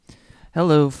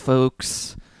Hello,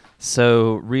 folks.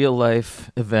 So, real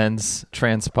life events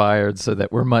transpired so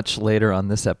that we're much later on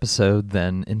this episode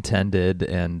than intended,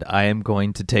 and I am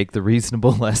going to take the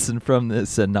reasonable lesson from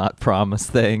this and not promise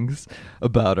things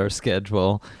about our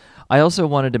schedule. I also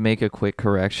wanted to make a quick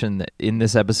correction that in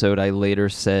this episode I later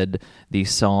said the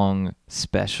song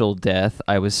Special Death.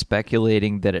 I was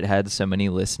speculating that it had so many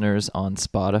listeners on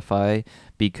Spotify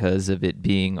because of it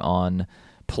being on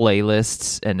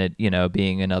playlists and it,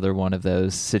 being another one of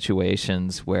those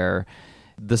situations where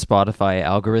the Spotify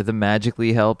algorithm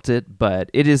magically helped it, but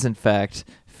it is in fact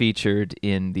featured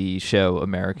in the show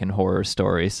American Horror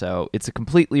Story, so it's a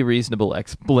completely reasonable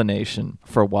explanation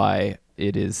for why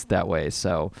it is that way.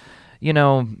 So,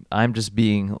 I'm just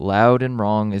being loud and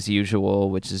wrong as usual,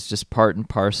 which is just part and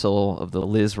parcel of the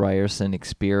Liz Ryerson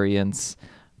experience,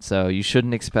 so you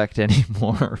shouldn't expect any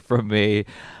more from me.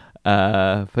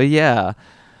 But yeah,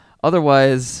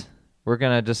 otherwise, we're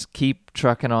going to just keep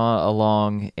trucking on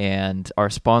along, and our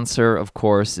sponsor, of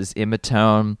course, is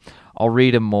Imatone. I'll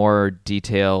read a more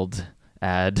detailed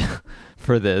ad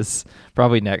for this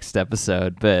probably next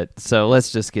episode, but so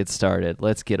let's just get started.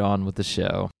 Let's get on with the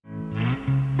show.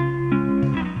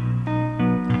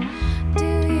 Do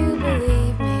you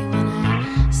believe me when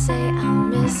I say I'll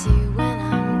miss you when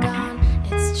I'm gone?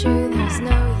 It's true, there's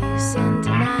no use in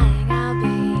denying I'll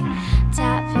be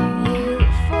tapping you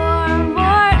for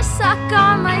more. Suck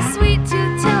on my sweet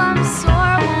tooth till I'm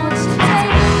sore. Won't you take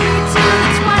me to the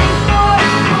 24th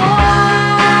floor,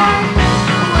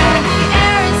 where the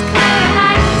air is clear and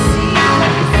I can see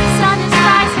where the sun is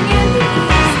rising in the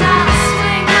east? I'll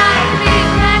swing my feet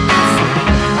recklessly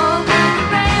over the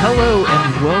rail. Hello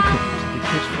and welcome to the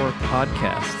Pitchfork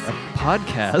Podcast, a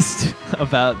podcast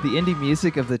about the indie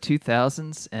music of the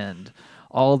 2000s and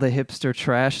all the hipster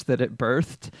trash that it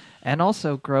birthed, and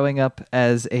also growing up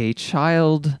as a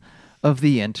child of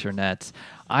the internet.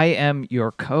 I am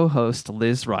your co-host,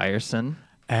 Liz Ryerson.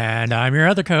 And I'm your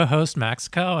other co-host, Max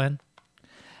Cohen.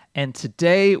 And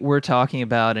today we're talking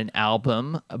about an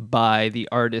album by the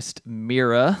artist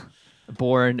Mirah,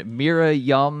 born Mirah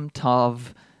Yom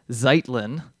Tov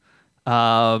Zeitlin,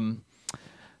 from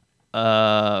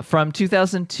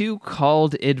 2002,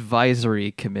 called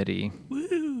Advisory Committee.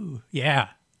 Woo! Yeah.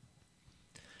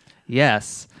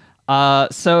 Yes.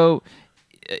 So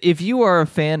if you are a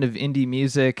fan of indie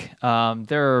music,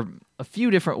 there are a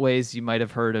few different ways you might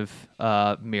have heard of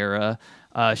Mirah.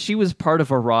 She was part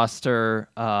of a roster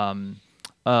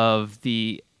of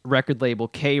the record label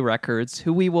K Records,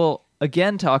 who we will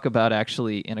again talk about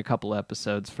actually in a couple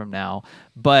episodes from now.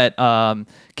 But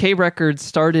K Records,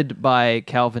 started by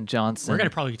Calvin Johnson. We're going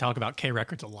to probably talk about K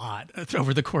Records a lot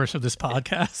over the course of this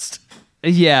podcast.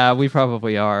 Yeah, we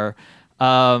probably are.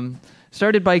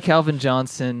 Started by Calvin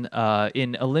Johnson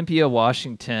in Olympia,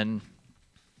 Washington.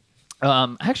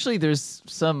 Actually, there's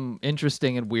some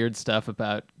interesting and weird stuff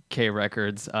about K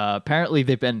Records. Apparently,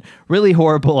 they've been really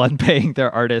horrible on paying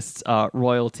their artists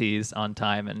royalties on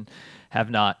time and have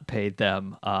not paid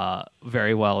them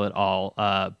very well at all.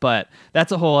 But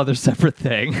that's a whole other separate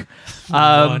thing.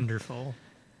 Wonderful.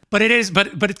 But it is,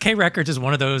 but K Records is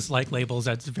one of those like labels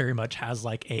that very much has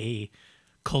like a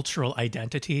cultural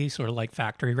identity, sort of like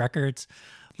Factory Records.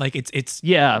 Like it's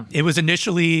Yeah. It was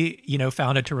initially,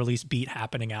 founded to release beat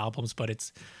happening albums, but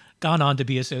it's gone on to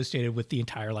be associated with the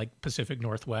entire like Pacific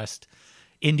Northwest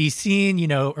indie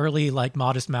scene. Early like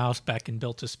Modest Mouse, Beck, and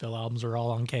Built to Spill albums are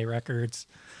all on K Records.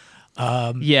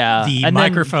 The and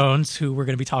Microphones, who we're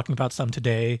going to be talking about some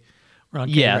today, were on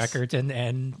K Yes. Records,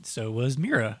 and so was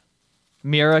Mirah.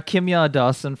 Mirah, Kimya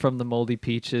Dawson from the Moldy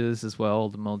Peaches as well,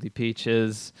 the Moldy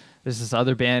Peaches. There's this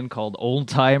other band called Old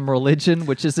Time Religion,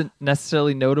 which isn't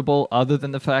necessarily notable other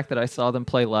than the fact that I saw them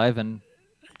play live in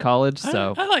college.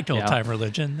 So I liked Old yeah. Time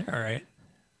Religion. They're all right.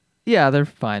 Yeah, they're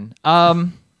fine.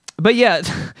 But yeah,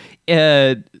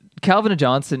 Calvin and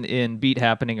Johnson in Beat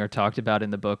Happening are talked about in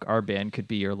the book Our Band Could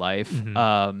Be Your Life.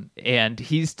 Mm-hmm. And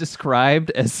he's described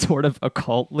as sort of a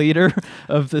cult leader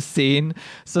of the scene.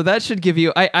 So that should give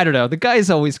you, I don't know, the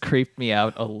guy's always creeped me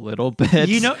out a little bit.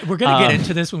 We're going to get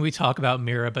into this when we talk about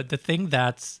Mirah, but the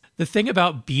thing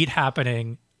about Beat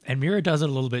Happening, and Mirah does it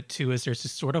a little bit too, is there's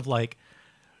this sort of like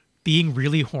being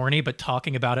really horny, but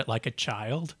talking about it like a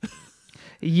child.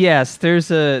 Yes, there's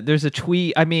a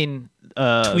Twee. I mean,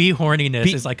 Twee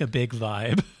horniness is like a big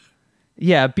vibe.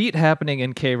 Yeah, Beat Happening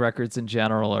and K Records in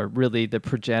general are really the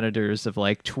progenitors of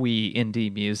like Twee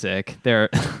indie music. They're,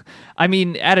 I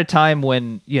mean, at a time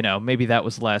when maybe that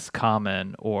was less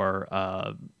common or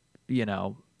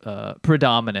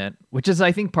predominant, which is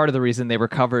I think part of the reason they were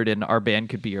covered in Our Band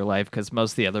Could Be Your Life, because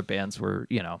most of the other bands were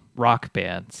rock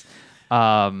bands.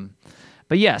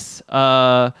 But yes.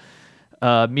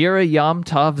 Mirah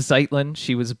Yom-Tov Zeitlin.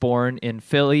 She was born in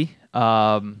Philly.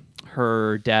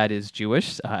 Her dad is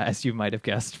Jewish, as you might have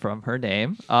guessed from her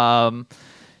name.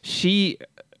 She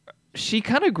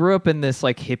kind of grew up in this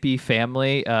like hippie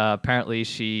family. Apparently,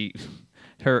 she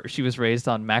was raised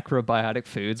on macrobiotic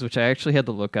foods, which I actually had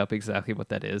to look up exactly what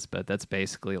that is, but that's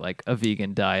basically like a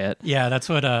vegan diet. Yeah, that's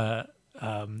what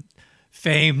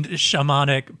famed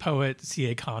shamanic poet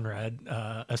C.A. Conrad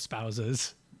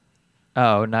espouses.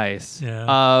 Oh, nice.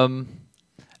 Yeah.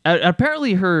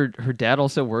 Apparently her dad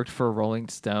also worked for Rolling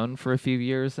Stone for a few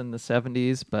years in the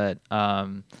 70s, but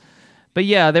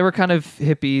yeah, they were kind of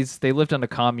hippies. They lived on a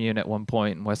commune at one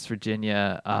point in West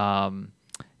Virginia.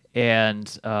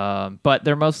 But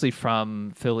they're mostly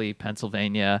from Philly,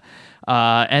 Pennsylvania.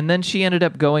 And then she ended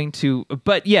up going to,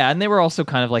 but yeah, and they were also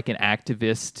kind of like an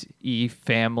activist-y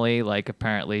family. Like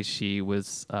apparently she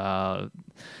was, her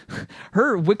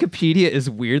Wikipedia is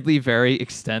weirdly very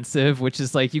extensive, which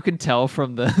is like, you can tell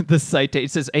from the citation.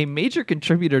 It says a major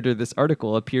contributor to this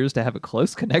article appears to have a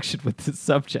close connection with this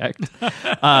subject.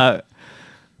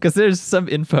 Because there's some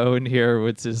info in here,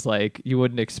 which is like, you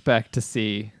wouldn't expect to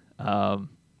see,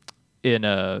 in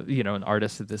an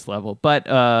artist at this level. But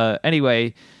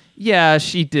anyway, yeah,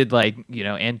 she did like,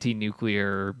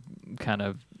 anti-nuclear kind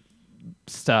of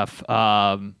stuff.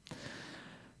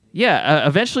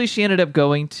 Eventually she ended up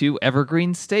going to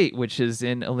Evergreen State, which is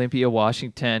in Olympia,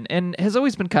 Washington, and has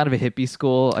always been kind of a hippie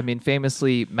school. I mean,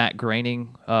 famously, Matt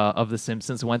Groening of The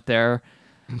Simpsons went there.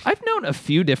 I've known a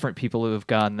few different people who have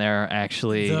gone there,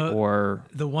 actually. The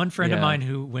one friend of mine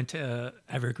who went to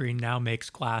Evergreen now makes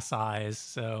glass eyes,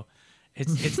 so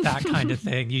it's that kind of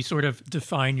thing. You sort of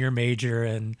define your major,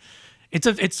 and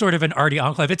it's sort of an arty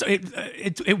enclave.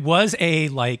 It was a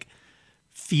like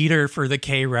feeder for the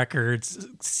K Records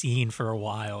scene for a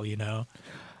while,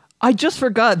 I just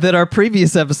forgot that our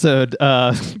previous episode,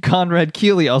 Conrad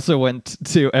Keeley also went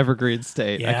to Evergreen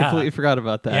State. Yeah. I completely forgot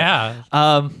about that.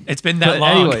 Yeah. It's been that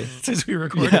long anyway, since we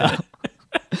recorded it.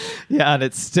 Yeah, and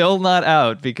it's still not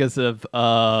out because of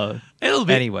It'll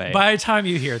be anyway. By the time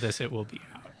you hear this, it will be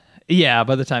out. Yeah,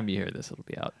 by the time you hear this, it'll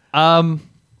be out.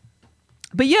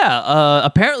 But yeah,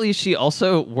 apparently she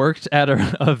also worked at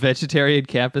a vegetarian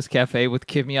campus cafe with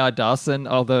Kimya Dawson,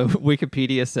 although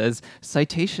Wikipedia says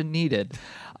citation needed.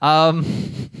 But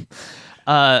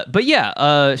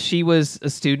yeah, she was a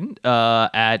student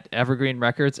at Evergreen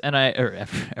Records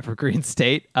Evergreen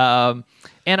State. And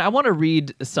I want to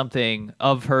read something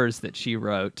of hers that she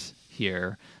wrote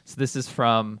here. So this is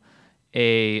from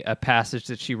a passage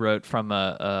that she wrote from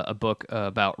a book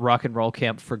about rock and roll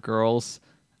camp for girls.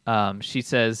 She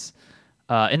says,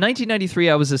 in 1993,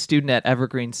 I was a student at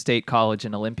Evergreen State College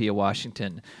in Olympia,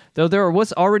 Washington. Though there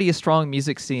was already a strong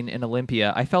music scene in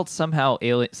Olympia, I felt somewhat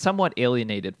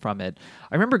alienated from it.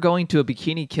 I remember going to a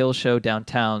Bikini Kill show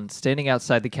downtown, standing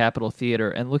outside the Capitol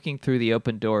Theater and looking through the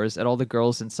open doors at all the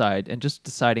girls inside and just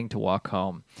deciding to walk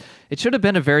home. It should have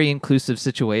been a very inclusive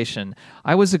situation.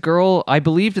 I was a girl. I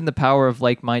believed in the power of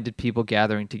like-minded people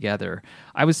gathering together.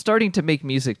 I was starting to make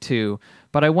music too,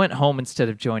 but I went home instead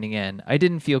of joining in. I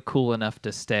didn't feel cool enough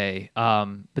to stay.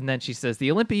 But then she says,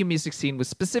 the Olympia music scene was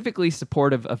specifically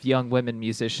supportive of young women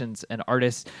musicians and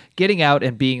artists getting out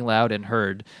and being loud and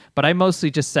heard. But I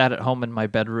mostly just sat at home in my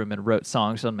bedroom and wrote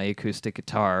songs on my acoustic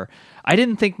guitar. I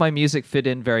didn't think my music fit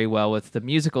in very well with the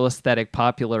musical aesthetic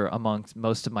popular amongst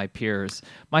most of my peers.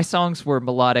 My songs were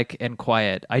melodic and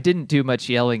quiet. I didn't do much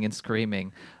yelling and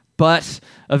screaming. But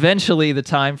eventually the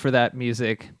time for that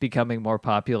music becoming more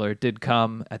popular did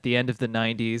come at the end of the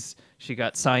 90s. She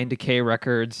got signed to K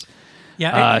Records.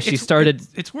 Yeah, she started...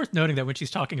 It's worth noting that when she's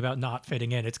talking about not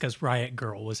fitting in, it's because Riot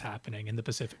Girl was happening in the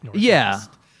Pacific Northwest. Yeah,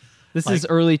 this is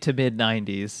early to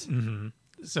mid-90s. Mm-hmm.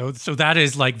 So that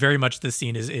is like very much the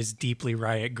scene is deeply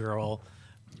Riot Girl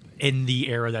in the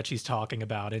era that she's talking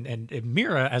about. And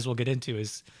Mirah, as we'll get into,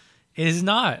 is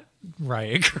not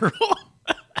Riot Girl.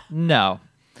 No.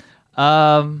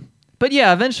 But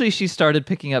yeah, eventually she started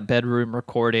picking up bedroom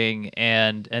recording,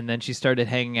 and then she started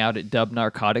hanging out at Dub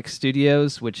Narcotics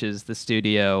Studios, which is the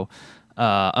studio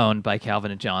owned by Calvin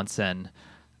and Johnson.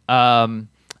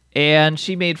 And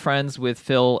she made friends with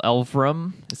Phil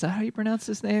Elverum. Is that how you pronounce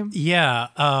his name? Yeah.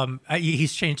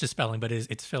 He's changed the spelling, but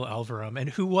it's Phil Elverum, and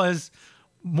who was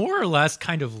more or less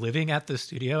kind of living at the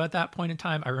studio at that point in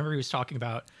time. I remember he was talking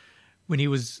about when he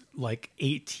was like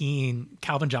 18,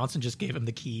 Calvin Johnson just gave him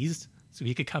the keys so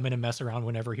he could come in and mess around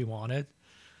whenever he wanted.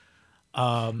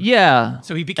 Yeah.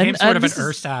 So he became sort of an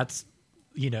ersatz,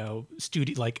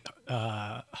 studio, like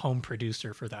home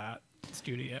producer for that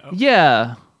studio.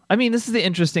 Yeah. I mean, this is the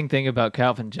interesting thing about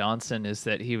Calvin Johnson is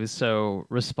that he was so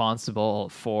responsible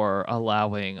for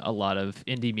allowing a lot of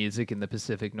indie music in the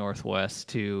Pacific Northwest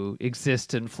to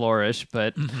exist and flourish,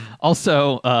 but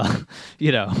also,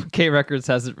 K Records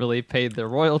hasn't really paid their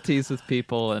royalties with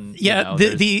people, and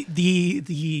the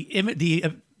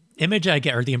image I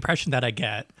get, or the impression that I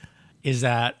get, is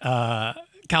that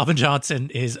Calvin Johnson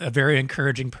is a very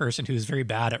encouraging person who's very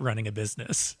bad at running a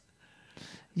business.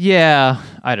 Yeah,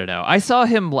 I don't know. I saw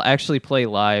him actually play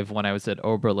live when I was at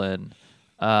Oberlin.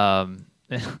 I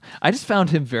just found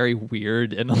him very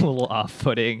weird and a little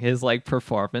off-putting, his like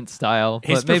performance style.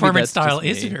 His performance style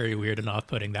is very weird and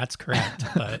off-putting. That's correct.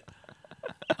 But,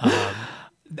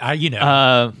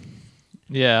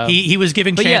 yeah. He was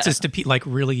giving chances to like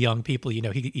really young people. You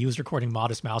know, he was recording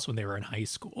Modest Mouse when they were in high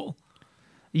school.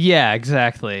 Yeah,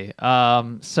 exactly.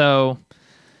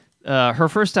 Her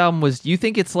first album was You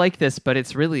Think It's Like This, but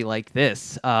It's Really Like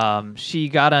This. She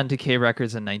got onto K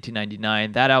Records in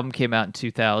 1999. That album came out in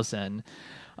 2000.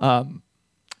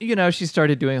 She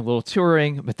started doing a little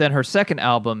touring, but then her second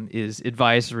album is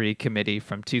Advisory Committee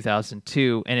from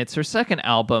 2002, and it's her second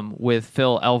album with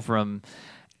Phil Elverum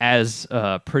as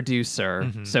a producer.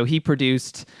 Mm-hmm. So he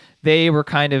produced, they were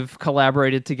kind of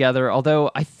collaborated together, although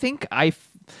I think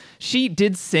she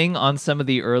did sing on some of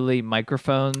the early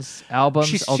Microphones albums.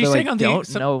 She sang on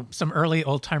some early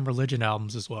Old Time Religion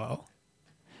albums as well.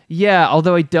 Yeah,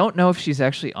 although I don't know if she's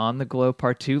actually on the Glow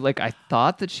Part 2. Like, I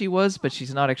thought that she was, but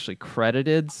she's not actually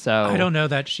credited, so... I don't know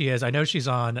that she is. I know she's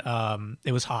on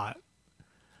It Was Hot.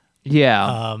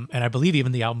 Yeah. And I believe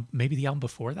even the album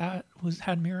before that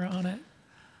had Mirah on it.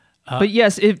 But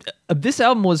yes, this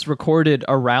album was recorded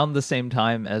around the same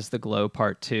time as the Glow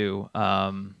Part 2.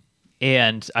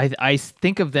 And I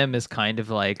think of them as kind of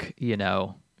like,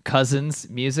 cousins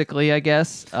musically, I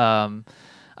guess.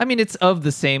 I mean, it's of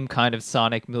the same kind of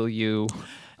sonic milieu.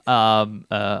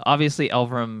 Obviously,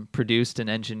 Elverum produced and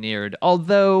engineered,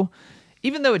 although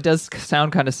even though it does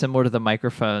sound kind of similar to the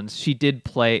Microphones,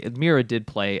 Mirah did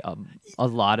play a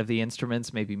lot of the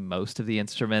instruments, maybe most of the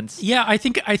instruments. Yeah, I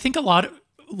think a lot of,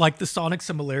 like, the sonic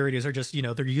similarities are just,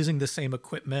 they're using the same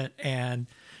equipment, and,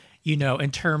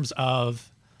 in terms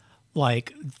of,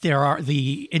 like, there are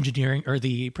the engineering or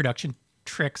the production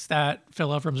tricks that Phil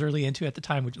Elverum's really into at the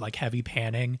time, which like heavy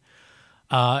panning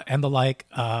and the like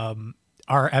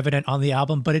are evident on the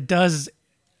album. But it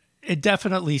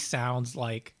definitely sounds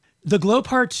like the Glow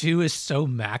Part 2 is so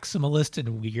maximalist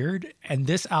and weird. And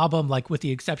this album, like with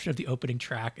the exception of the opening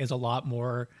track, is a lot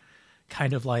more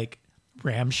kind of like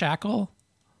ramshackle.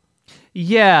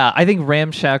 Yeah, I think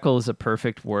ramshackle is a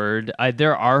perfect word.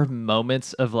 There are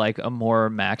moments of like a more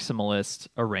maximalist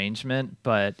arrangement,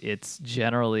 but it's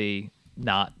generally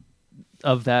not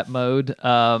of that mode.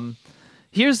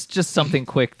 Here's just something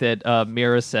quick that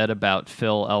Mirah said about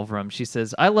Phil Elverum. She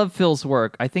says, "I love Phil's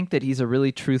work. I think that he's a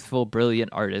really truthful,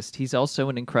 brilliant artist. He's also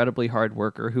an incredibly hard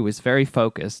worker who is very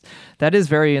focused. That is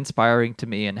very inspiring to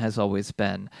me and has always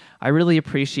been. I really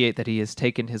appreciate that he has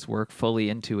taken his work fully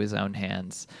into his own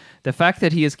hands. The fact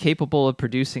that he is capable of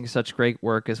producing such great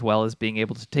work as well as being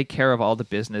able to take care of all the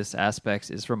business aspects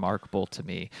is remarkable to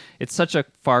me. It's such a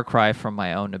far cry from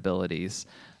my own abilities."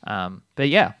 But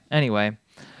yeah, anyway.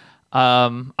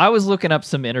 I was looking up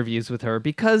some interviews with her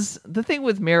because the thing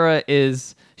with Mirah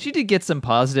is she did get some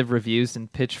positive reviews in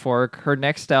Pitchfork. Her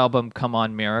next album, Come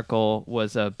On Miracle,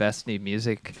 was a Best New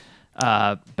Music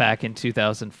back in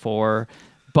 2004.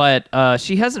 But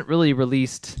she hasn't really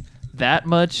released that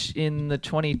much in the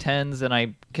 2010s, and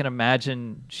I can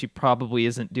imagine she probably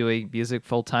isn't doing music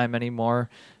full-time anymore.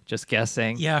 Just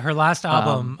guessing. Yeah, her last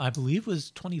album, I believe,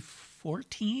 was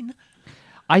 2014.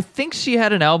 I think she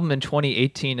had an album in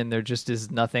 2018, and there just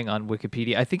is nothing on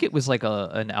Wikipedia. I think it was like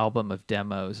an album of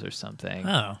demos or something.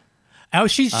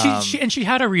 She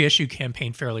had a reissue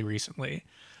campaign fairly recently.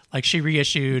 Like, she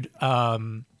reissued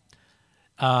You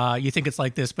Think It's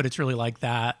Like This, but It's Really Like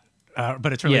That.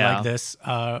 But It's Really Like This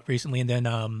recently. And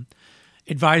then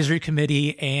Advisory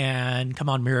Committee and Come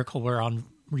On Miracle were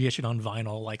reissued on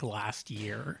vinyl like last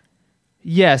year.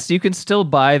 Yes, you can still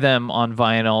buy them on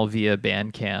vinyl via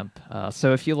Bandcamp.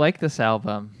 So if you like this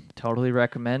album, totally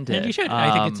recommend it. And you should.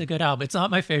 I think it's a good album. It's not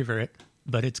my favorite,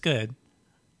 but it's good.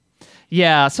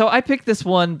 Yeah, so I picked this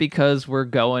one because we're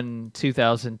going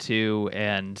 2002,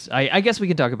 and I guess we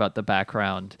can talk about the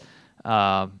background.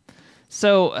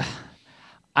 So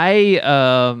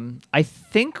I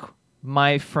think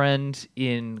my friend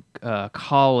in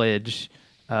college...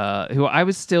 who I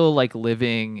was still like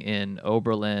living in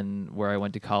Oberlin where I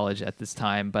went to college at this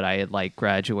time, but I had like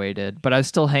graduated, but I was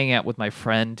still hanging out with my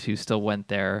friend who still went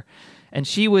there, and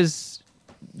she was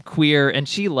queer and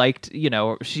she liked,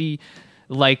 she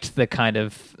liked the kind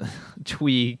of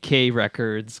Twee K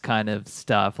Records kind of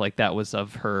stuff. Like that was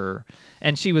of her.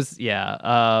 And she was,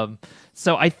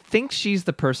 so I think she's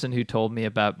the person who told me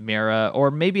about Mirah,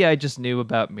 or maybe I just knew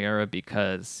about Mirah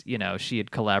because, she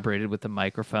had collaborated with the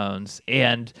Microphones.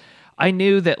 And I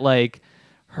knew that like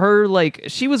her, like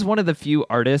she was one of the few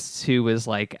artists who was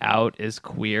like out as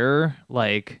queer,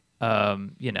 like,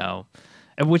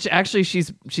 which actually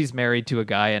she's married to a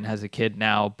guy and has a kid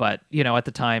now, but at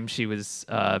the time she was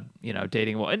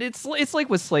dating well, and it's like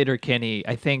with Slater-Kinney,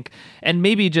 I think, and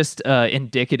maybe just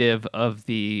indicative of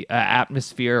the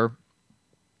atmosphere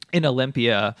in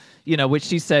Olympia, which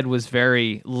she said was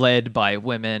very led by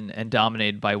women and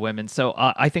dominated by women. So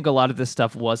I think a lot of this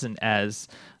stuff wasn't as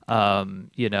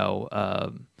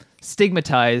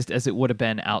stigmatized as it would have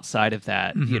been outside of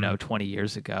that, 20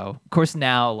 years ago. Of course,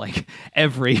 now like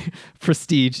every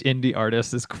prestige indie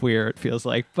artist is queer, it feels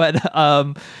like, but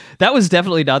that was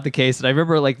definitely not the case. And I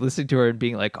remember like listening to her and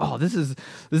being like, oh, this is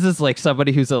like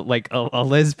somebody who's a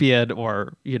lesbian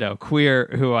or queer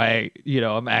who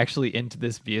I'm actually into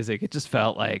this music. It just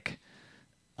felt like,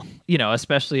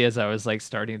 especially as I was like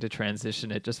starting to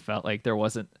transition, it just felt like there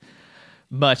wasn't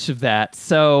much of that.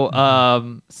 So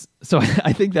so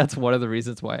I think that's one of the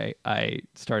reasons why I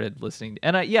started listening.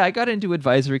 And I got into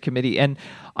Advisory Committee, and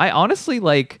I honestly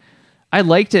I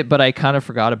liked it, but I kind of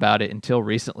forgot about it until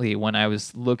recently when I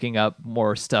was looking up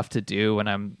more stuff to do, and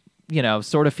I'm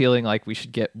sort of feeling like we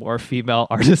should get more female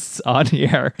artists on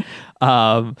here.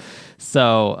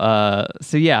 So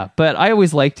yeah, but I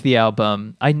always liked the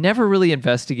album. I never really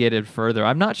investigated further.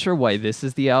 I'm not sure why this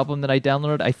is the album that I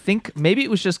downloaded. I think maybe it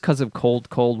was just because of Cold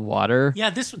Water. Yeah,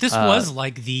 this was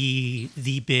like the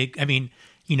big, I mean,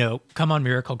 Come On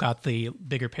Miracle got the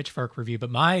bigger Pitchfork review,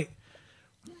 but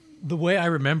the way I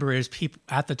remember is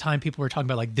at the time people were talking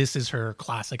about like, this is her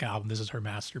classic album, this is her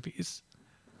masterpiece.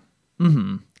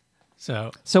 Mm-hmm.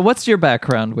 So what's your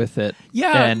background with it?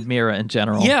 Yeah, and Mirah in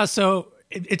general. Yeah, so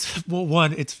it's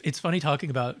funny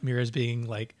talking about Mirah as being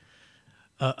like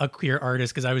a queer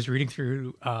artist, because I was reading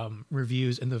through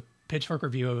reviews, and the Pitchfork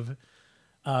review of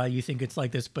You Think It's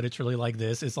Like This, But It's Really Like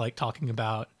This is like talking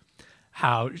about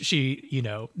how she,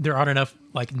 there aren't enough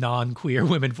like non-queer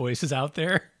women voices out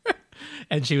there.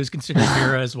 And she was considering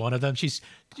Mirah as one of them. She's,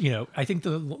 I think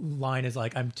the line is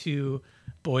like, I'm too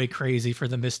boy crazy for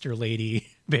the Mr. Lady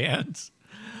bands.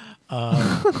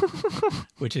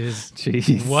 Which is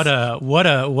Jeez. what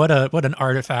an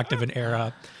artifact of an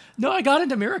era. No, I got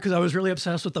into Mirah because I was really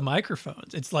obsessed with the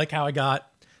Microphones. It's like how I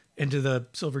got into the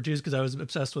Silver Jews because I was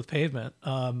obsessed with Pavement.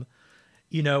 When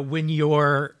you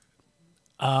are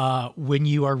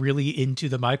really into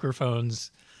the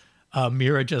Microphones,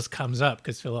 Mirah just comes up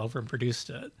because Phil Elverum produced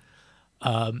it.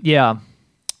 Yeah.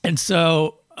 And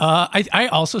so I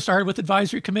also started with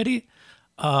Advisory Committee.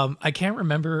 I can't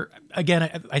remember.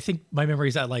 Again, I think my memory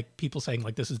is that like people saying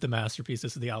like, this is the masterpiece,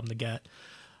 this is the album to get.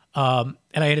 And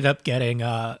I ended up getting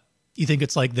You Think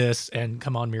It's Like This and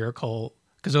Come On Miracle,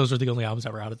 because those were the only albums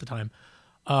that were out at the time.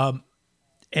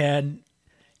 And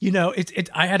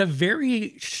I had a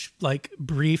very like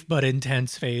brief but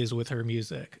intense phase with her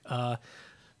music,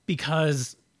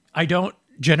 because I don't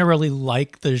generally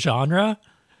like the genre.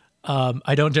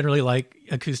 I don't generally like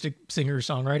acoustic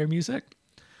singer-songwriter music.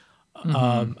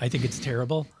 I think it's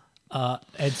terrible.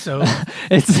 And so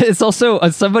it's also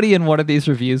somebody in one of these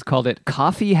reviews called it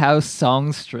coffee house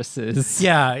songstresses.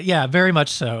 Yeah, very much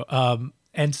so.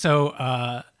 And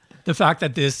so the fact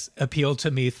that this appealed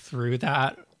to me through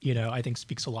that, I think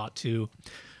speaks a lot to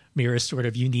Mirah's sort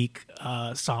of unique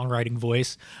songwriting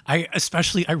voice. I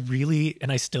really,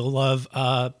 and I still love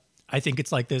I Think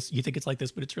It's Like This, You Think It's Like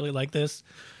This, But It's Really Like This,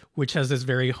 which has this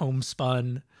very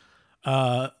homespun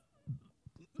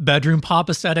bedroom pop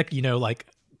aesthetic, like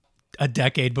a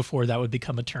decade before that would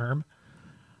become a term.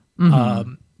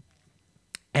 Mm-hmm.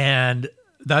 And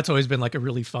that's always been like a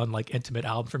really fun, like intimate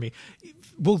album for me.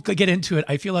 We'll get into it.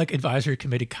 I feel like Advisory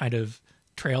Committee kind of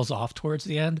trails off towards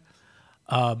the end.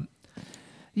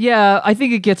 Yeah, I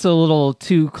think it gets a little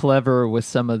too clever with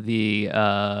some of the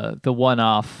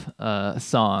one-off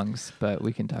songs, but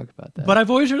we can talk about that. But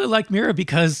I've always really liked Mirah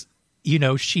because,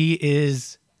 she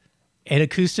is an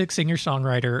acoustic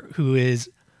singer-songwriter who is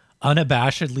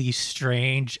unabashedly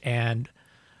strange and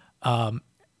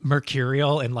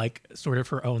mercurial and like sort of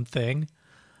her own thing,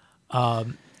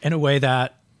 in a way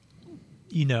that,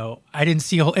 I didn't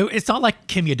see it's not like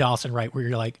Kimya Dawson, right, where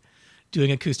you're like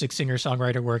doing acoustic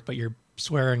singer-songwriter work, but you're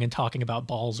swearing and talking about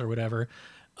balls or whatever.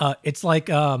 It's like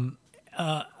a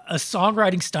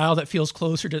songwriting style that feels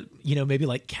closer to, maybe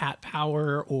like Cat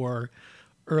Power or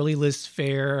early Liz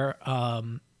Phair,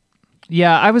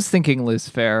 Yeah, I was thinking Liz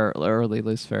Phair, early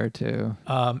Liz Phair too.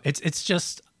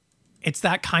 It's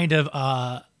that kind of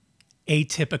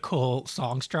atypical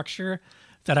song structure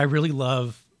that I really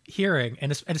love hearing,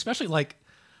 and especially like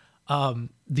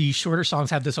the shorter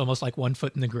songs have this almost like one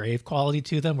foot in the grave quality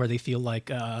to them, where they feel like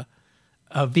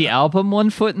The album One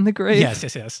Foot in the Grave?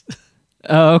 yes.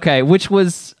 Oh, okay. Which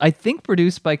was, I think,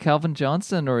 produced by Calvin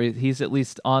Johnson, or he's at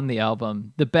least on the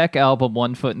album. The Beck album,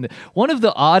 One Foot in the... One of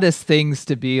the oddest things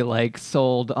to be, like,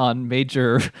 sold on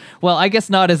major... Well, I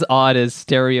guess not as odd as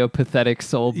Stereopathetic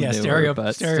Soul Manure,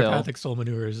 but Stereopathic still. Soul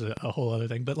Manure is a whole other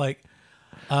thing. But, like...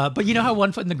 but you know how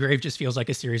One Foot in the Grave just feels like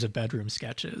a series of bedroom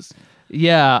sketches?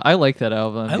 Yeah, I like that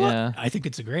album. I think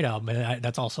it's a great album, and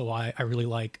that's also why I really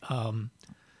like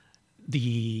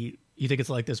the... You think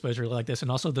it's like this, but it's really like this. And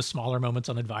also the smaller moments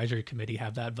on Advisory Committee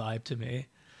have that vibe to me.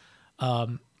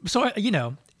 So, you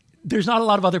know, there's not a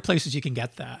lot of other places you can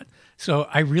get that. So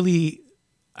I really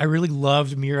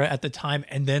loved Mirah at the time.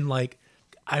 And then, like,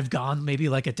 I've gone maybe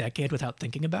like a decade without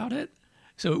thinking about it.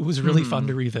 So it was really fun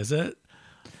to revisit.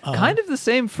 Kind of the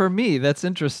same for me. That's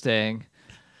interesting.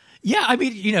 Yeah, I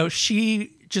mean, you know,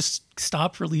 she just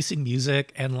stopped releasing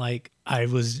music, and, like, I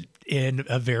was in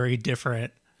a very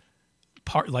different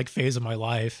phase of my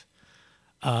life,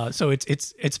 so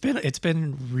it's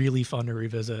been really fun to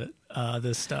revisit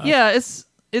this stuff. Yeah,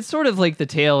 it's sort of like the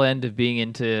tail end of being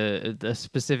into the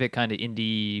specific kind of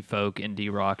indie folk,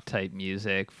 indie rock type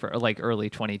music for like early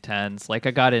 2010s. Like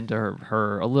I got into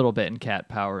her a little bit in Cat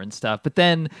Power and stuff, but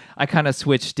then I kind of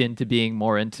switched into being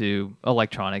more into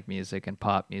electronic music and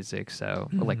pop music, so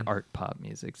or like art pop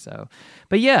music. So,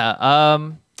 but yeah,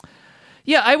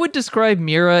 I would describe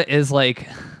Mirah as like.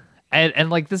 And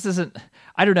like this isn't,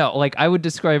 I don't know, like I would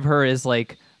describe her as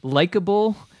like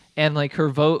likable, and like her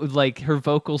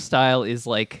vocal style is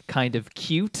like kind of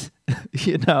cute,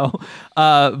 you know,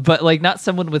 but like not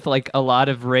someone with like a lot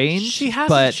of range. She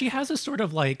has a sort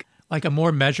of like a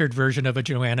more measured version of a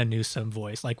Joanna Newsom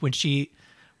voice. Like when she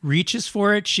reaches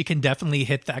for it, she can definitely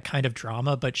hit that kind of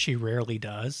drama, but she rarely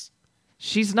does.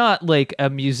 She's not like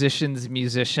a musician's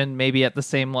musician, maybe at the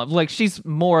same level. Like she's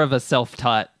more of a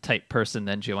self-taught type person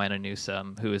than Joanna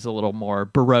Newsom, who is a little more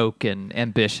Baroque and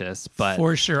ambitious. But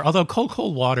for sure, although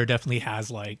Cold Water definitely has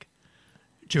like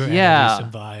Joanna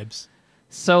Newsom vibes.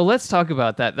 So let's talk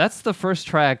about that. That's the first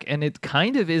track, and it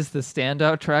kind of is the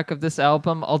standout track of this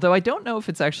album. Although I don't know if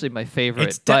it's actually my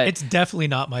favorite. It's definitely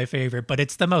not my favorite, but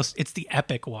it's the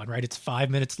epic one, right? It's 5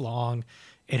 minutes long.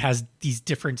 It has these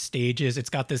different stages. It's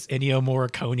got this Ennio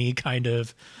Morricone kind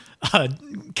of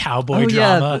cowboy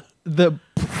drama.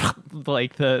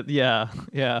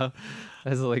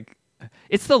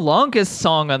 It's the longest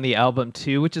song on the album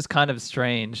too, which is kind of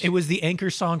strange. It was the anchor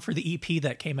song for the EP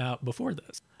that came out before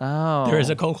this. Oh, there is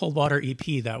a Cold Water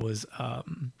EP that was,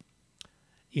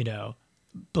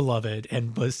 beloved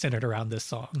and was centered around this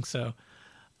song. So.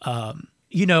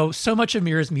 You know, so much of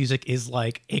Mirah's music is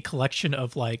like a collection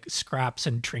of like scraps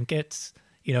and trinkets.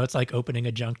 You know, it's like opening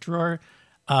a junk drawer.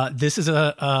 This is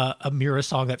a Mirah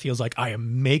song that feels like I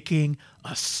am making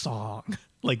a song.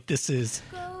 Like this is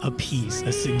a piece,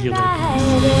 a singular piece.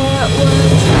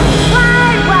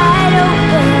 Wide, wide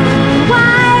open,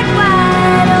 wide,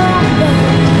 wide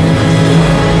open.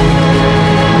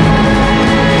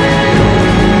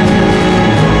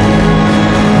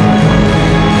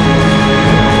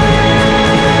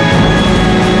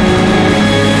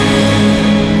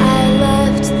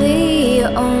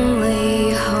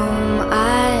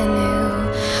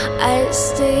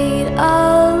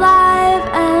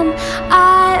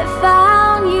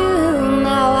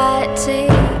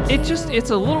 It's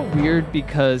a little weird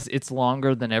because it's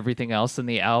longer than everything else in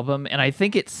the album, and I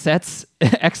think it sets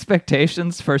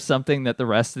expectations for something that the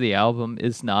rest of the album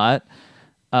is not,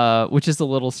 which is a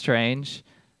little strange.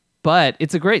 But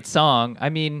it's a great song. I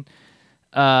mean,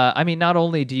 not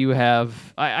only do you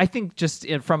have, I think just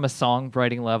from a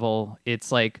songwriting level,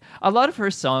 it's like a lot of her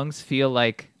songs feel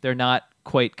like they're not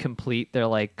quite complete. They're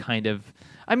like kind of,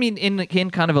 I mean, in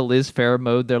kind of a Liz Phair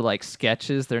mode, they're like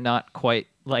sketches. They're not quite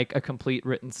like a complete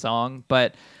written song,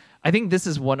 but I think this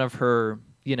is one of her,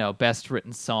 you know, best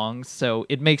written songs. So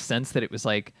it makes sense that it was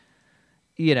like,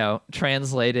 you know,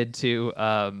 translated to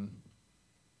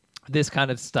this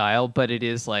kind of style, but it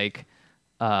is like,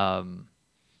 I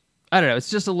don't know.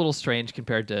 It's just a little strange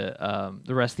compared to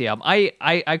the rest of the album. I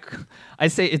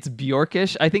say it's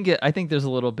Bjorkish. I think there's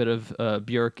a little bit of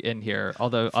Bjork in here,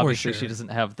 although obviously she doesn't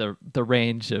have the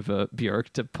range of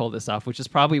Bjork to pull this off, which is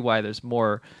probably why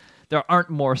there aren't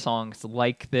more songs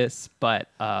like this. But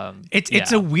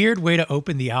it's a weird way to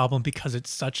open the album because it's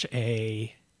so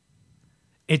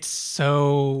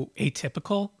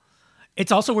atypical.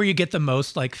 It's also where you get the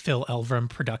most like Phil Elverum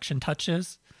production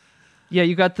touches. Yeah,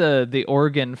 you got the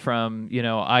organ from,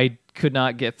 I could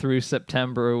not get through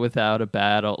September without a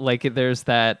battle. Like there's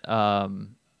that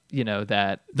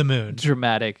that The Moon.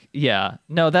 dramatic. Yeah.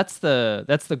 No, that's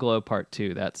the Glow Part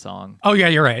 2, that song. Oh yeah,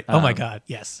 you're right. Oh my God,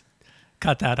 yes.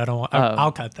 Cut that. I don't want.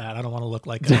 I'll cut that. I don't want to look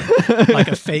like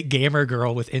a fake gamer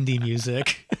girl with indie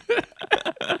music.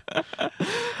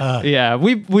 Yeah,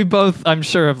 we both, I'm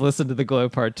sure, have listened to the Glow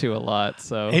Part 2 a lot.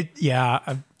 So I'm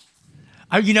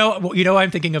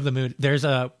thinking of The Moon. There's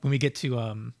when we get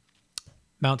to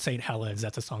Mount St. Helens,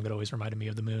 that's a song that always reminded me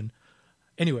of The Moon.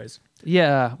 Anyways.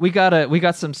 Yeah, we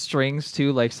got some strings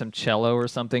too, like some cello or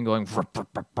something going,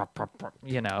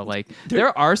 like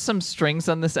there are some strings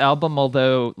on this album,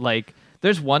 although like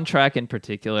there's one track in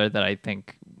particular that I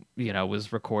think,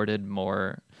 was recorded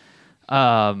more,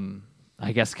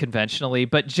 I guess conventionally,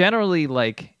 but generally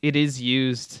like it is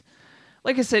used,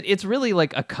 like I said, it's really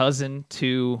like a cousin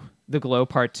to the Glow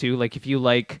Part 2. Like if you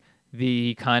like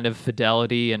the kind of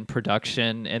fidelity and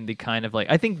production and the kind of like,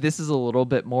 I think this is a little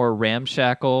bit more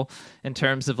ramshackle in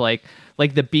terms of like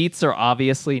the beats are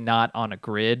obviously not on a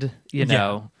grid,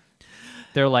 they're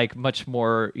like much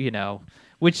more,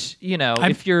 which,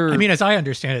 if you're, I mean, as I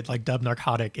understand it, like Dub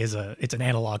Narcotic it's an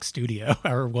analog studio,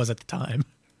 or was at the time.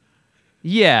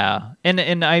 Yeah,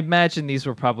 and I imagine these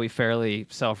were probably fairly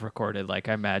self-recorded. Like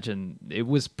I imagine it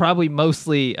was probably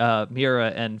mostly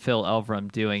Mirah and Phil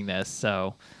Elverum doing this.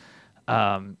 So,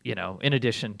 in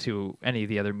addition to any of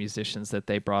the other musicians that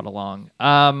they brought along.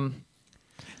 The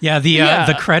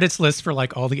credits list for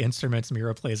like all the instruments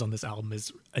Mirah plays on this album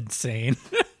is insane.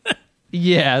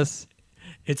 Yes,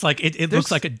 it's like it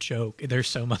looks like a joke. There's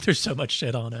so much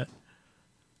shit on it.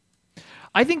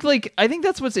 I think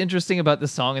that's what's interesting about the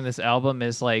song in this album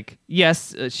is like,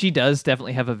 yes, she does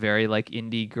definitely have a very like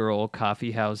indie girl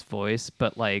coffee house voice,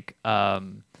 but like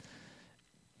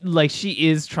she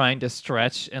is trying to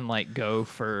stretch and like go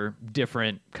for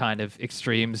different kind of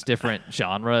extremes, different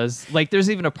genres. Like there's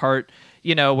even a part,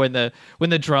 when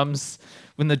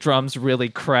the drums really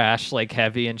crash like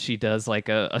heavy and she does like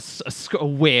a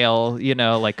wail,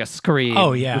 like a scream.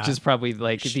 Oh yeah, which is probably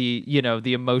like the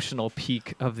the emotional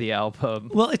peak of the album.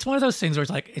 Well, it's one of those things where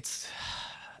it's like it's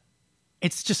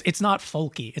not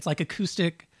folky. It's like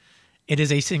acoustic. It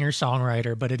is a singer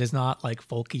songwriter, but it is not like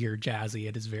folky or jazzy.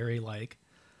 It is very like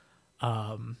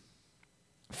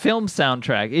film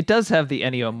soundtrack. It does have the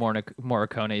Ennio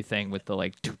Morricone thing with the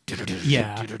like,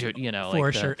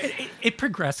 for sure. It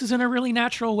progresses in a really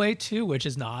natural way too, which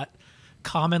is not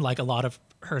common. Like a lot of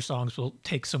her songs will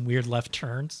take some weird left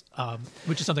turns,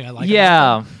 which is something I like.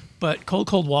 Yeah. But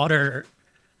Cold Water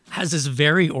has this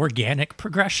very organic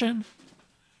progression.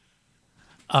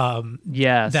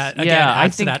 Yes. That again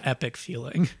adds to that epic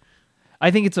feeling.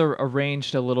 I think it's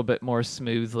arranged a little bit more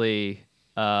smoothly.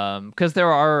 Because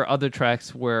there are other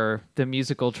tracks where the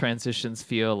musical transitions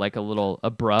feel like a little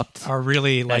abrupt, are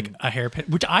really like a hairpin,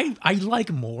 which I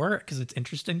like more because it's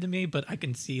interesting to me. But I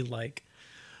can see like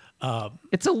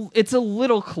it's a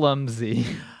little clumsy.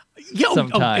 Yeah,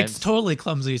 sometimes it's totally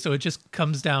clumsy. So it just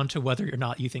comes down to whether or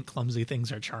not you think clumsy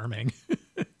things are charming.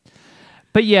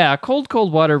 But yeah, Cold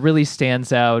Water really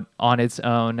stands out on its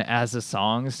own as a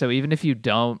song. So even if you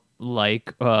don't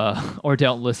like or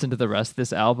don't listen to the rest of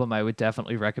this album, I would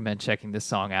definitely recommend checking this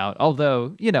song out.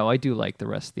 Although, I do like the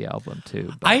rest of the album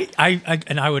too. But.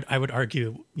 I would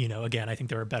argue, again, I think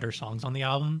there are better songs on the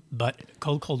album, but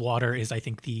Cold Water is, I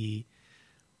think, the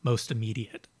most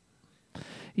immediate.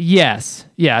 Yes.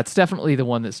 Yeah, it's definitely the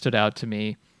one that stood out to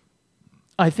me.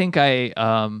 I think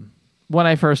when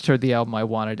I first heard the album, I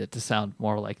wanted it to sound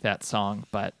more like that song,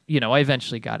 but I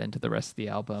eventually got into the rest of the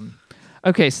album.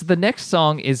 Okay, so the next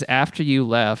song is After You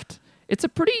Left. It's a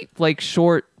pretty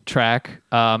short track.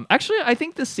 Actually, I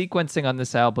think the sequencing on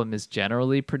this album is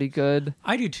generally pretty good.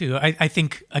 I do too. I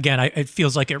think, again, it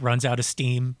feels like it runs out of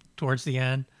steam towards the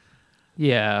end.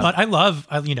 Yeah. But I love,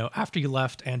 After You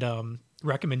Left and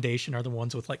Recommendation are the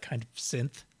ones with kind of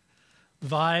synth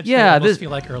vibes. Yeah. They almost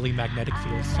feel like early Magnetic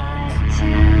Fields songs. To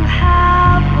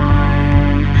have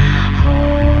one,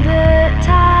 hold it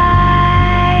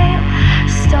tight,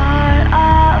 start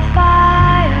a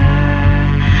fire,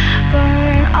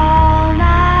 burn all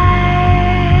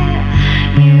night.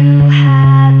 You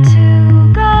had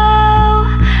to go,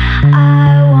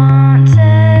 I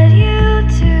wanted you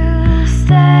to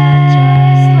stay,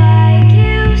 just like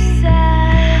you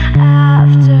said.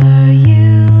 After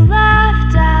you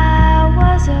left, I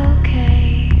was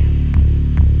okay.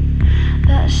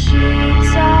 The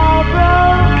sheets all broken.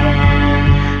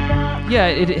 Yeah,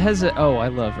 it has I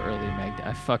love early Magnetic.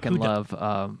 I fucking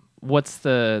love what's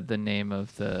the name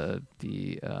of the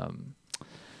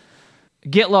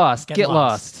Get Lost. Get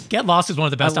Lost. Get Lost is one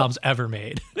of the best albums ever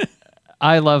made.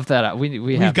 I love that.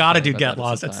 We've got to do Get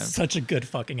Lost. That's such a good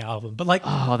fucking album. But like,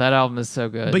 oh, that album is so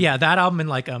good. But yeah, that album and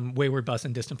like Wayward Bus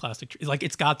and Distant Plastic Trees, like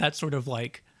it's got that sort of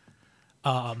like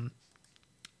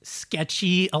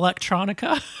sketchy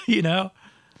electronica, you know?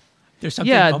 There's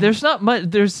something. Yeah, there's not much.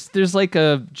 There's like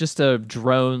just a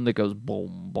drone that goes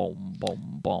boom, boom,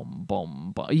 boom, boom,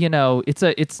 boom, boom. You know,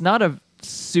 it's not a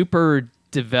super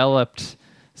developed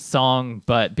song,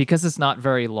 but because it's not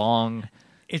very long,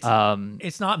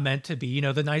 it's not meant to be. You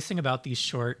know, the nice thing about these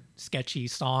short, sketchy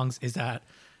songs is that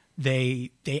they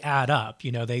add up.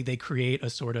 You know, they create a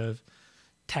sort of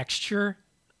texture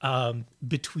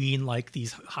between like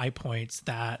these high points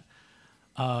that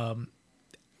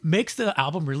makes the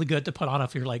album really good to put on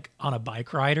if you're like on a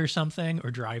bike ride or something or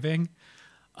driving,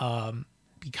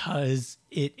 because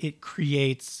it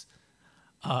creates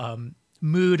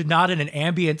mood, not in an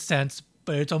ambient sense,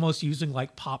 but it's almost using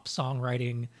like pop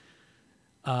songwriting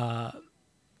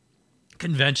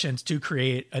conventions to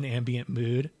create an ambient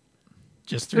mood.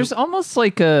 There's almost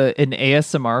like an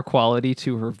ASMR quality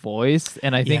to her voice,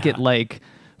 and I think it like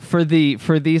for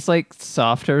these like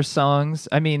softer songs.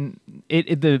 I mean,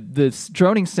 the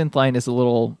droning synth line is a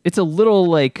little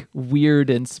like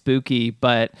weird and spooky,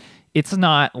 but it's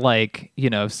not like, you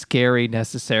know, scary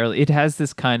necessarily. It has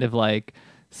this kind of like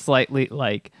slightly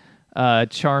like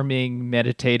charming,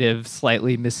 meditative,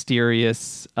 slightly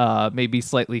mysterious, maybe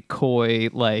slightly coy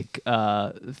like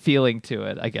feeling to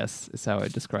it, I guess is how I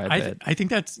describe it. I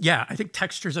think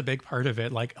texture's a big part of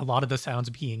it. Like a lot of the sounds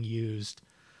being used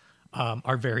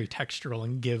are very textural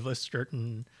and give a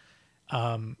certain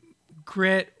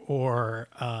grit or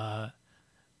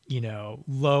you know,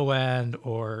 low end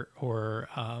or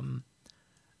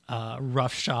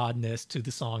roughshodness to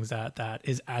the songs that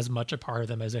is as much a part of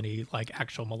them as any like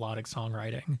actual melodic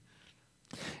songwriting.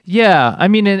 Yeah, I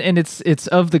mean, and it's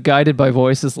of the Guided by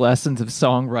Voices lessons of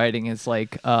songwriting. It's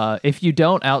like if you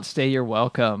don't outstay your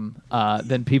welcome,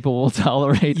 then people will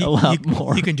tolerate a lot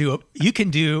more. You can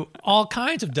do all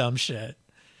kinds of dumb shit.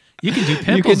 You can do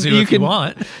Pimple Zoo if you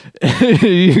want.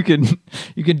 you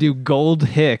can do Gold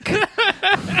Hick.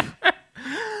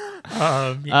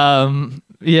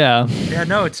 Yeah. Yeah,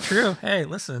 no, it's true. Hey,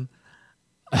 listen.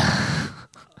 But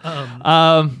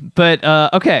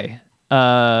okay.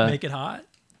 Make it hot.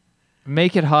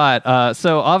 Make it hot.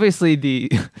 So obviously the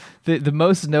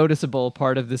most noticeable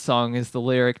part of this song is the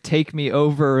lyric "Take me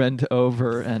over and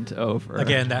over and over."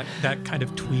 Again, that kind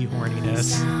of twee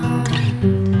horniness.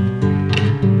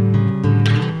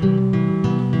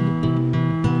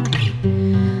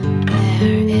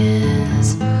 There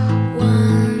is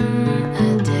one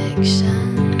addiction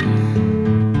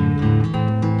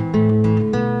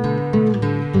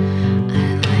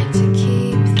I like to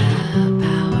keep the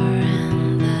power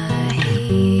and the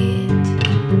heat.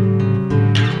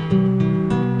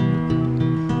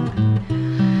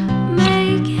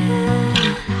 Make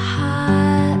it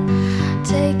hot,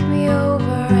 take me over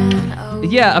and over.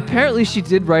 Yeah, apparently she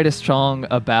did write a song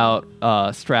about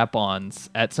strap-ons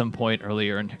at some point early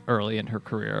in her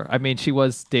career. I mean, she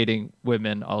was dating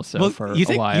women also for a while.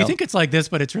 You think it's like this,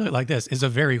 but it's really like this. It's a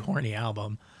very horny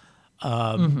album.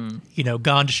 You know,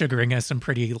 Gone Sugaring has some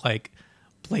pretty like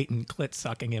blatant clit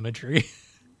sucking imagery.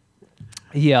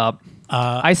 Yeah,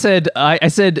 I said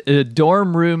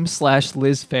dorm room /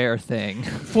 Liz Phair thing.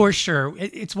 For sure.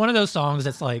 It's one of those songs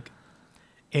that's like,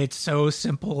 it's so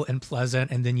simple and pleasant,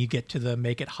 and then you get to the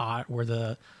Make It Hot where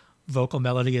the vocal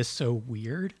melody is so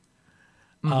weird.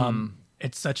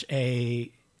 It's such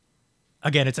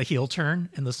it's a heel turn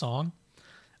in the song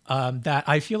that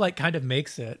I feel like kind of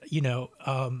makes it, you know,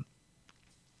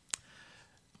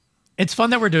 it's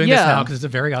fun that we're doing this now because it's a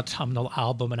very autumnal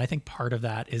album, and I think part of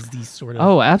that is these sort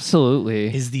of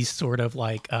absolutely is these sort of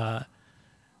like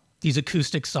these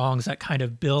acoustic songs that kind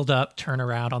of build up, turn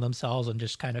around on themselves, and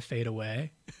just kind of fade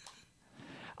away.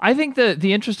 I think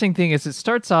the interesting thing is it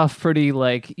starts off pretty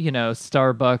like, you know,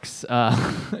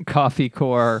 Starbucks coffee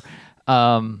core.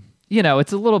 You know,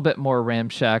 it's a little bit more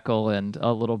ramshackle and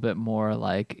a little bit more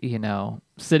like, you know,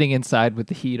 sitting inside with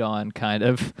the heat on kind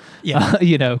of,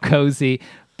 you know, cozy.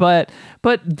 But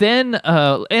then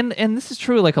and this is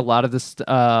true, like a lot of this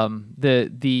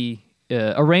the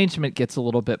arrangement gets a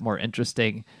little bit more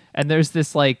interesting, and there's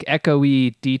this like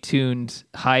echoey, detuned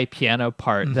high piano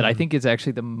part that I think is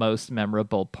actually the most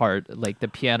memorable part. Like the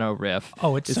piano riff,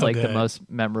 it's so like good. the most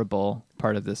memorable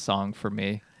part of this song for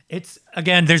me. It's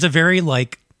again, there's a very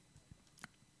like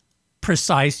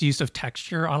precise use of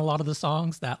texture on a lot of the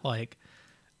songs that like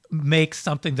makes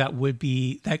something that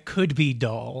could be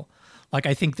dull. Like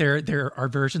I think there are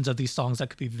versions of these songs that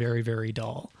could be very, very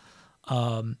dull.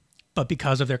 but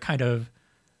because of their kind of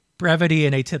brevity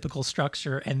and atypical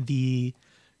structure and the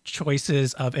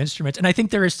choices of instruments. And I think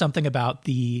there is something about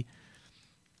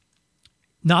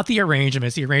not the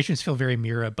arrangements feel very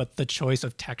Mirah, but the choice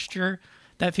of texture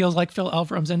that feels like Phil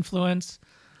Elverum's influence.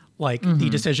 Like the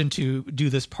decision to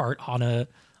do this part on a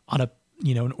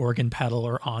an organ pedal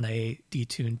or on a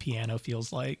detuned piano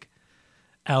feels like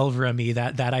Elverum-y,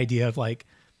 that idea of like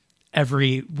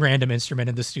every random instrument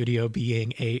in the studio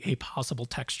being a possible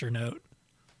texture note.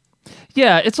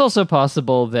 Yeah, it's also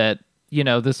possible that,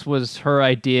 this was her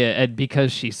idea, and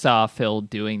because she saw Phil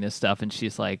doing this stuff and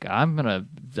she's like, I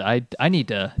need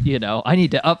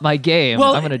to up my game.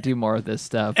 Well, I'm going to do more of this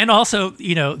stuff. And also,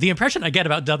 the impression I get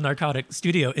about Dub Narcotic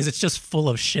Studio is it's just full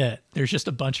of shit. There's just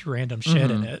a bunch of random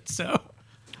shit in it. So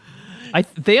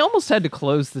they almost had to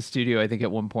close the studio, I think,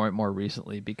 at one point more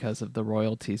recently because of the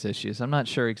royalties issues. I'm not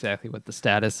sure exactly what the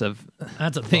status of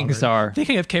things are.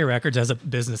 Thinking of K Records as a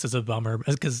business is a bummer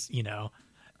because,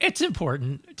 it's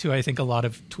important to, I think, a lot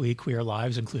of Twee queer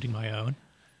lives, including my own.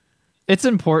 It's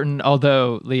important,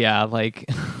 although, yeah, like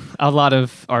a lot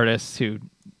of artists who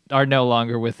are no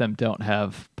longer with them don't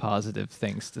have positive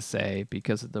things to say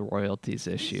because of the royalties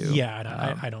issue.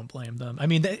 Yeah, I don't blame them. I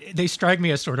mean, they strike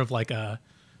me as sort of like a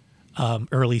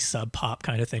early sub pop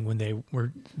kind of thing when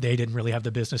they didn't really have the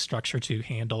business structure to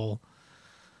handle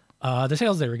the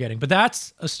sales they were getting. But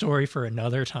that's a story for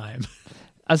another time.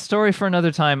 A story for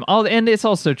another time. And it's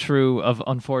also true of,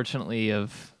 unfortunately,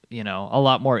 of a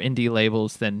lot more indie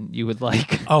labels than you would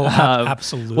like. Oh,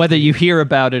 absolutely. Whether you hear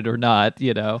about it or not,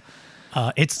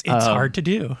 it's hard to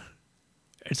do.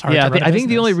 It's hard. Yeah, to run a I think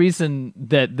the business. only reason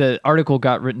that the article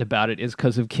got written about it is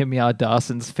because of Kimya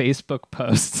Dawson's Facebook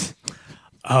posts.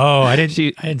 Oh, I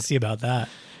didn't see about that.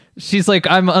 She's like,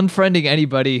 I'm unfriending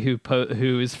anybody who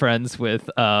is friends with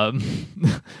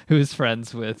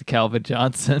Calvin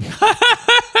Johnson.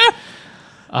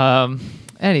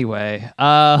 Anyway,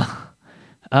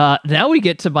 now we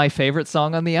get to my favorite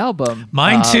song on the album.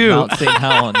 Mine too. Mount St.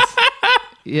 Helens.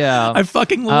 Yeah, I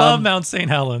fucking love Mount St.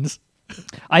 Helens.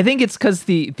 I think it's because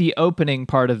the opening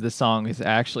part of the song is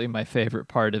actually my favorite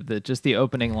part of just the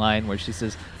opening line where she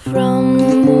says, From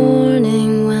the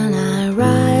morning when I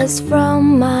rise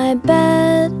from my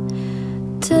bed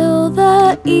till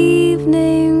the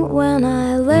evening when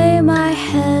I lay my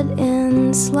head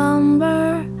in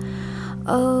slumber.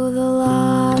 Oh, the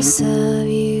loss of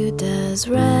you does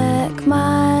wreck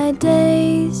my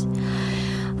days,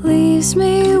 leaves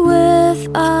me with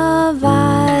a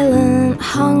violent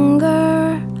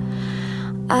hunger.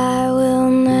 I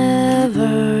will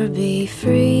never be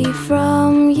free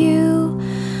from you.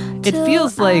 it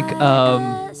feels like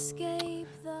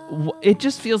it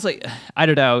just feels like, I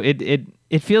don't know,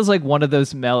 it feels like one of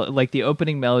those like the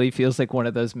opening melody feels like one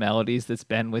of those melodies that's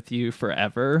been with you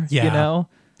forever. Yeah.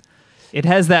 It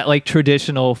has that like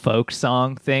traditional folk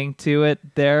song thing to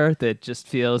it there that just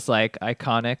feels like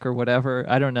iconic or whatever.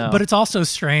 I don't know. But it's also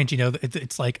strange,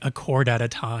 it's like a chord at a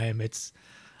time. It's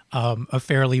a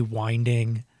fairly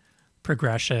winding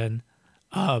progression.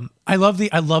 I love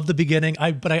the beginning.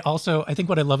 I think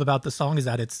what I love about the song is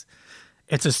that it's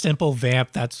a simple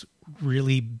vamp that's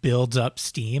really builds up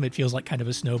steam. It feels like kind of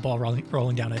a snowball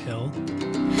rolling down a hill.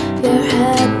 There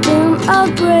had been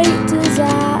a great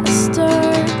disaster.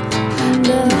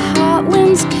 The hot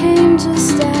winds came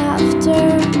just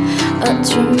after. A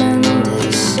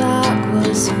tremendous shock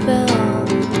was felt.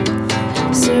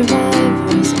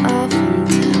 Survivors often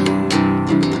tell.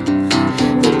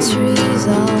 The trees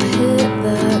all hit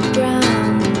the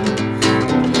ground.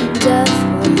 Death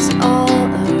was all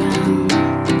around.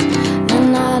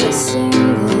 And not a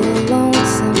single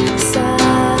lonesome sigh.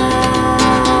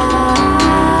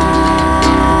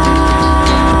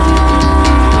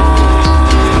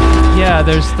 Yeah,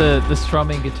 there's the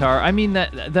strumming guitar. I mean,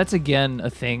 that's again a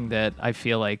thing that I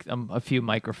feel like a few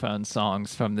microphone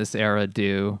songs from this era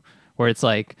do, where it's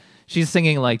like she's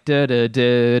singing like da da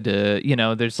da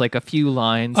da. There's like a few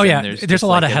lines. Oh yeah, and there's a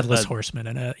lot of Headless Horseman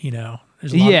in it.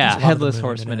 There's a lot Headless of the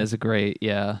Horseman in it. is a great.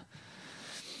 Yeah.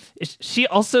 She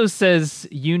also says,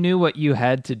 "You knew what you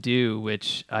had to do,"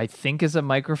 which I think is a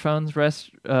microphones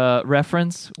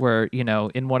reference. Where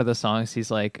in one of the songs, he's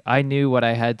like, "I knew what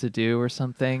I had to do," or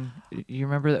something. You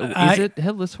remember that? Is it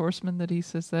Headless Horseman that he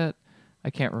says that? I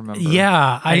can't remember.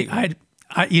 Yeah, I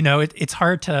it's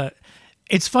hard to.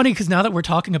 It's funny because now that we're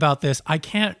talking about this, I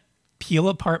can't peel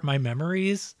apart my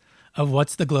memories of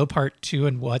what's the Glow Part 2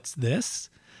 and what's this.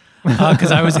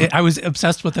 Because I was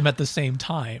obsessed with them at the same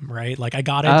time, right? Like I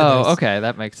got into this. Oh, okay,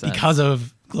 that makes sense. Because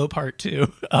of Glow Part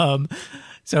 2.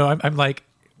 So I'm like,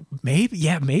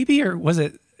 maybe, or was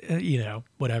it?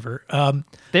 whatever.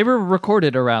 They were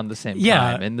recorded around the same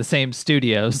time in the same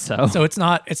studios, so it's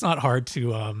not hard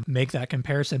to make that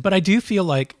comparison. But I do feel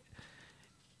like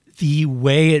the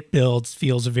way it builds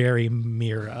feels very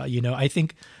Mirah. I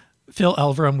think Phil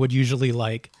Elverum would usually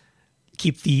like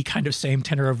keep the kind of same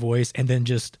tenor of voice and then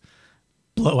just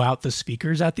blow out the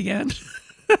speakers at the end.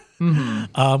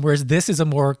 Whereas this is a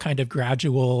more kind of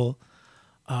gradual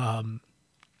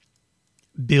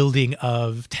building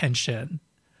of tension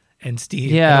and steam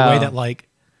in a way that like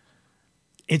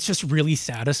it's just really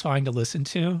satisfying to listen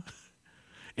to.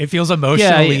 It feels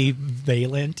emotionally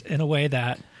valent in a way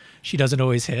that she doesn't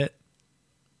always hit.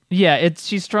 Yeah,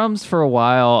 she strums for a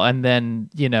while, and then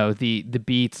the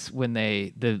beats when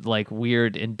the like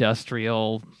weird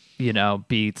industrial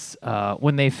beats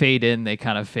when they fade in, they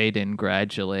kind of fade in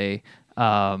gradually.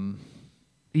 So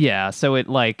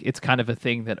it's kind of a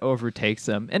thing that overtakes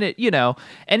them, and it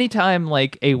anytime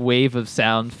like a wave of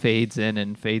sound fades in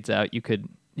and fades out, you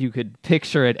could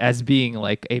picture it as being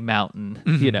like a mountain.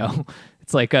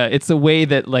 It's like it's a way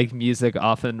that like music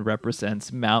often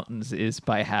represents mountains is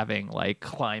by having like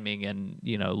climbing and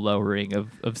lowering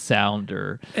of sound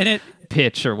or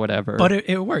pitch or whatever. But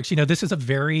it works. This is a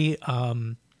very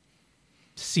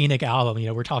scenic album.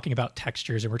 We're talking about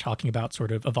textures and we're talking about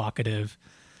sort of evocative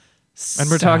and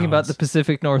we're talking about the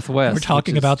Pacific Northwest. We're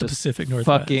talking about the Pacific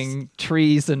Northwest. Fucking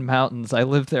trees and mountains. I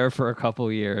lived there for a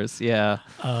couple years. Yeah.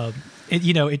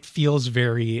 It feels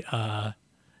very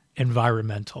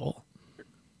environmental.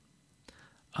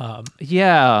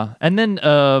 And then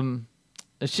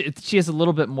she has a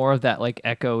little bit more of that like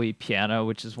echoey piano,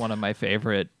 which is one of my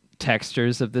favorite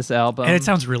textures of this album. And it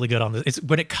sounds really good on this.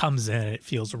 When it comes in, it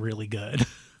feels really good.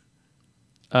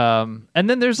 And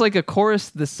then there's like a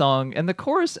chorus to this song, and the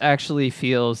chorus actually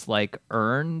feels like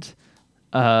earned.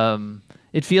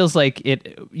 It feels like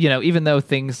it, even though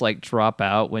things like drop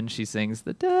out when she sings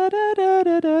the da da da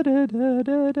da da da da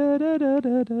da da da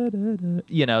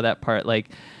da, that part, like,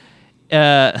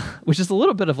 which is a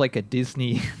little bit of like a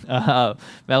Disney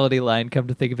melody line, come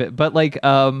to think of it, but like,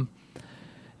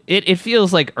 it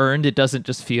feels like earned. It doesn't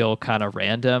just feel kind of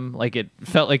random. Like it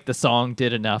felt like the song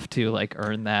did enough to like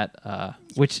earn that,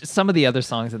 which some of the other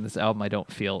songs in this album I don't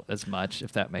feel as much,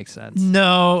 if that makes sense.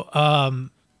 No,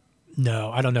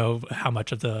 I don't know how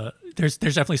much of there's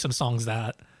definitely some songs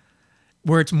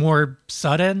where it's more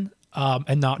sudden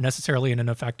and not necessarily in an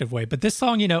effective way. But this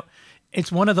song,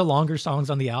 it's one of the longer songs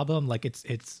on the album. Like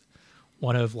it's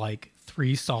one of like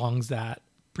 3 songs that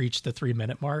breach the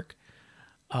 3-minute mark.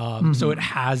 So it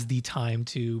has the time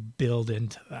to build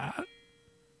into that.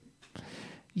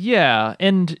 Yeah,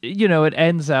 and it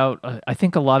ends out. I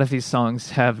think a lot of these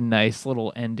songs have nice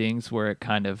little endings where it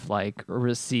kind of like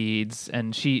recedes,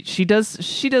 and she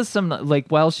does some like,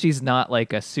 while she's not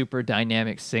like a super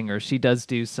dynamic singer, she does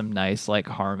do some nice like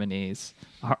harmonies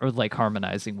or like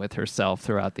harmonizing with herself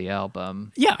throughout the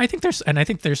album. Yeah, I think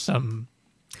there's some.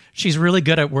 She's really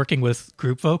good at working with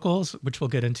group vocals, which we'll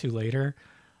get into later.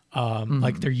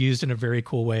 Like they're used in a very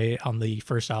cool way on the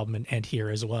first album and here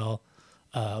as well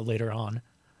later on.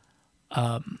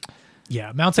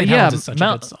 Mount St. Helens is such a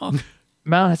good song.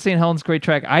 Mount St. Helens, great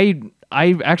track. I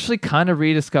actually kind of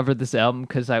rediscovered this album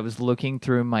because I was looking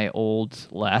through my old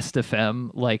Last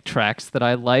FM like tracks that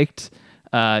I liked,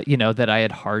 that I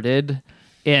had hearted.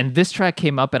 And this track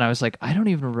came up and I was like, I don't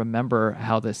even remember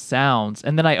how this sounds.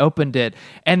 And then I opened it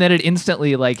and then it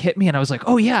instantly like hit me and I was like,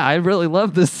 oh yeah, I really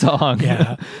love this song.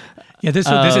 Yeah. Yeah, this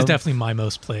is definitely my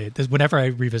most played. Whenever I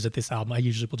revisit this album, I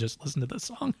usually will just listen to this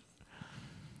song.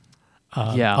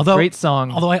 Great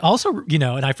song. Although I also,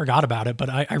 and I forgot about it, but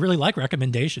I really like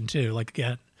Recommendation too. Like,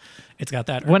 again, it's got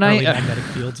that early Magnetic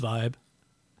Fields vibe.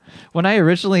 When I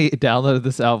originally downloaded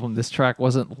this album, this track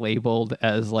wasn't labeled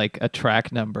as like a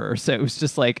track number, so it was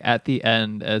just like at the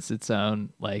end as its own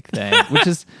like thing, which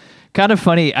is kind of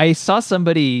funny. I saw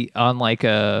somebody on like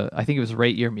I think it was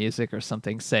Rate Your Music or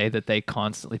something, say that they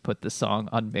constantly put this song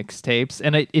on mixtapes,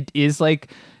 and it is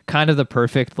like kind of the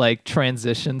perfect like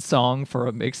transition song for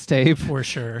a mixtape, for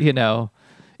sure.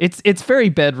 It's very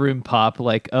bedroom pop,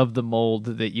 like of the mold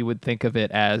that you would think of it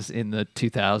as in the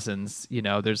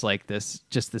 2000s. There's like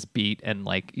this beat and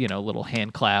like, little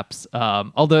hand claps.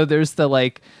 Although there's the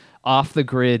like off the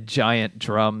grid giant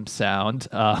drum sound,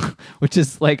 which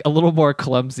is like a little more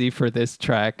clumsy for this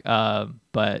track.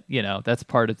 But that's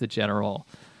part of the general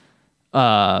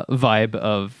vibe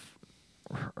of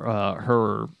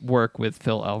her work with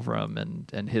Phil Elverum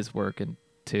and his work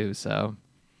too. So.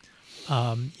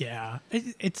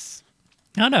 It's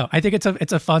I don't know. I think it's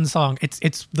a fun song.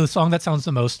 It's the song that sounds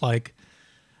the most like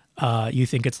you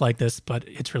think it's like this, but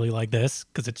it's really like this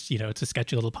because it's it's a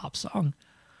sketchy little pop song.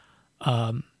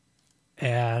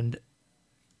 and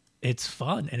it's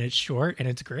fun and it's short and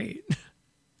it's great.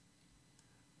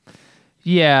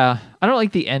 Yeah, I don't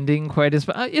like the ending quite as,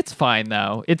 but it's fine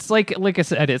though. It's like I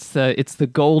said, it's the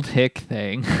Gold Hick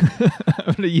thing.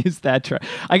 I'm gonna use that track.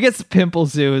 I guess Pimple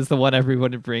Zoo is the one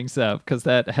everyone brings up because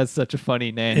that has such a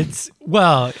funny name. It's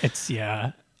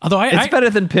yeah. Although it's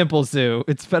better than Pimple Zoo.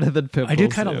 It's better than Pimple Zoo. I do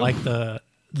kind of like the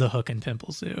hook in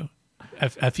Pimple Zoo,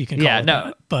 if you can call it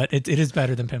that. But it is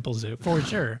better than Pimple Zoo for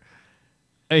sure.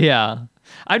 Yeah,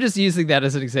 I'm just using that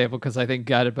as an example because I think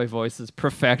Guided by Voices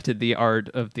perfected the art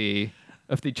of the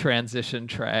transition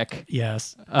track.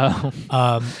 Yes.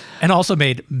 And also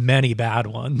made many bad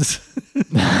ones.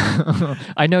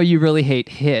 I know you really hate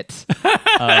Hit.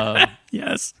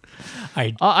 Yes.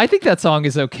 I think that song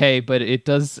is okay, but it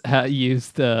does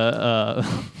use the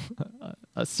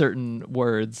certain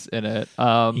words in it.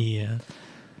 Yeah.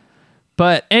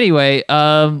 But anyway,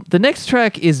 the next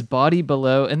track is Body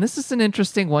Below, and this is an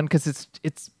interesting one because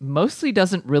it's mostly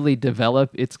doesn't really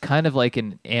develop. It's kind of like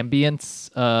an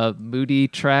ambience, moody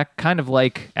track, kind of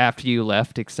like After You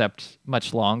Left, except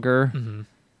much longer. Mm-hmm.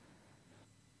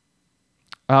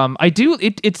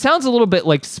 It sounds a little bit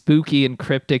like spooky and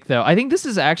cryptic, though. I think this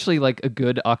is actually like a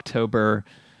good October.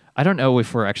 I don't know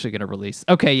if we're actually going to release.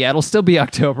 Okay, yeah, it'll still be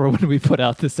October when we put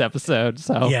out this episode.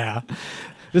 So yeah.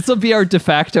 This will be our de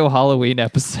facto Halloween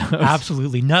episode.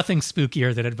 Absolutely. Nothing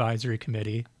spookier than Advisory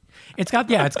Committee. It's got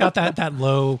that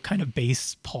low kind of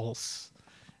bass pulse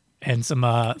and some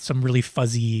really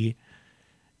fuzzy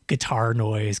guitar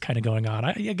noise kind of going on.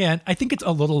 I think it's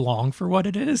a little long for what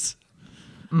it is.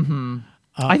 Mm-hmm.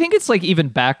 I think it's like even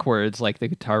backwards, like the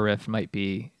guitar riff might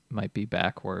be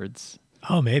backwards.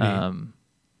 Oh, maybe.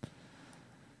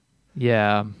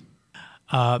 Yeah.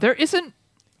 There isn't.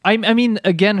 I mean,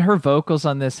 again, her vocals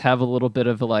on this have a little bit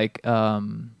of like a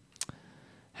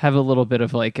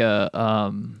like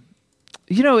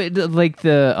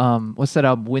the what's that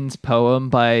album, Wind's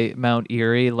Poem by Mount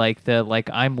Eerie, like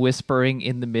I'm whispering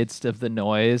in the midst of the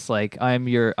noise, like I'm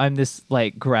this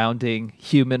like grounding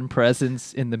human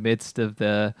presence in the midst of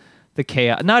the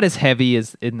chaos. Not as heavy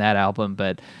as in that album,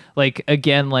 but like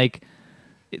again, like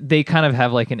they kind of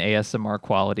have like an ASMR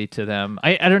quality to them.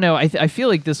 I don't know. I feel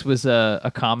like this was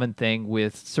a common thing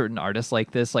with certain artists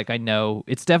like this. Like I know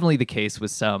it's definitely the case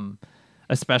with some,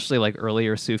 especially like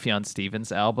earlier Sufjan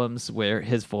Stevens albums where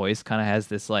his voice kind of has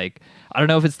this like, I don't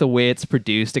know if it's the way it's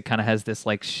produced. It kind of has this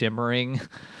like shimmering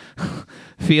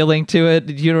feeling to it.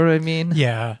 Do you know what I mean?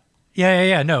 Yeah.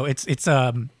 No, it's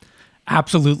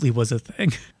absolutely was a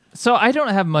thing. So I don't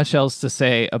have much else to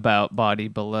say about Body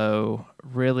Below,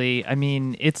 really. I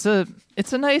mean, it's a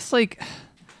nice like,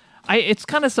 it's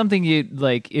kind of something you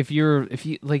like if you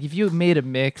made a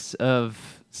mix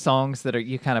of songs that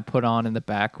you kind of put on in the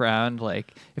background.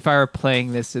 Like if I were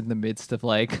playing this in the midst of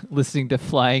like listening to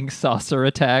Flying Saucer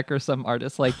Attack or some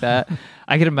artist like that,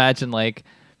 I could imagine like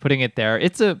putting it there.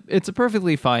 It's a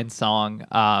perfectly fine song,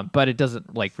 but it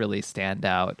doesn't like really stand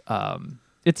out.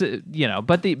 It's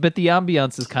but the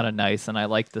ambiance is kind of nice, and I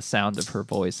like the sound of her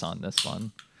voice on this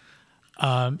one.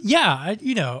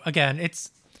 Again,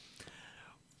 it's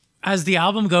as the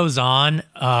album goes on,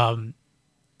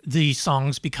 the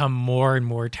songs become more and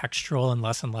more textural and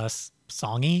less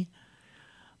songy.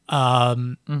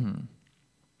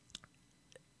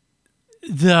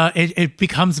 It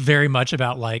becomes very much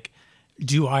about like,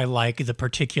 do I like the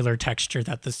particular texture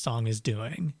that this song is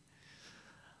doing?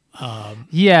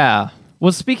 Yeah.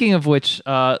 Well, speaking of which,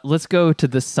 let's go to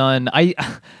The Sun.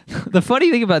 The funny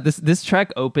thing about this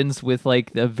track opens with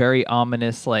like the very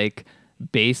ominous like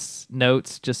bass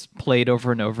notes just played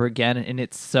over and over again, and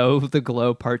it's so The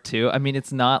Glow Part 2. I mean,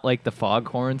 it's not like the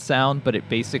foghorn sound, but it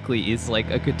basically is like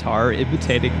a guitar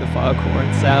imitating the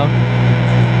foghorn sound.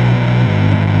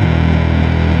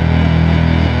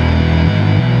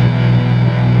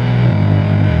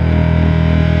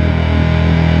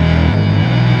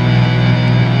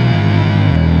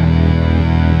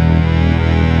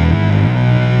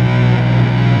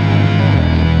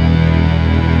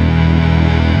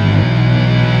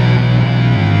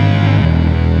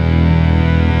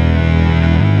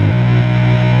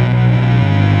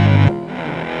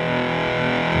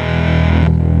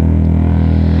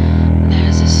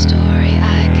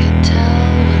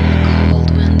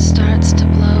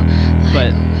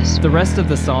 The rest of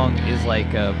the song is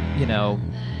like I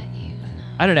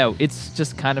don't know. It's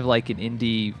just kind of like an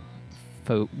indie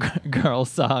folk girl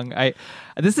song.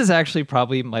 This is actually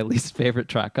probably my least favorite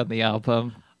track on the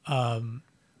album. I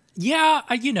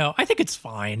think it's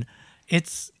fine.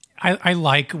 I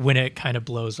like when it kind of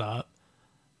blows up.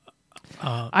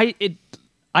 I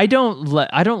I don't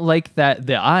like that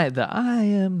the I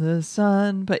am the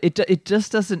sun, but it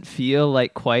just doesn't feel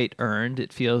like quite earned.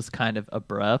 It feels kind of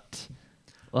abrupt.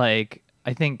 Like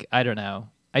I don't know.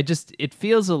 It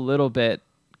feels a little bit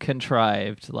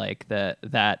contrived, like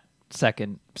that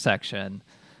second section.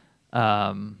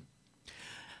 But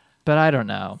I don't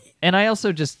know. And I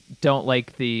also just don't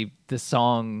like the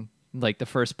song, like the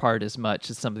first part, as much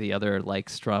as some of the other like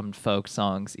strummed folk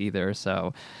songs either.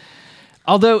 So,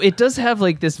 although it does have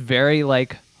like this very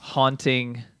like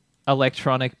haunting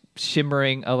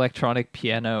shimmering electronic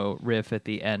piano riff at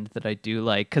the end that I do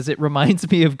like, because it reminds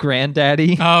me of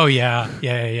Granddaddy. Oh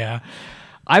yeah.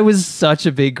 I was such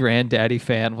a big Granddaddy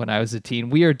fan when I was a teen.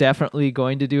 We are definitely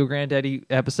going to do a Granddaddy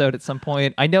episode at some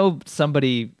point. I know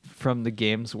somebody from the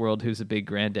games world who's a big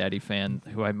Granddaddy fan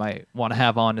who I might want to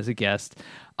have on as a guest.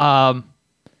 The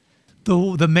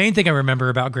main thing I remember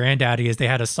about Granddaddy is they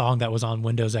had a song that was on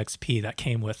Windows XP that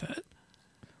came with it.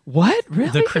 What?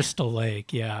 Really? The Crystal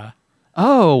Lake, yeah.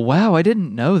 Oh, wow. I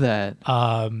didn't know that.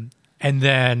 And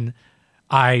then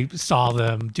I saw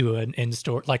them do an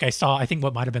in-store, like I think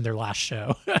what might have been their last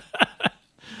show. Because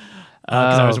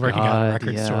I was working at a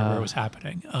record store where it was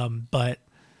happening. But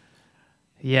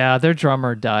yeah, their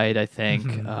drummer died, I think,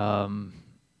 Mm-hmm.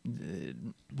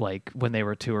 like when they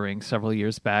were touring several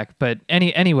years back. But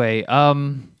anyway,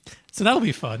 so that'll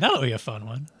be fun. That'll be a fun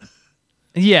one.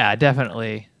 Yeah,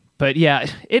 definitely. But yeah,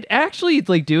 it actually,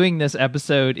 like, doing this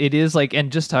episode, it is like,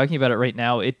 and just talking about it right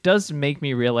now, it does make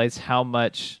me realize how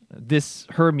much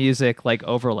her music like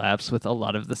overlaps with a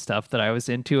lot of the stuff that I was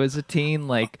into as a teen.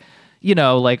 Like, you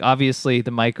know, like obviously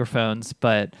the microphones,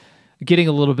 but getting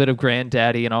a little bit of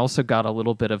Granddaddy, and also got a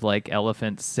little bit of like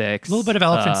Elephant Six. A little bit of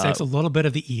Elephant Six, a little bit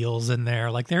of the Eels in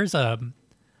there. Like there's a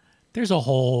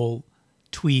whole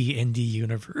Twee indie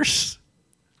universe.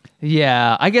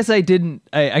 Yeah, I guess I didn't.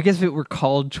 I guess if it were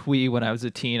called Twee when I was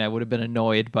a teen, I would have been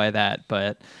annoyed by that.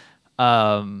 But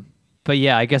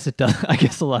yeah, I guess it does. I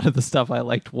guess a lot of the stuff I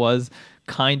liked was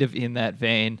kind of in that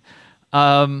vein.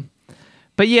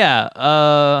 But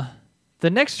yeah,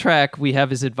 the next track we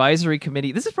have is Advisory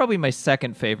Committee. This is probably my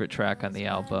second favorite track on the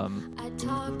album. I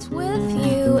talked with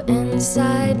you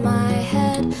inside my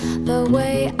head, the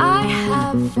way I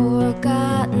have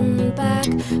forgotten back.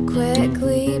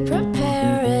 Quickly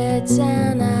prepare, it's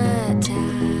an attack.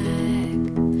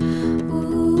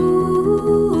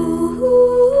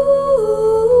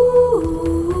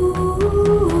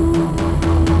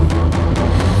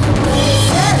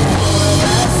 Listen for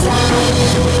the sound,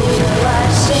 feel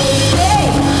us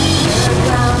shaking. You're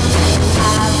bound to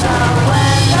have a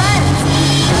weapon.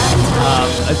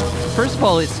 First of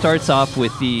all, it starts off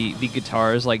with the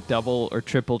guitars like double or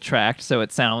triple tracked, so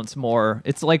it sounds more.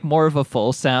 It's like more of a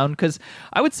full sound, because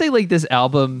I would say like this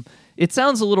album, it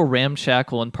sounds a little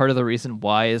ramshackle, and part of the reason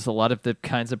why is a lot of the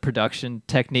kinds of production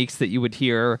techniques that you would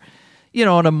hear, you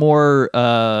know, on a more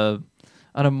on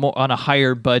a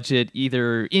higher budget,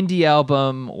 either indie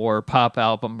album or pop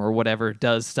album or whatever,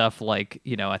 does stuff like,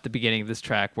 you know, at the beginning of this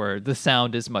track where the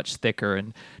sound is much thicker,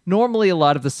 and normally a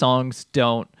lot of the songs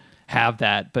don't have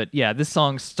that. But yeah, this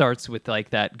song starts with like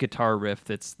that guitar riff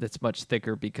that's much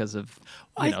thicker because of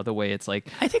the way it's like.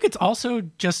 I think it's also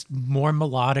just more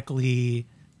melodically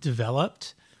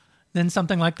developed than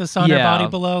something like the Sun or Body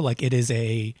Below. Like it is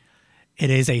a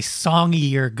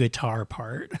songier guitar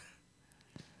part.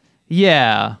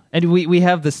 Yeah, and we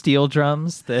have the steel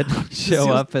drums that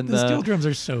show up in the steel drums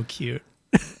are so cute.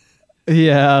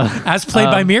 Yeah, as played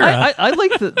by Mirah. I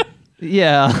like the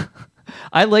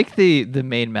I like the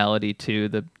main melody too.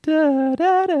 The da,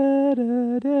 da, da,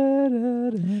 da, da,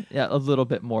 da, yeah, a little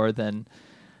bit more than.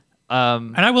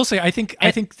 And I will say, I think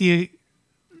to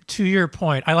your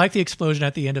point, I like the explosion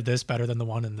at the end of this better than the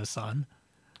one in the Sun,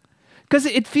 because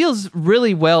it feels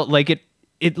really well. Like it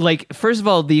like, first of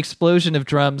all, the explosion of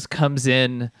drums comes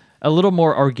in a little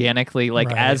more organically, like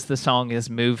right, as the song is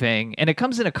moving, and it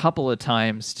comes in a couple of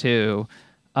times too.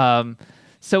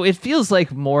 So it feels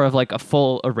like more of like a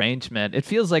full arrangement. It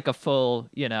feels like a full,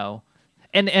 you know,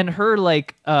 and her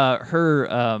like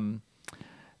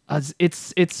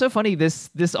it's so funny.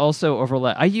 This also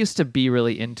overlap. I used to be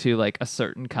really into like a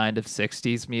certain kind of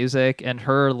 60s music, and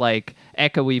her like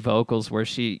echoey vocals where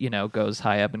she, you know, goes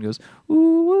high up and goes ooh,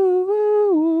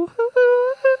 ooh, ooh,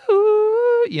 ooh,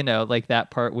 ooh, you know, like that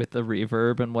part with the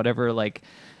reverb and whatever, like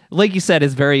you said,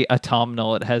 is very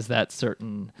autumnal. It has that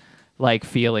certain like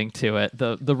feeling to it.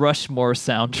 The Rushmore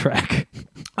soundtrack.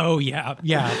 Oh yeah,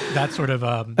 that sort of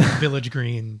Village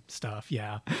Green stuff.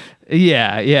 Yeah,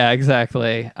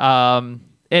 exactly. And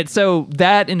And so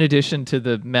that, in addition to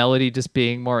the melody just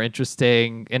being more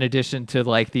interesting, in addition to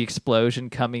like the explosion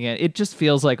coming in, it just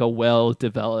feels like a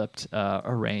well-developed,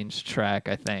 arranged track,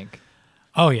 I think.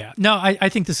 Oh yeah. No, I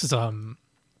think this is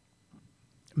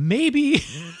maybe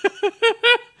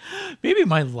maybe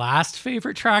my last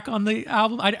favorite track on the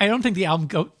album. I don't think the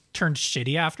album turned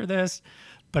shitty after this,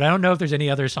 but I don't know if there's any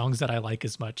other songs that I like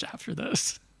as much after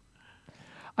this.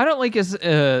 I don't like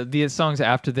the songs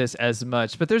after this as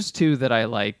much, but there's two that I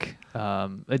like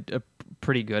a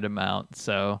pretty good amount.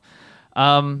 So,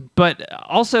 but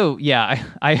also, yeah,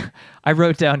 I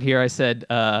wrote down here. I said,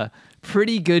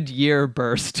 "Pretty good year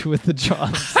burst with the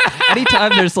drums."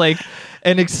 Anytime there's like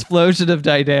an explosion of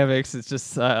dynamics, it's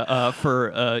just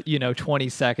for 20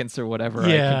 seconds or whatever.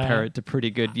 Yeah. I compare it to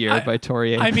 "Pretty Good Year" by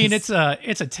Tori Amos. I mean, it's a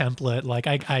template. Like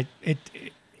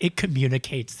it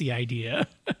communicates the idea.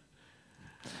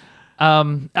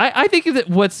 I think that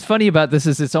what's funny about this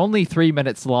is it's only 3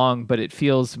 minutes long, but it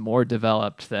feels more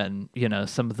developed than,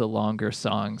 some of the longer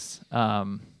songs.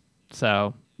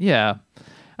 So yeah,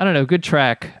 I don't know. Good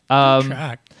track. Good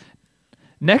track.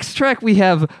 Next track we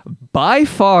have by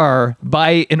far,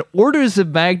 by an orders of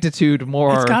magnitude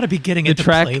more. It's got to be getting into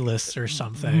track playlists or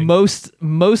something.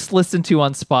 Most listened to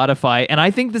on Spotify, and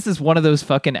I think this is one of those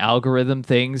fucking algorithm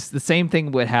things. The same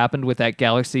thing what happened with that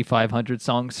Galaxy 500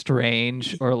 song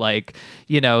 "Strange," or like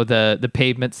the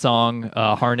Pavement song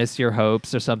 "Harness Your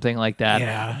Hopes" or something like that.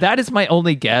 Yeah. That is my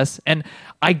only guess, and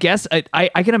I guess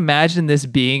I can imagine this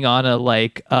being on a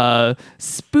like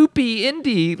spoopy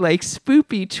indie, like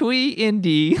spoopy twee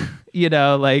indie,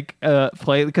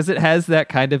 play, because it has that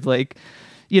kind of like,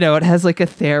 it has like a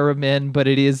theremin, but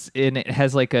it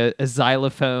has like a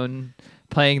xylophone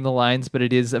playing the lines, but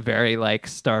it is a very like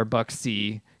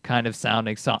Starbucksy kind of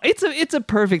sounding song. It's a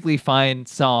perfectly fine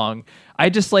song. I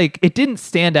just like, it didn't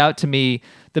stand out to me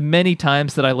the many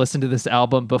times that I listened to this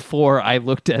album before I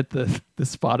looked at the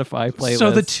Spotify playlist.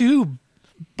 So the two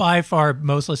by far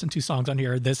most listened to songs on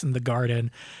here are this and The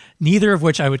Garden, neither of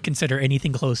which I would consider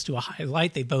anything close to a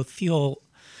highlight. They both feel,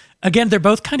 again, they're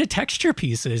both kind of texture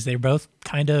pieces. They're both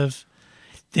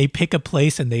they pick a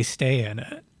place and they stay in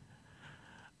it.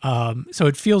 So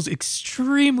it feels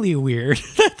extremely weird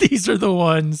that these are the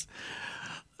ones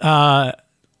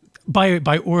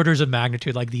by orders of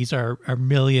magnitude. Like these are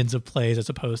millions of plays as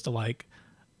opposed to like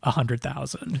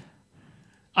 100,000.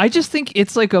 I just think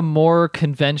it's like a more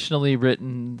conventionally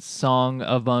written song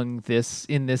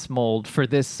in this mold for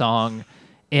this song.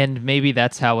 And maybe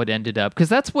that's how it ended up. Because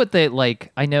that's what they like.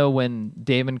 I know when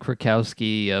Damon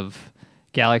Krakowski of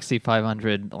Galaxy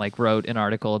 500 like wrote an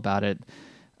article about it,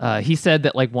 he said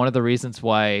that like one of the reasons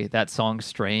why that song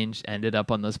 "Strange" ended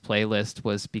up on this playlist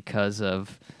was because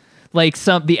of like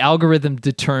the algorithm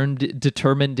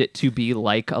determined it to be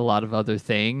like a lot of other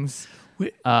things.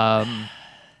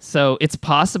 So it's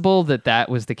possible that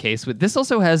was the case with this.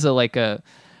 Also has like I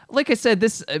said,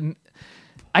 this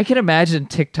I can imagine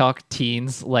TikTok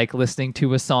teens like listening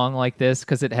to a song like this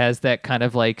because it has that kind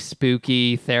of like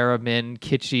spooky theremin,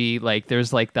 kitschy, like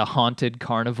there's like the haunted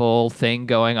carnival thing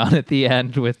going on at the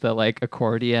end with the like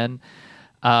accordion.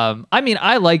 I mean,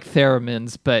 I like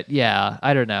theremins, but yeah,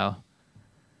 I don't know.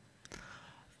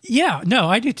 Yeah, no,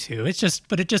 I do too. It just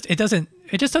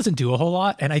doesn't do a whole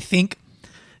lot. And I think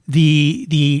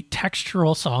the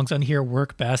textural songs on here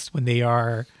work best when they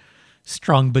are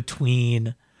strung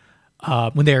between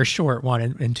when they are short, one,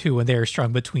 and two, when they are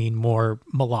strung between more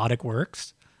melodic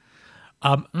works.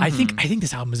 I think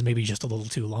this album is maybe just a little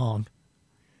too long.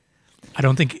 I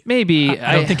don't think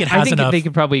it has enough. They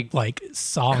could probably like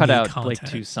song cut out like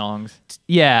 2 songs.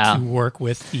 Yeah, to work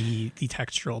with the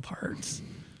textural parts.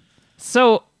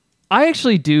 So I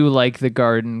actually do like The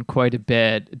Garden quite a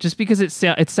bit, just because it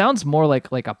sounds more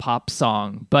like a pop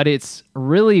song, but it's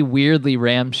really weirdly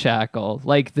ramshackle.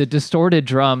 Like the distorted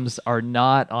drums are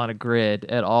not on a grid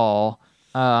at all,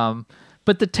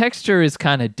 but the texture is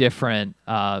kind of different.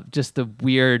 Just the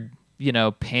weird,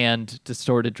 panned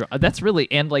distorted drum. That's really,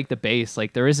 and like the bass,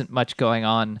 like there isn't much going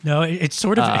on. No, it's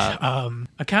sort of.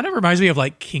 It kind of reminds me of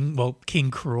like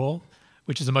King Cruel,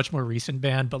 which is a much more recent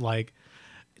band, but like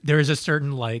there is a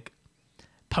certain like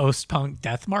post-punk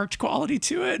death march quality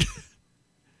to it.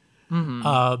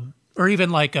 Mm-hmm. Or even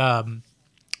like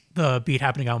the Beat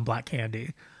Happening on Black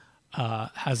Candy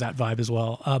has that vibe as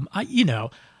well. I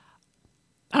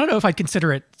don't know if I'd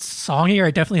consider it songier.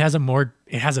 It definitely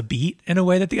has a beat in a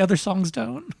way that the other songs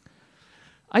don't.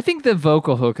 I think the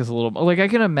vocal hook is a little like, I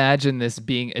can imagine this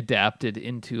being adapted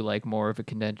into like more of a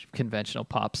conventional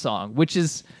pop song, which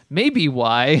is maybe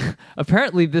why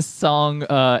apparently this song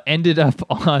ended up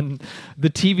on the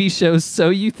TV show So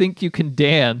You Think You Can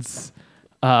Dance,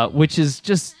 which is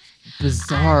just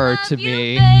bizarre to Love you,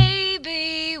 me.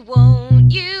 baby,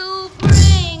 won't you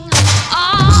bring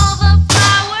all the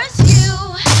flowers you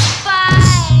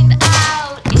find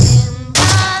out in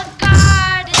the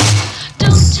garden?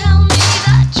 Don't tell me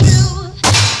the truth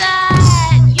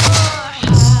that your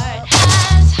heart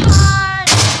has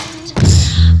hardened,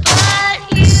 but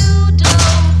you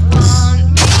don't want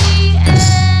me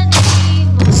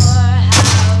anymore.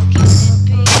 How can it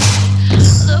be?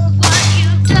 Look what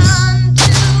you've done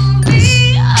to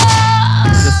me.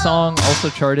 The song also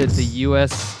charted the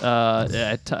U.S.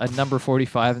 At number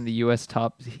 45 in the U.S.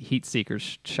 Top Heat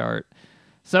Seekers chart.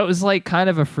 So it was like kind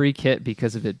of a freak hit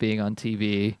because of it being on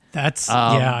TV. That's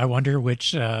yeah. I wonder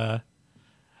which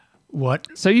what.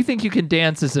 So You Think You Can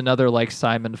Dance is another like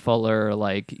Simon Fuller,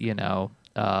 like,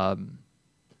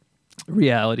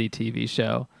 reality TV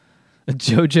show.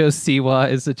 Jojo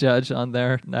Siwa is a judge on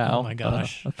there now. Oh my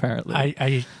gosh!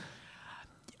 Apparently,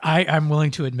 I'm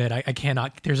willing to admit I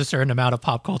cannot. There's a certain amount of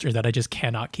pop culture that I just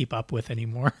cannot keep up with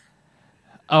anymore.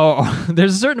 Oh,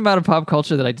 there's a certain amount of pop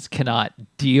culture that I just cannot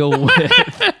deal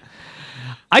with.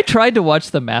 I tried to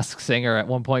watch The Masked Singer at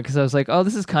one point because I was like, oh,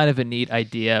 this is kind of a neat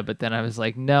idea. But then I was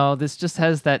like, no, this just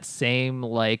has that same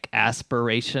like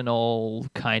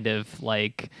aspirational kind of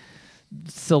like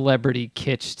celebrity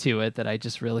kitsch to it that I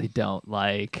just really don't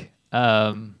like.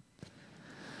 Yeah.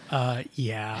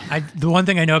 The one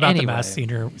thing I know about The Anyway. Masked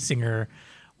Singer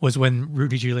was when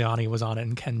Rudy Giuliani was on it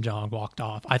and Ken Jeong walked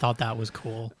off. I thought that was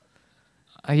cool.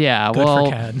 Yeah, Good well,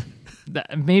 for Ken.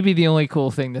 Maybe the only cool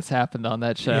thing that's happened on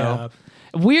that show. Yeah.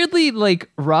 Weirdly,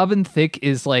 like Robin Thicke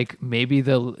is like maybe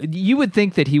you would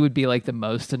think that he would be like the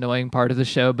most annoying part of the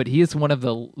show, but he is one of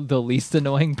the least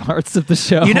annoying parts of the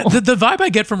show. You know, the vibe I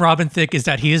get from Robin Thicke is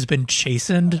that he has been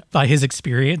chastened by his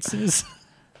experiences.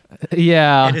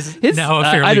 Yeah, And is now a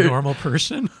fairly normal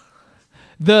person.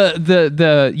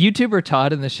 The YouTuber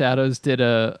Todd in the Shadows did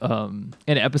an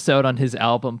episode on his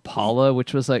album Paula,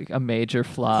 which was like a major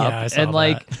flop. Yeah, I saw and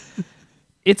like that.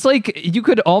 it's like you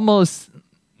could almost,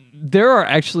 there are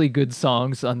actually good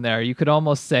songs on there. You could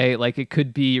almost say like it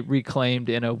could be reclaimed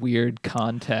in a weird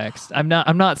context. I'm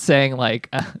not saying like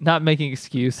not making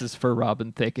excuses for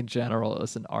Robin Thicke in general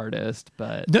as an artist,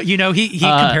 but No, you know, he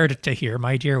compared it to Here,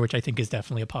 My Dear, which I think is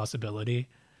definitely a possibility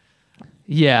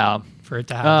yeah. for it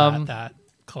to have that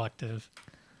collective.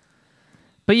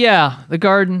 But yeah, The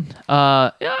Garden.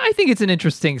 Yeah, I think it's an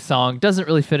interesting song. Doesn't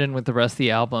really fit in with the rest of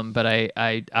the album, but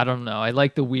I don't know. I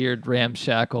like the weird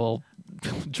ramshackle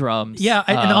drums. Yeah,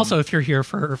 and also if you're here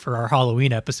for our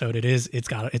Halloween episode, it's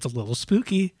a little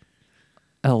spooky.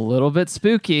 A little bit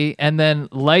spooky. And then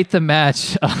Light the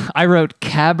Match. I wrote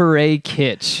Cabaret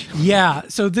Kitsch. Yeah,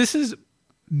 so this is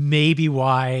maybe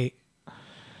why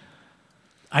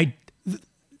I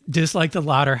dislike the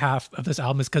latter half of this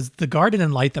album, is because The Garden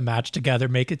and Light the Match together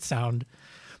make it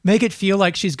feel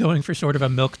like she's going for sort of a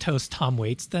milquetoast Tom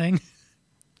Waits thing.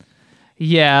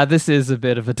 Yeah, this is a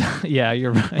bit of a yeah,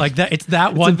 you're right. Like that, it's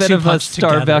that It's one a bit two of a punch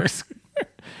together. Starbucks.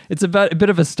 It's about a bit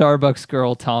of a Starbucks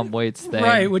girl Tom Waits thing,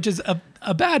 Right, which is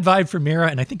a bad vibe for Mirah,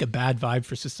 and I think a bad vibe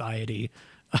for society.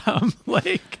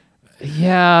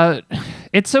 Yeah,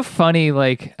 it's so funny.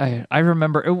 Like I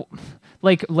remember,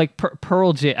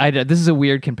 Pearl Jam. This is a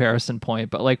weird comparison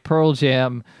point, but like Pearl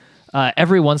Jam,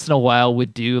 every once in a while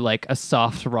would do like a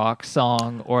soft rock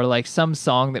song or like some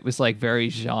song that was like very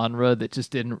genre that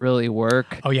just didn't really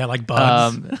work. Oh yeah, like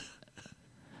Bugs.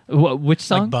 Which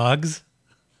song? Like Bugs.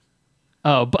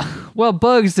 Oh, well,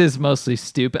 Bugs is mostly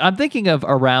stupid. I'm thinking of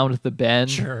Around the Bend.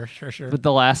 Sure. With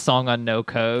the last song on No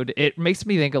Code. It makes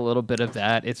me think a little bit of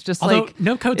that. It's just Although like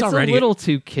No Code's it's already a little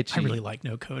too kitschy. I really like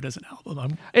No Code as an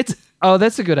album.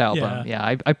 That's a good album.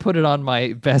 Yeah, I put it on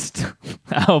my best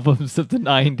albums of the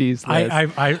 90s list.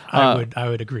 I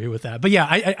would agree with that. But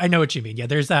yeah, I know what you mean. Yeah,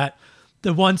 there's the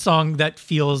one song that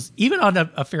feels, even on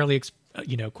a fairly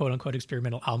quote unquote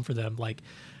experimental album for them, like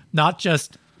not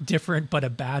just different but a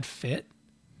bad fit.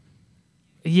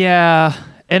 Yeah,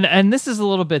 and this is a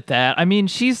little bit that. I mean,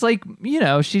 she's like,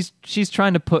 she's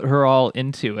trying to put her all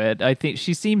into it. I think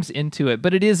she seems into it,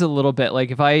 but it is a little bit like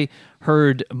if I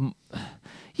heard,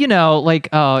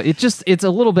 it's a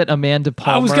little bit Amanda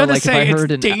Palmer. I was gonna like say if I heard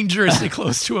it's dangerously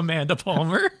close to Amanda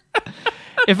Palmer.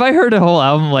 If I heard a whole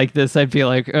album like this, I'd be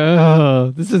like,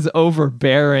 oh, this is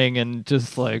overbearing and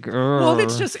just like, well,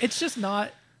 it's just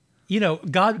not.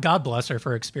 God bless her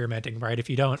for experimenting, right? If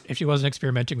she wasn't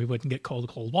experimenting, we wouldn't get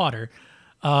cold water.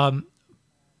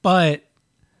 But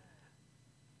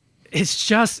it's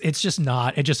just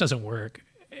not. It just doesn't work.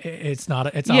 It's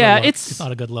not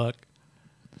a good look.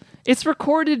 It's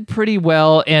recorded pretty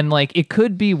well, and like it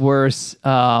could be worse.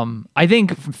 I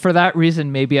think for that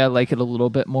reason, maybe I like it a little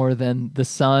bit more than The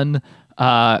Sun,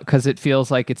 because it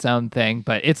feels like its own thing.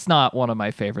 But it's not one of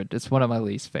my favorite. It's one of my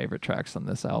least favorite tracks on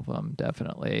this album,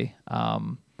 definitely.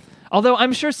 Although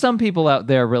I'm sure some people out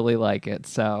there really like it,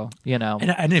 so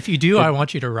And if you do, I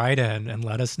want you to write in and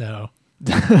let us know.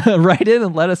 Write in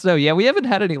and let us know. Yeah, we haven't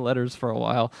had any letters for a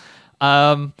while.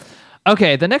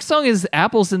 Okay, the next song is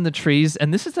Apples in the Trees,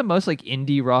 and this is the most like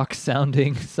indie rock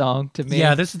sounding song to me.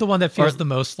 Yeah, this is the one that feels the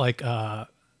most like a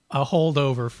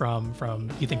holdover from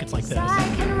You Think It's Like This.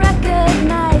 I can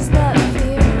recognize the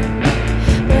fear,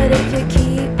 but if you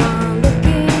keep on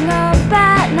looking up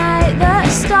at night, the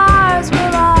stars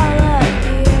will all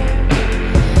appear.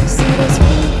 See, there's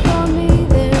food for me,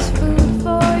 there's food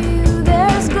for you,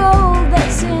 there's gold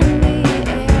that's in the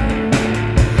air.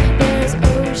 There's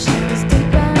oceans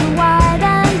deep and wide,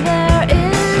 and there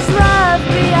is love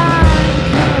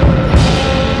beyond compare.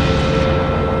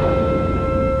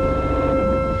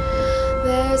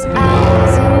 There's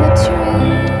owls in the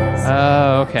trees.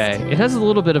 Oh, okay. It has a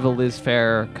little bit of a Liz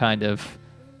Phair kind of,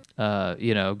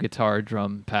 guitar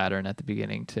drum pattern at the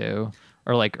beginning too,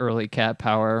 or like early Cat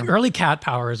Power. Early Cat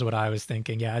Power is what I was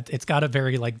thinking. Yeah, it's got a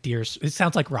very like it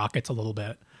sounds like Rockets a little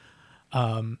bit.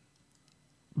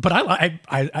 But I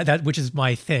that, which is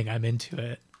my thing. I'm into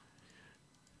it.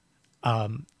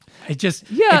 This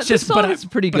song is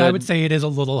pretty good. But I would say it is a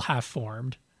little half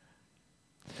formed.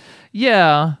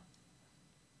 Yeah.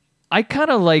 I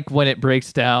kind of like when it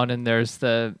breaks down and there's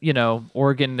the,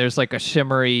 organ, there's like a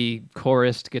shimmery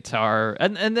chorused guitar.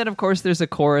 And then, of course, there's a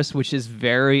chorus, which is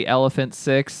very Elephant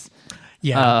Six.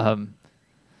 Yeah.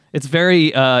 It's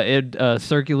very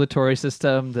circulatory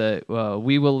system that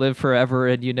we will live forever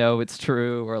and it's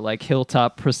true, or like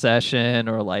Hilltop Procession,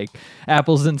 or like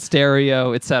Apples in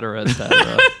Stereo, et cetera, et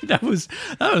cetera. that was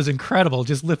incredible.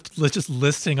 Just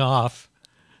listing off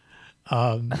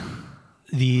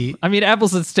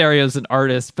Apples in Stereo is an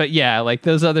artist, but yeah, like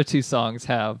those other two songs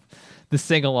have the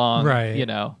sing along, right?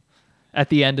 At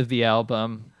the end of the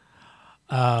album.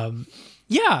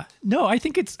 Yeah, no, I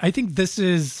think this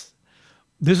is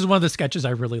one of the sketches I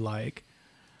really like,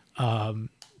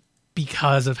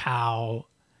 because of how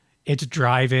it's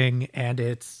driving, and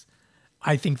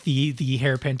I think the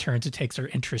hairpin turns it takes are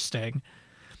interesting.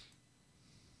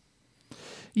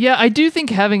 Yeah, I do think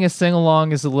having a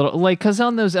sing-along is a little like, because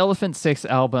on those Elephant Six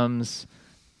albums,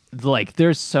 like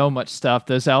there's so much stuff.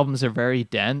 Those albums are very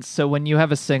dense. So when you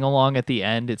have a sing-along at the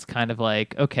end, it's kind of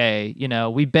like, okay,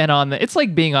 we've been on it's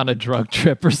like being on a drug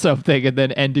trip or something, and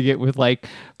then ending it with like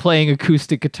playing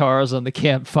acoustic guitars on the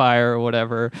campfire or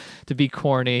whatever to be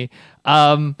corny.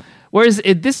 Whereas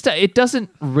it doesn't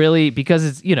really, because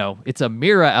it's, it's a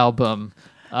Mirah album.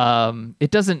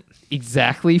 It doesn't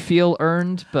exactly feel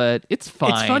earned, but it's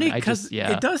fine. It's funny because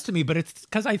it does to me, but it's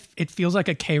because it fews like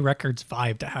a K Records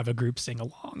vibe to have a group sing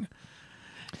along.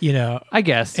 I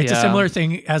guess it's a similar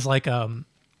thing as like a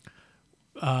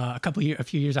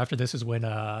few years after this is when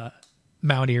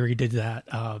Mount Eerie did that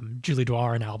Julie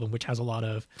Dwyer album, which has a lot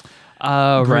of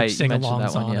group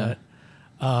sing-alongs on it.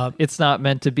 It's Not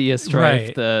Meant to Be a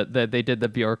Strife. Right. They did the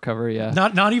Bjork cover, yeah.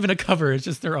 Not even a cover. It's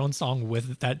just their own song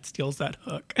with that steals that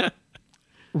hook.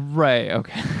 Right.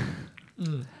 Okay.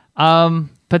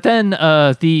 But then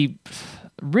the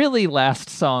really last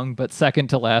song, but second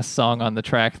to last song on the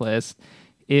track list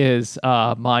is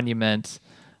Monument.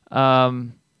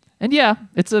 And yeah,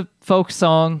 it's a folk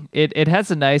song. It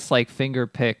has a nice like finger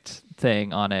picked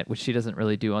thing on it, which she doesn't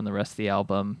really do on the rest of the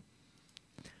album.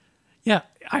 Yeah,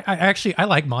 I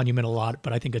like Monument a lot,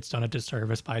 but I think it's done a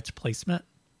disservice by its placement.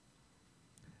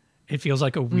 It feels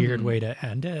like a weird way to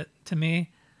end it to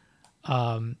me.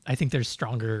 I think there's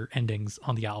stronger endings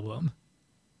on the album.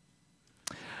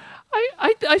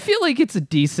 I feel like it's a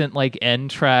decent like end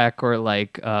track, or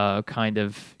like kind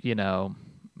of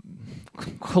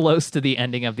close to the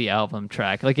ending of the album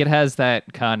track. Like it has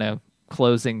that kind of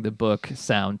closing the book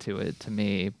sound to it to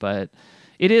me, but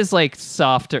it is like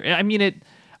softer. I mean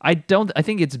I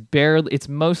think it's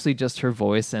mostly just her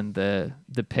voice and the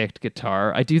picked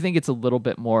guitar. I do think it's a little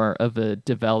bit more of a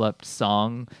developed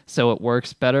song, so it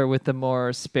works better with the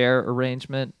more spare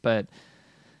arrangement. But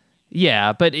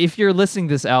yeah, but if you're listening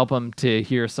to this album to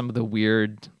hear some of the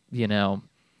weird,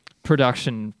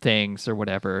 production things or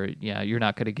whatever, yeah, you're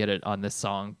not going to get it on this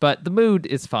song. But the mood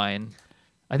is fine.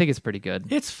 I think it's pretty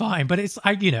good. It's fine, but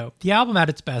the album at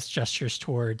its best gestures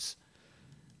towards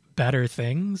better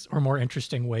things or more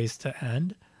interesting ways to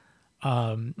end.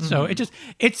 So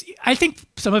I think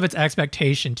some of its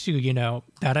expectation too,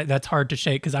 that's hard to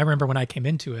shake. Cause I remember when I came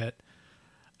into it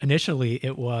initially,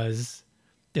 it was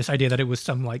this idea that it was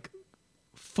some like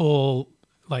full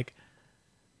like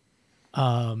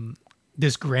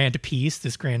this grand piece,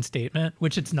 this grand statement,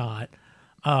 which it's not.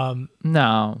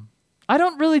 No. I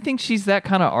don't really think she's that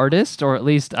kind of artist, or at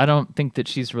least I don't think that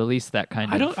she's released that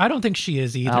kind of I don't think she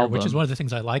is either, album. which is one of the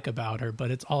things I like about her,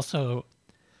 but it's also,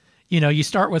 you know, you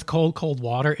start with Cold, Cold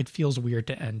Water. It feels weird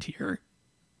to end here.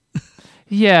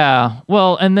 Yeah.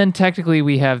 Well, and then technically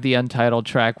we have the untitled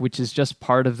track, which is just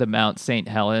part of the Mount St.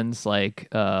 Helens. Like,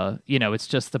 you know, it's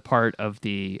just the part of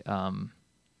the,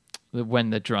 when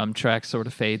the drum track sort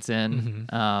of fades in.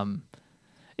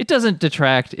 It doesn't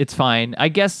detract. It's fine. I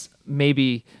guess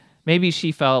maybe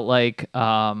she felt like,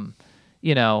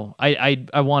 you know,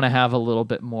 I want to have a little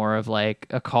bit more of like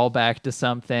a callback to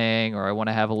something, or I want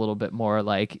to have a little bit more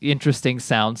like interesting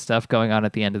sound stuff going on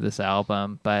at the end of this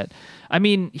album. But I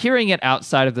mean, hearing it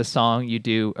outside of the song, you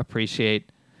do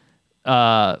appreciate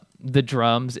the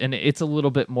drums, and it's a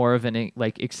little bit more of an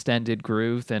like extended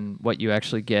groove than what you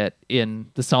actually get in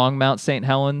the song Mount St.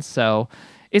 Helens. So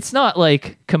it's not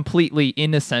like completely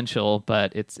inessential,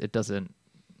 but it doesn't,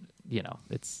 you know,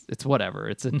 it's whatever.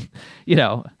 It's an, you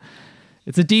know,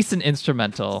 it's a decent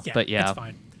instrumental, but yeah, it's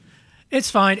fine.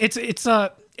 It's fine.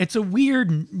 It's a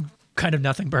weird kind of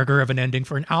nothing burger of an ending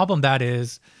for an album that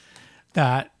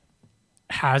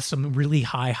has some really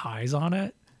high highs on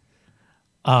it,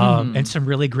 and some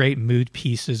really great mood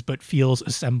pieces, but feels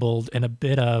assembled in a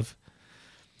bit of,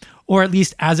 or at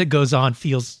least as it goes on,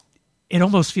 it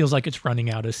almost feels like it's running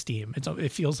out of steam.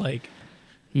 It feels like,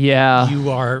 yeah,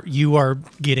 you are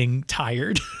getting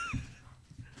tired.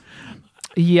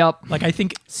 Yep. Like I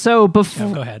think so. Before,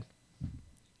 no, go ahead.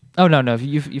 Oh no,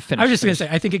 you finished. I was just gonna say,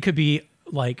 I think it could be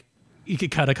like you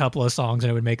could cut a couple of songs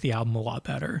and it would make the album a lot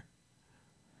better.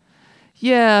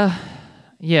 Yeah.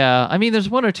 I mean, there's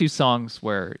one or two songs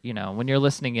where, you know, when you're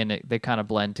listening in it, they kind of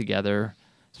blend together,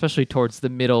 especially towards the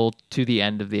middle to the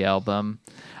end of the album.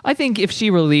 I think if she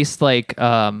released like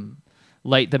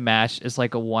Light the Match as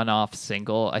like a one-off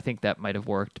single, I think that might have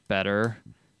worked better.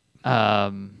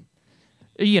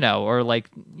 You know, or like,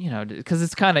 you know, because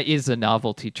it's kind of is a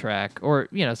novelty track, or,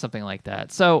 you know, something like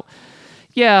that. So,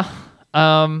 yeah.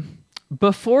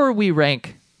 Before we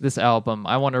rank this album,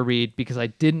 I want to read, because I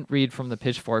didn't read from the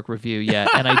Pitchfork review yet,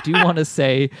 and I do want to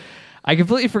say, I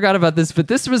completely forgot about this, but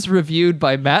this was reviewed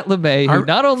by Matt LeMay, who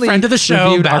not only friend of the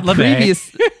show, Matt LeMay.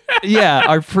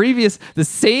 Our previous, the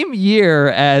same year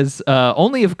as,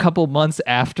 only a couple months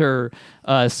after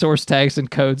Source Tags and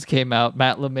Codes came out,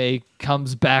 Matt LeMay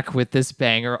comes back with this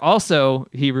banger. Also,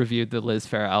 he reviewed the Liz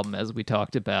Phair album, as we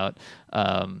talked about,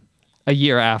 a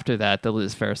year after that, the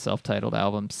Liz Phair self-titled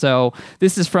album. So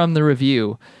this is from the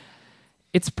review.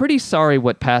 It's pretty sorry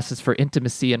what passes for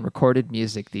intimacy in recorded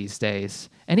music these days.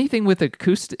 Anything with an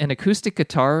acoustic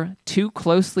guitar, too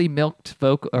closely mic'd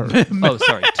vocals.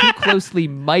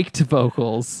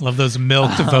 Love those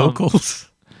milked vocals.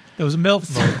 Those milk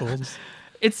vocals.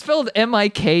 It's spelled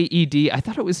M-I-K-E-D. I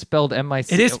thought it was spelled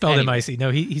M-I-C. It is spelled anyway. M-I-C.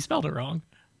 No, he spelled it wrong.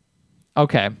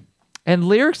 Okay. And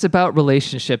lyrics about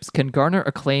relationships can garner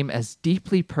acclaim as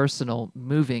deeply personal,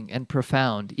 moving, and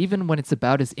profound, even when it's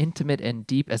about as intimate and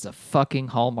deep as a fucking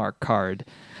Hallmark card.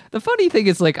 The funny thing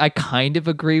is, like, I kind of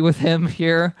agree with him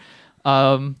here.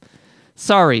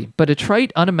 Sorry, but a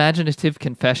trite, unimaginative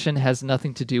confession has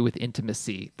nothing to do with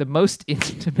intimacy. The most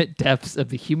intimate depths of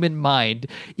the human mind,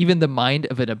 even the mind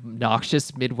of an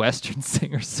obnoxious Midwestern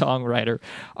singer-songwriter,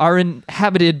 are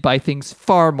inhabited by things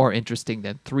far more interesting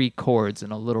than 3 chords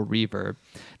and a little reverb.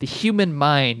 The human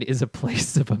mind is a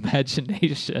place of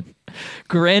imagination.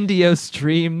 Grandiose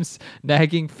dreams,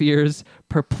 nagging fears,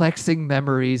 perplexing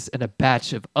memories, and a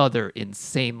batch of other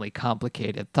insanely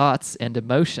complicated thoughts and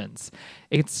emotions.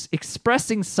 It's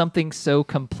expressing something so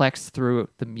complex through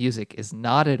the music is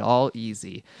not at all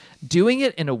easy. Doing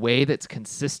it in a way that's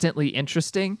consistently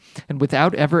interesting and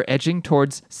without ever edging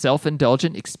towards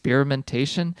self-indulgent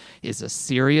experimentation is a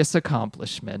serious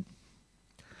accomplishment.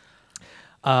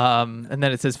 And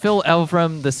then it says, Phil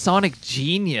Elverum, the sonic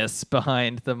genius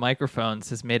behind the microphones,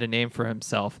 has made a name for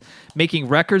himself, making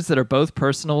records that are both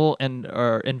personal and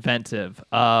are inventive.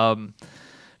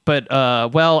 But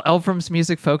Elverum's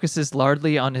music focuses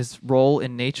largely on his role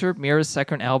in nature. Mirah's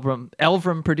second album,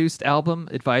 Elverum-produced album,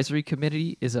 Advisory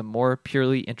Committee, is a more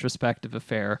purely introspective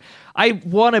affair. I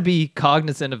want to be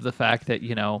cognizant of the fact that,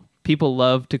 you know, people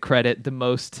love to credit the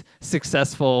most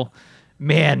successful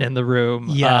man in the room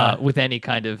with any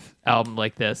kind of album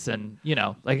like this. And, you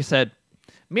know, like I said,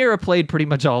 Mirah played pretty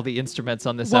much all the instruments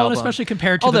on this album. Well, especially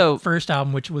compared to the first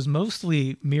album, which was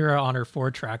mostly Mirah on her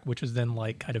 4-track, which was then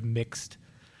like kind of mixed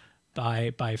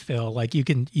by Phil. Like you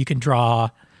can draw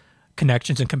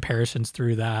connections and comparisons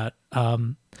through that.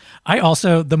 I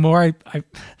also, the more Matt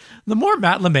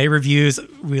LeMay reviews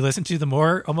we listen to, the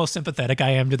more almost sympathetic I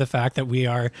am to the fact that we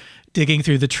are digging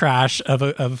through the trash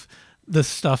of the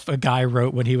stuff a guy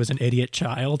wrote when he was an idiot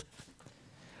child.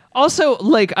 Also,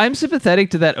 like, I'm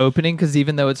sympathetic to that opening because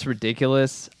even though it's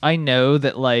ridiculous, I know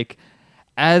that, like,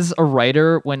 as a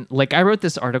writer, when, like, I wrote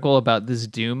this article about this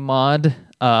Doom mod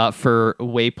for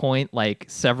Waypoint, like,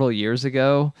 several years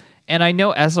ago, and I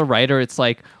know as a writer, it's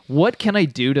like, what can I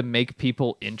do to make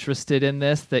people interested in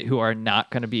this who are not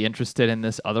going to be interested in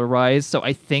this otherwise? So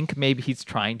I think maybe he's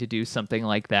trying to do something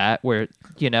like that where,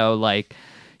 oh,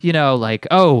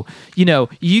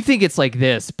 you think it's like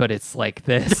this, but it's like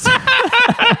this.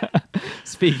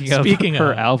 Speaking of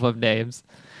her album names.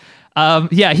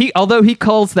 Although he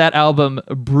calls that album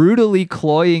brutally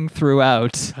cloying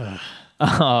throughout.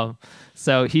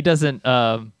 So he doesn't...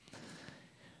 one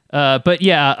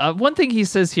thing he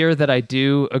says here that I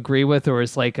do agree with, or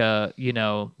is like a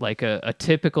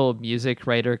typical music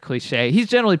writer cliche. He's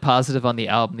generally positive on the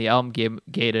album. The album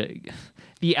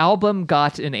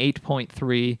got an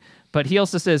 8.3, but he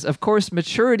also says, of course,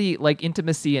 maturity, like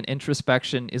intimacy and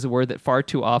introspection, is a word that far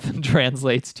too often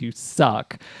translates to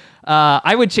suck.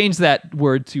 I would change that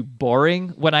word to boring.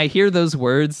 When I hear those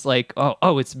words, like,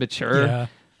 oh, it's mature. Yeah.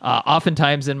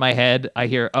 Oftentimes in my head, I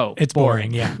hear, it's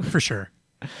boring. Yeah, for sure.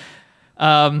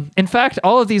 In fact,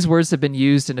 all of these words have been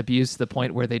used and abused to the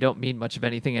point where they don't mean much of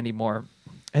anything anymore.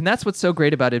 And that's what's so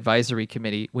great about Advisory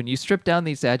Committee. When you strip down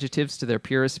these adjectives to their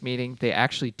purest meaning, they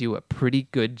actually do a pretty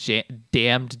good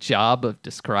damned job of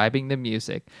describing the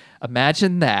music.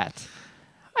 Imagine that.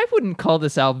 I wouldn't call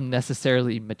this album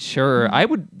necessarily mature. I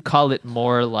would call it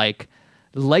more like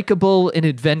likable and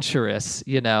adventurous,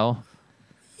 Yeah,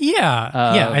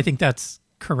 I think that's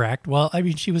correct. Well, I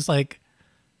mean, she was like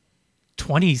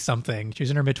 20-something. She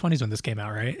was in her mid-20s when this came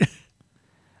out, right?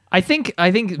 I think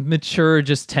mature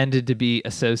just tended to be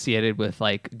associated with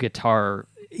like guitar.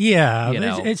 Yeah,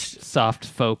 it's soft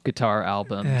folk guitar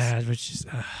albums. Which is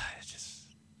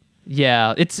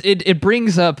yeah, it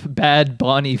brings up bad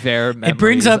Bon Iver memories. It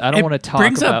brings up. I don't want to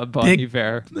talk about Bon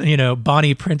Iver.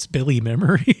 Bonnie Prince Billy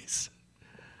memories.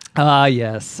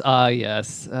 Yes.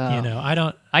 I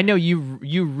don't. I know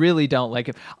you really don't like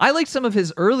him. I like some of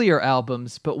his earlier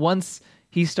albums, but once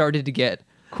he started to get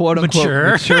quote unquote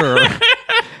mature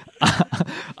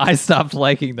I stopped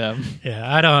liking them.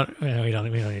 Yeah, I don't. We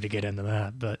don't need to get into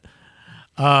that, but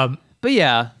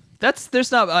yeah,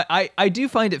 there's not. I do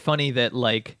find it funny that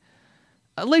like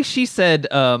she said,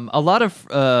 a lot of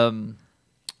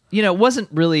it wasn't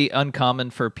really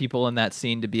uncommon for people in that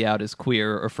scene to be out as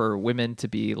queer, or for women to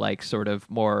be like sort of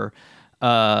more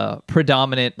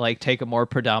predominant, like take a more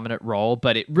predominant role,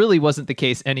 but it really wasn't the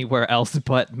case anywhere else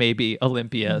but maybe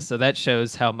Olympia. So that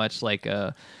shows how much like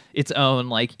its own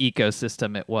like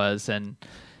ecosystem it was, and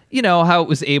how it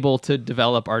was able to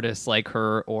develop artists like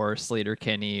her or Slater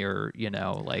Kinney, or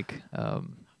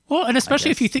well, and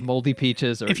especially if you think Moldy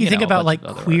Peaches, or if you think about like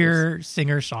queer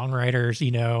singer songwriters,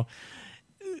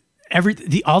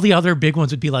 all the other big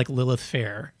ones would be like Lilith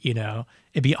Fair, it'd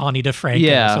be Ani DeFranco.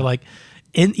 Yeah. So like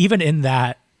even in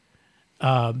that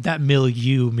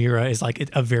milieu, Mirah is like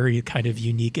a very kind of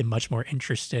unique and much more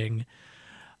interesting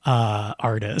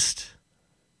artist.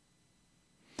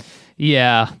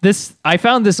 Yeah, I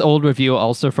found this old review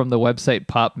also from the website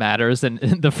Pop Matters, and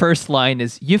the first line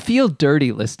is, "You feel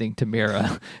dirty listening to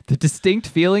Mirah. The distinct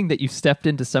feeling that you've stepped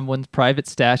into someone's private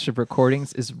stash of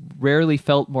recordings is rarely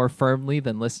felt more firmly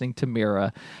than listening to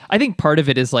Mirah." I think part of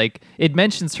it is like, it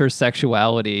mentions her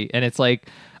sexuality, and it's like,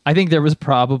 I think there was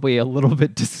probably a little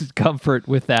bit discomfort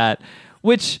with that,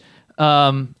 which,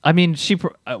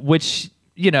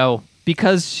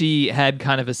 because she had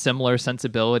kind of a similar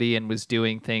sensibility and was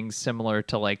doing things similar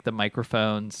to like the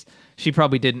Microphones, she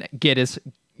probably didn't get as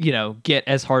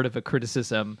hard of a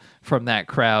criticism from that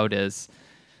crowd as,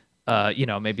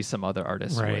 maybe some other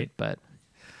artists would. But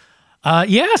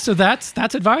so that's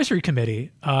Advisory Committee.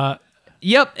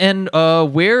 Yep. And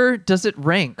where does it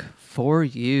rank for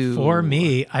you? For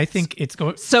me, I think it's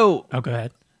going. So, go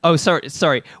ahead. Oh,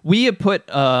 sorry. We have put.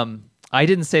 I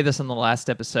didn't say this on the last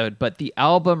episode, but the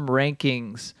album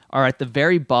rankings are at the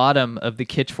very bottom of the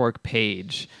Pitchfork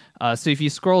page. So if you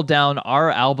scroll down our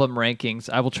album rankings,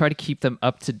 I will try to keep them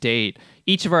up to date.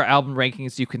 Each of our album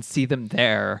rankings, you can see them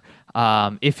there.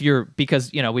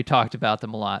 Because we talked about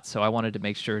them a lot, so I wanted to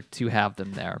make sure to have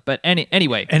them there. But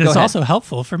anyway, and it's also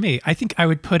helpful for me. I think I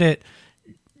would put it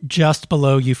just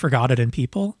below "You Forgot It in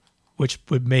People," which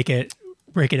would break it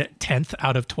at 10th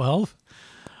out of 12.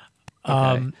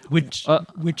 Okay.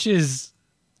 Which is,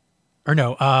 or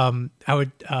no, I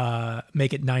would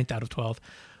make it 9th out of 12,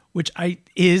 which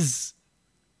is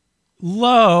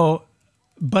low,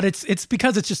 but it's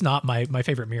because it's just not my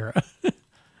favorite Mirah.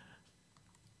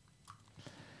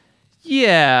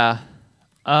 Yeah.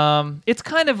 It's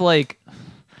kind of like,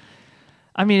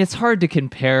 I mean, it's hard to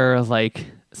compare like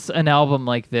an album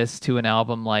like this to an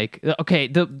album like,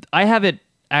 okay, I have it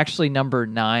actually number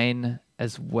 9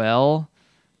 as well.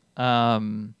 I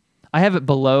have it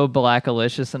below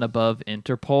Blackalicious and above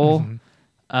Interpol.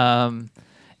 And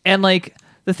like,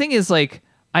 the thing is like,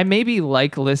 I maybe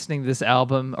like listening to this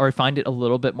album, or I find it a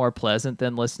little bit more pleasant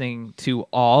than listening to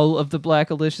all of the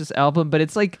Blackalicious album, but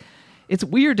it's like, it's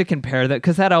weird to compare that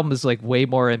because that album is like way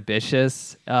more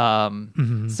ambitious.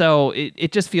 So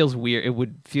it just feels weird. It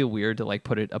would feel weird to like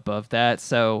put it above that.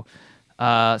 So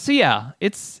yeah,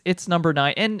 it's number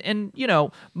 9. And you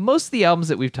know, most of the albums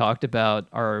that we've talked about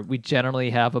we generally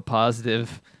have a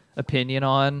positive opinion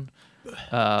on.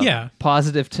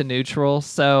 Positive to neutral.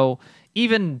 So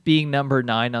even being number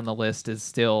 9 on the list is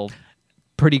still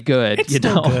pretty good. It's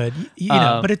still good. You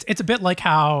know, but it's a bit like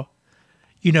how,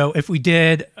 you know, if we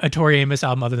did a Tori Amos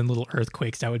album other than Little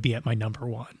Earthquakes, that would be at my number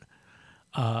 1.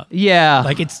 Like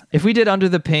if we did Under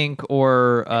the Pink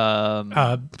or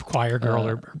Choir Girl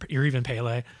or even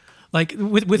Pele, like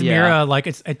with Mirah, like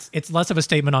it's less of a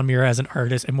statement on Mirah as an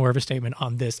artist and more of a statement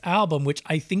on this album, which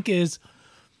I think is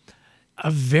a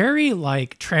very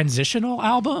like transitional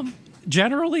album.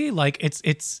 Generally, like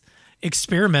it's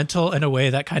experimental in a way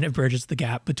that kind of bridges the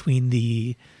gap between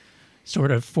the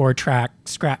sort of 4-track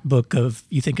scrapbook of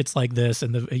You Think It's Like This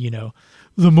and the, you know,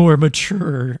 the more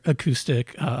mature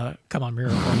acoustic Come On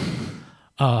Miracle.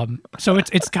 So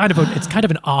it's kind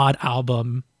of an odd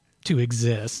album to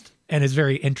exist and is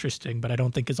very interesting, but I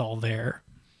don't think is all there.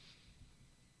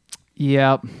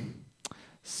 Yeah.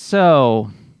 So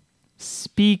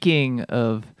speaking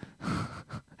of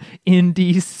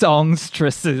indie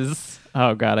songstresses,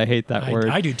 oh god, I hate that word.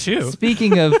 I do too.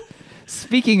 Speaking of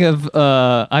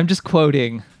I'm just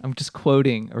quoting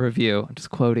a review.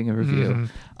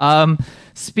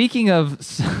 Speaking of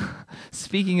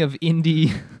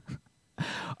indie,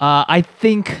 I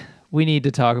think we need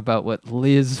to talk about what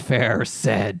Liz Phair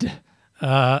said.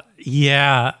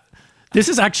 Yeah. This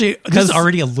is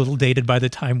already a little dated by the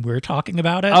time we're talking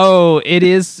about it. Oh, it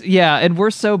is. Yeah. And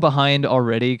we're so behind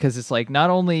already because it's like not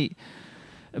only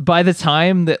by the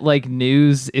time that like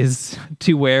news is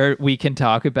to where we can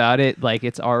talk about it, like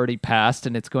it's already passed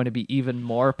and it's going to be even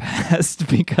more past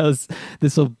because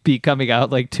this will be coming out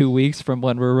like 2 weeks from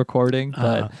when we're recording.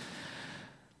 But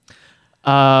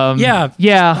when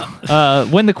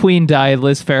the Queen died,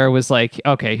 Liz Phair was like,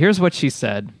 okay, here's what she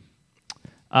said.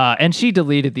 And she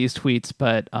deleted these tweets,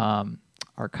 but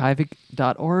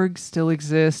archivic.org still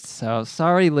exists. So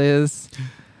sorry, Liz.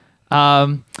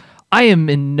 I am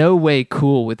in no way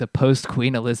cool with the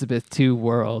post-Queen Elizabeth II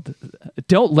world.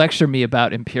 Don't lecture me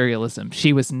about imperialism.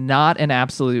 She was not an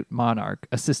absolute monarch,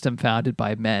 a system founded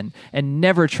by men, and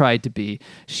never tried to be.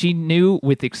 She knew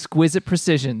with exquisite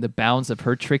precision the bounds of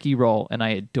her tricky role, and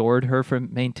I adored her for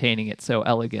maintaining it so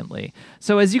elegantly.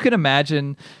 So as you can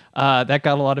imagine, that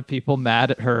got a lot of people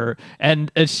mad at her,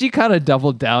 and she kind of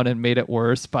doubled down and made it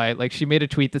worse by like she made a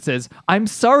tweet that says, "I'm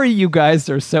sorry you guys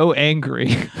are so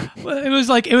angry." Well, it was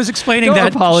explaining Don't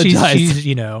that apologize. she's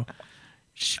you know,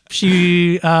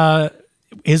 she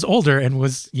is older and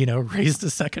was, you know, raised a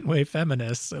second wave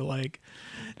feminist, so like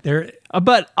there.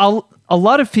 But a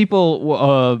lot of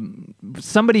people,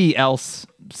 somebody else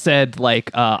said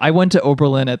like I went to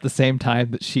Oberlin at the same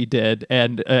time that she did,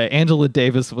 and Angela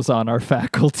Davis was on our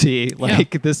faculty.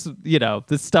 Like this, you know,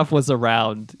 this stuff was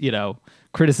around, you know,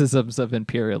 criticisms of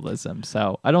imperialism.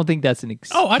 So I don't think that's an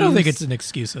excuse. Oh, I don't think it's an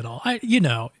excuse at all.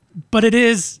 But it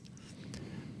is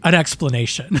an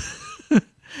explanation.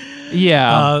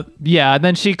 Yeah. And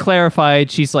then she clarified,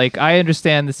 she's like, I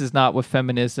understand this is not with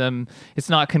feminism. It's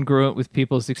not congruent with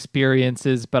people's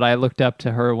experiences, but I looked up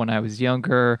to her when I was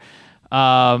younger,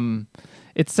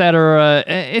 etc.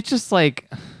 It's just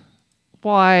like,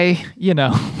 why, you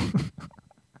know?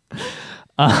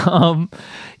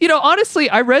 You know, honestly,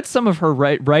 I read some of her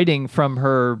writing from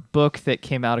her book that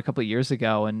came out a couple of years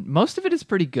ago, and most of it is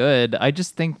pretty good. I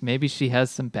just think maybe she has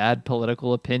some bad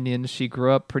political opinions. She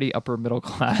grew up pretty upper middle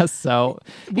class, so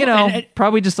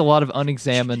probably just a lot of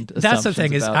unexamined that's the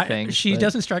thing assumptions is things, she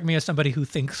doesn't strike me as somebody who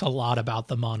thinks a lot about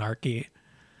the monarchy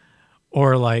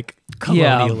or like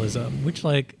colonialism, which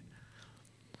like,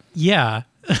 yeah.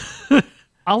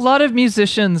 A lot of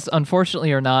musicians,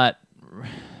 unfortunately, are not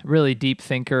really deep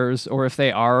thinkers, or if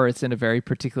they are, it's in a very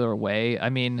particular way. I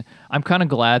mean, I'm kind of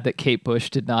glad that Kate Bush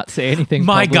did not say anything.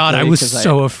 My God, I was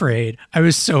so afraid. I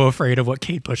was so afraid of what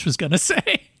Kate Bush was going to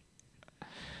say.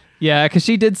 Yeah, because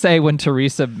she did say when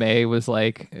Theresa May was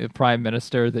like prime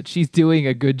minister that she's doing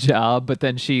a good job, but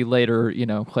then she later,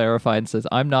 clarified and says,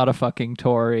 "I'm not a fucking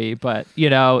Tory," but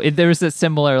there's a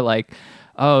similar like,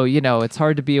 oh, it's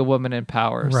hard to be a woman in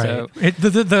power, Right. So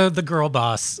The girl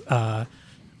boss apologist.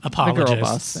 The girl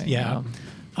boss thing, yeah.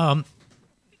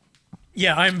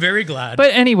 Yeah, I'm very glad.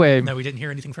 But anyway, that we didn't hear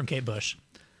anything from Kate Bush.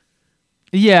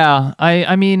 Yeah,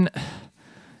 I mean,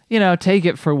 take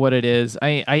it for what it is.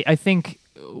 I think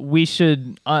we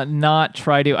should not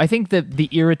try to. I think that the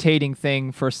irritating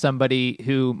thing for somebody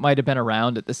who might have been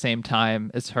around at the same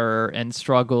time as her and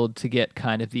struggled to get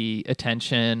kind of the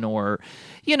attention or,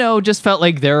 just felt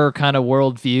like their kind of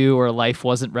worldview or life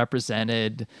wasn't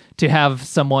represented, to have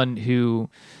someone who,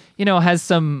 has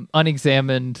some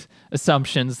unexamined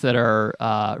assumptions that are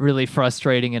really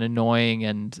frustrating and annoying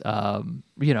and,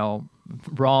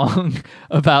 wrong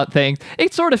about things.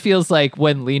 It sort of feels like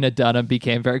when Lena Dunham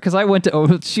became because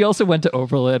she also went to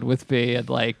Oberlin with me, and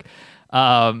like,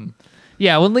 when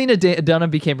Lena Dunham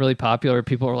became really popular,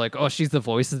 people were like, oh, she's the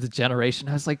voice of the generation.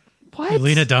 I was like, what?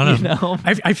 Lena Dunham.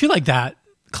 I feel like that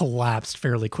collapsed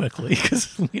fairly quickly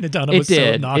because Lena Dunham was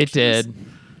so obnoxious. It did.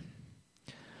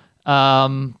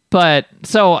 But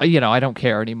so, I don't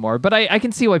care anymore, but I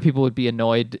can see why people would be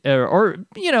annoyed or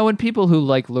when people who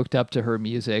like looked up to her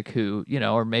music who,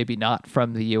 are maybe not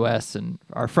from the US and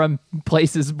are from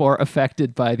places more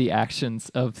affected by the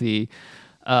actions of the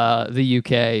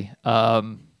UK.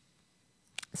 But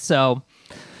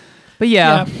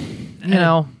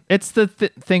it's the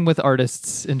thing with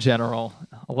artists in general.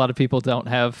 A lot of people don't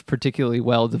have particularly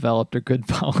well developed or good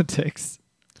politics.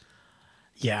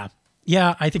 Yeah.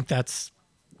 Yeah, I think that is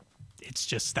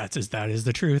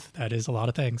the truth. That is a lot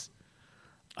of things.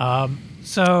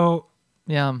 So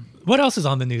yeah, what else is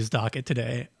on the news docket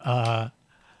today? So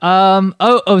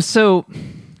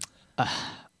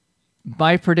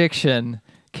my prediction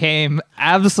came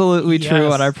absolutely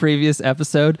true on our previous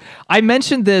episode. I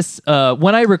mentioned this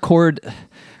when I record,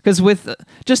 because with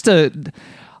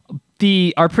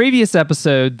our previous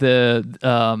episode, the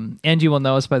And You Will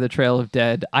Know Us by the Trail of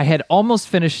Dead, I had almost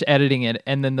finished editing it,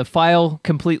 and then the file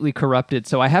completely corrupted,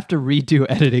 so I have to redo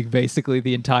editing basically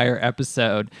the entire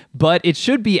episode. But it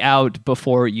should be out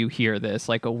before you hear this,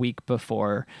 like a week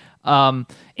before. And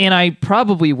I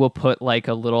probably will put like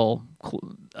a little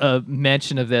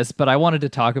mention of this, but I wanted to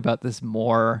talk about this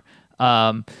more.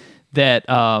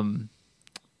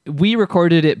 We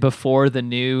recorded it before the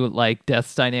new like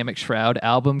Death's Dynamic Shroud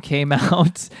album came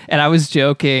out, and I was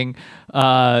joking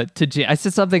I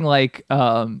said something like,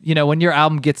 when your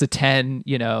album gets a 10,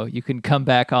 you can come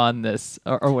back on this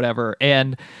or whatever,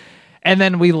 and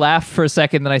then we laughed for a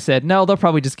second. Then I said, no, they'll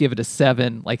probably just give it a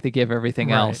 7, like they give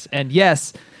everything else. And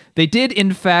yes, they did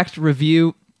in fact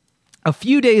review a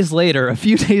few days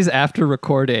after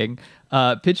recording.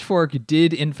 Pitchfork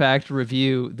did in fact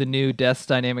review the new Death's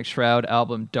Dynamic Shroud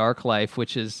album Dark Life,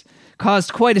 which has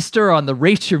caused quite a stir on the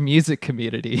Rate Your Music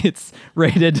community. It's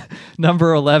rated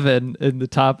number 11 in the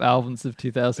top albums of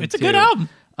 2002. It's a good album.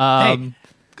 Hey,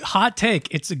 hot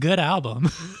take, it's a good album.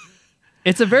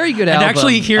 It's a very good album. And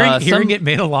actually hearing it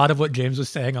made a lot of what James was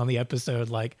saying on the episode,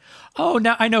 like, oh,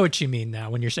 now I know what you mean now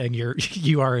when you're saying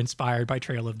you are inspired by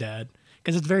Trail of Dead,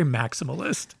 because it's very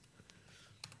maximalist.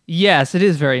 Yes, it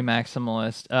is very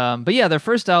maximalist. But yeah, their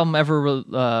first album ever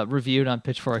reviewed on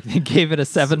Pitchfork, they gave it a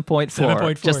 7.4.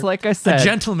 7.4. Just like I said. A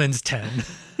gentleman's 10.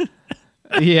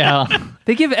 Yeah.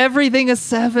 They give everything a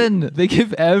 7. Oh,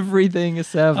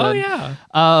 yeah.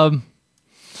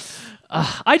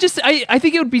 I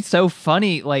think it would be so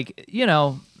funny, like,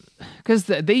 because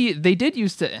they did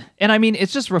used to, and I mean,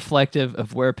 it's just reflective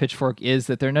of where Pitchfork is,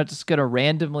 that they're not just going to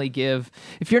randomly give,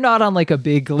 if you're not on like a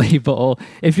big label,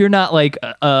 if you're not like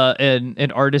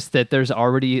an artist that there's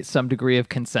already some degree of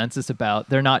consensus about,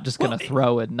 they're not just going to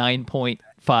throw a 9.5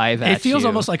 at you. It feels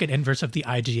almost like an inverse of the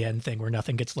IGN thing where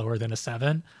nothing gets lower than a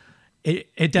 7. It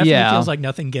definitely feels like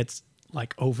nothing gets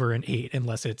like over an 8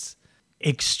 unless it's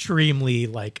extremely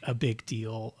like a big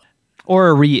deal. Or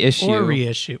a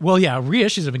reissue. Well, yeah,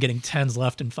 reissues have been getting 10s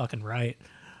left and fucking right.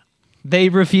 They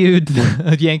reviewed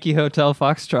Yankee Hotel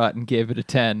Foxtrot and gave it a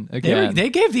 10 again. They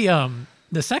gave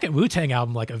the second Wu-Tang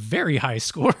album like a very high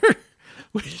score,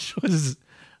 which was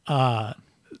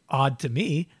odd to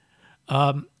me.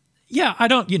 Yeah, I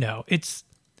don't, it's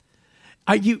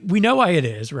we know why it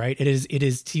is, right? It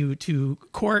is to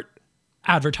court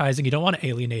advertising. You don't want to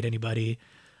alienate anybody.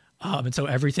 And so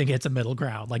everything hits a middle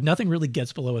ground. Like nothing really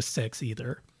gets below a 6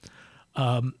 either.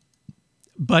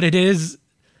 But it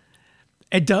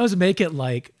does make it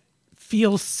like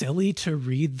feel silly to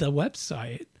read the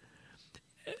website.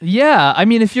 Yeah, I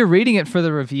mean, if you're reading it for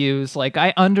the reviews, like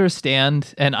I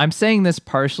understand, and I'm saying this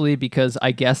partially because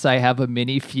I guess I have a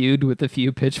mini feud with a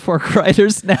few Pitchfork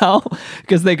writers now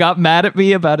because they got mad at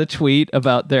me about a tweet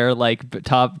about their like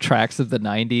top tracks of the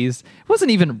 90s. It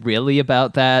wasn't even really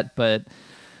about that, but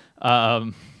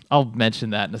I'll mention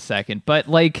that in a second. But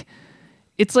like,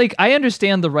 it's like I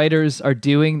understand the writers are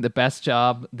doing the best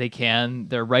job they can.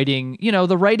 They're writing,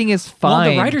 the writing is fine.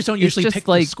 Well, the writers don't usually pick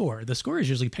like, the score. The score is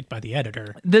usually picked by the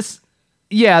editor. The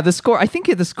score. I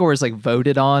think the score is like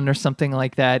voted on or something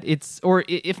like that. Or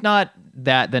if not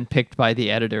that, then picked by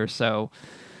the editor. So,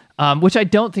 which I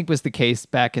don't think was the case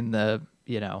back in the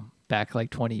back like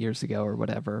 20 years ago or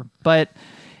whatever. But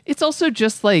it's also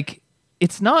just like,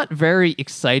 it's not very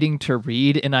exciting to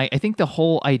read, and I think the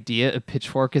whole idea of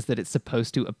Pitchfork is that it's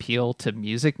supposed to appeal to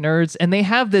music nerds, and they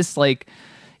have this like,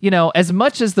 as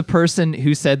much as the person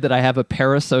who said that I have a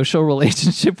parasocial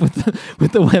relationship with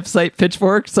the website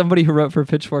Pitchfork, somebody who wrote for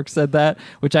Pitchfork said that,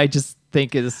 which I just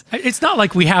think is... It's not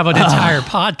like we have an entire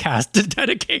podcast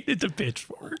dedicated to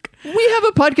Pitchfork. We have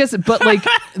a podcast, but like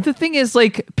the thing is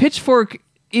like Pitchfork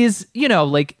is,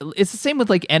 like it's the same with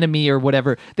like Enemy or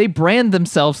whatever. They brand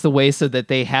themselves the way so that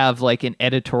they have like an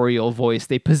editorial voice.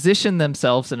 They position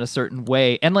themselves in a certain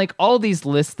way. And like all these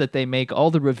lists that they make,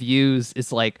 all the reviews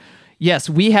is like, yes,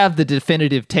 we have the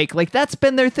definitive take. Like that's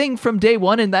been their thing from day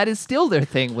one. And that is still their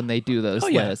thing when they do those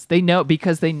lists. They know,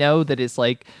 because they know that it's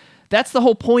like, that's the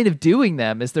whole point of doing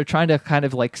them, is they're trying to kind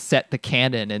of like set the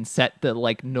canon and set the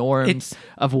like norms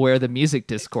of where the music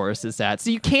discourse is at. So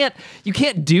you can't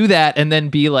do that and then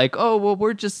be like, oh, well,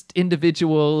 we're just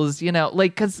individuals,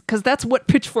 like, cause that's what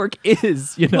Pitchfork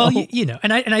is, Well,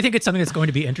 and I think it's something that's going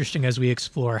to be interesting as we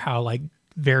explore how like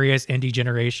various indie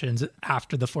generations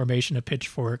after the formation of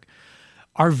Pitchfork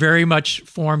are very much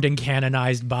formed and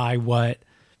canonized by what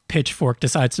Pitchfork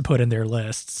decides to put in their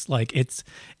lists. Like it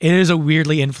is a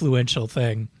weirdly influential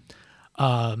thing.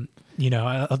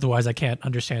 Otherwise I can't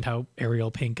understand how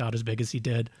Ariel Pink got as big as he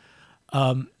did.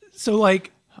 So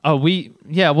like,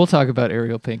 we'll talk about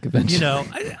Ariel Pink eventually.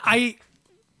 I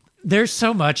there's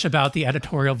so much about the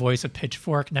editorial voice of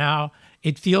Pitchfork now.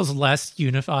 It feels less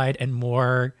unified and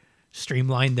more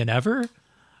streamlined than ever.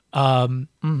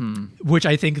 Which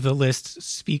I think the list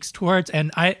speaks towards,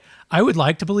 and I would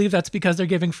like to believe that's because they're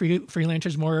giving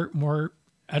freelancers more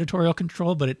editorial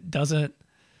control, but it doesn't,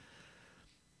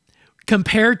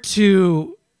 compared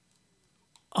to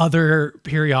other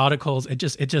periodicals. It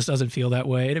just doesn't feel that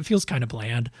way, and it feels kind of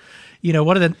bland.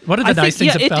 One of the nice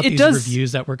things about these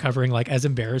reviews that we're covering, like as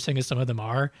embarrassing as some of them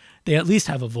are, they at least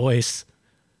have a voice.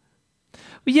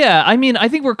 Yeah, I mean, I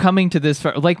think we're coming to this.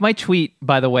 Like my tweet,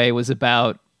 by the way, was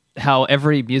about how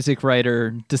every music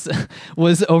writer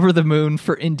was over the moon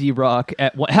for indie rock,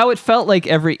 how it felt like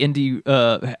every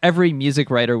music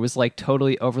writer was like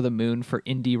totally over the moon for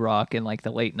indie rock in like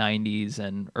the late 90s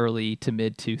and early to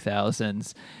mid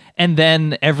 2000s. And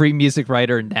then every music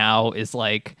writer now is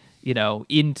like,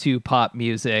 into pop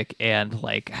music, and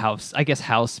like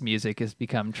house music has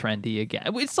become trendy again.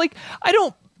 It's like, I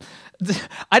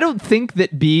don't think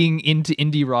that being into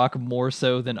indie rock more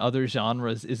so than other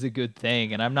genres is a good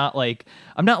thing. And I'm not like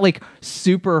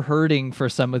super hurting for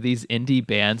some of these indie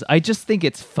bands. I just think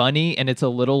it's funny and it's a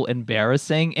little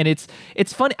embarrassing. And it's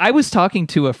funny. I was talking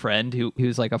to a friend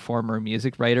who's like a former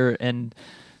music writer, and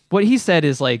what he said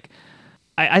is like,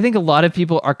 I think a lot of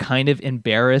people are kind of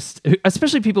embarrassed,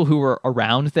 especially people who were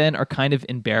around then are kind of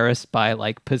embarrassed by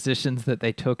like positions that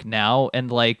they took now.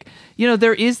 And like,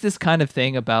 there is this kind of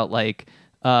thing about like,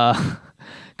 kind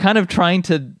of trying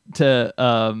to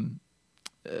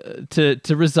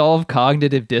resolve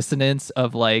cognitive dissonance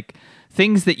of like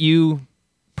things that you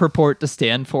purport to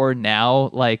stand for now,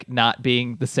 like not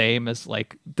being the same as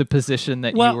like the position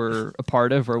that you were a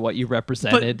part of or what you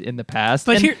represented in the past.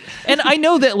 And I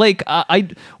know that like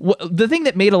the thing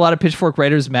that made a lot of Pitchfork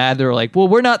writers mad, they're like, well,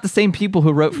 we're not the same people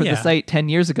who wrote for the site 10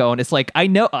 years ago. And it's like, I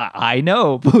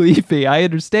know, believe me, I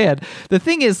understand. The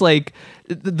thing is like,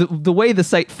 the way the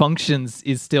site functions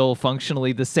is still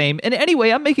functionally the same. And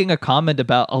anyway, I'm making a comment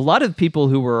about a lot of people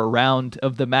who were around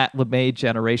of the Matt LeMay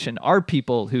generation are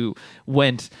people who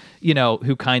went,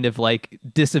 who kind of like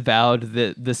disavowed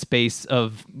the space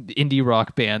of indie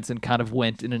rock bands and kind of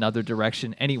went in another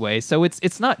direction anyway. So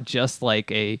it's not just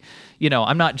like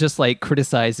I'm not just like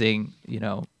criticizing,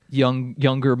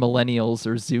 younger millennials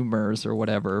or Zoomers or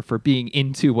whatever for being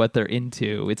into what they're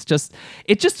into. It's just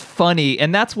funny.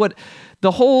 And that's what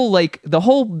the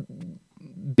whole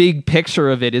big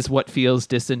picture of it is what feels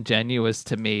disingenuous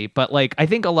to me. But like, I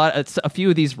think a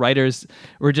few of these writers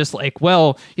were just like,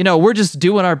 well, we're just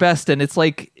doing our best. And it's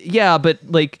like, yeah, but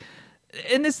like,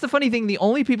 and it's the funny thing, the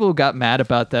only people who got mad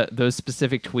about those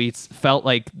specific tweets felt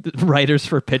like the writers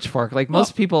for Pitchfork. Like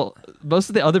most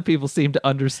of the other people seemed to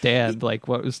understand like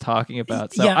what it was talking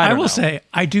about. So yeah, I will know. say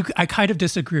I kind of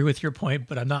disagree with your point,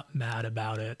 but I'm not mad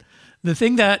about it. The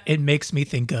thing that it makes me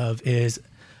think of is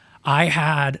I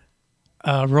had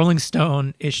a Rolling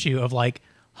Stone issue of like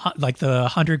the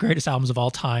 100 greatest albums of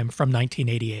all time from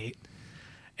 1988.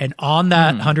 And on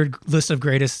that 100 list of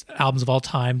greatest albums of all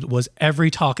time was every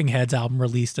Talking Heads album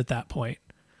released at that point.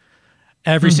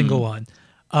 Every single one.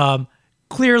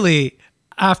 Clearly,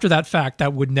 after that fact,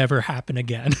 that would never happen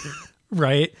again,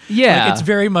 right? Yeah. Like, it's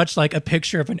very much like a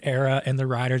picture of an era and the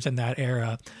writers in that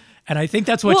era. And I think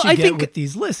that's what you get with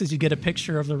these lists is you get a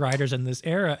picture of the writers in this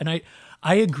era. And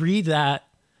I agree that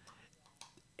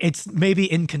it's maybe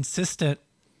inconsistent,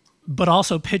 but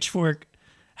also Pitchfork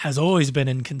has always been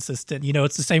inconsistent. You know,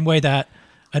 it's the same way that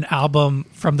an album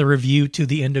from the review to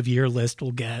the end of year list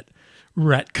will get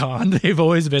retconned. They've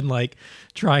always been like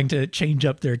trying to change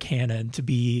up their canon to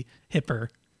be hipper.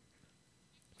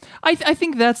 I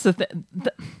think that's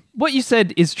what you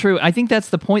said is true. I think that's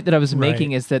the point that I was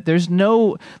making is that there's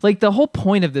no, like the whole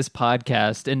point of this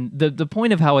podcast and the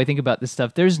point of how I think about this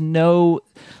stuff, there's no,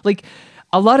 like,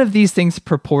 a lot of these things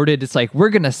purported, it's like, we're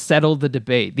going to settle the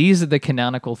debate. These are the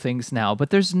canonical things now. But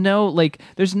there's no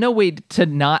way to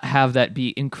not have that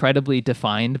be incredibly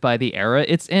defined by the era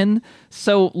it's in.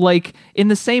 So, like, in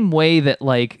the same way that,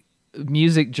 like,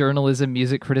 music journalism,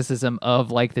 music criticism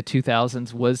of like the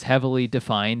 2000s was heavily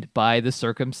defined by the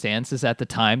circumstances at the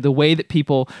time, the way that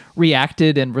people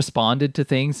reacted and responded to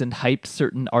things and hyped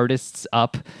certain artists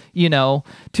up, you know,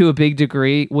 to a big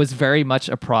degree was very much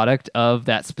a product of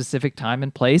that specific time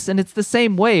and place. And it's the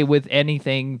same way with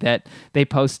anything that they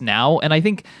post now. And I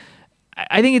think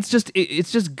it's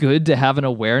just good to have an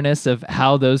awareness of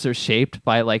how those are shaped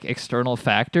by like external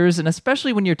factors. And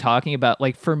especially when you're talking about,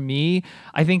 like, for me,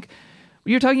 I think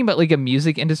when you're talking about like a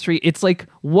music industry, it's like,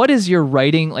 what is your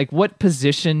writing? Like, what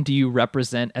position do you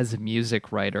represent as a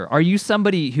music writer? Are you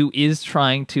somebody who is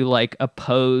trying to like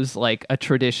oppose like a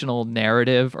traditional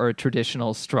narrative or a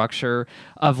traditional structure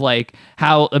of like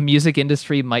how a music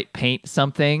industry might paint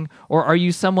something? Or are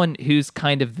you someone who's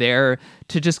kind of there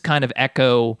to just kind of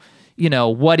echo, you know,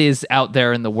 what is out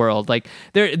there in the world? Like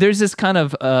there's this kind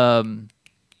of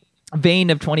vein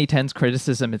of 2010s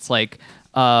criticism. It's like,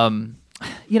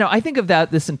 you know, I think of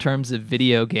this in terms of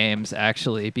video games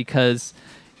actually, because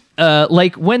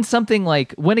like when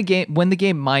the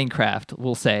game Minecraft,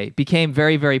 we'll say, became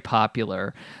very, very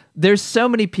popular, there's so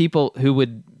many people who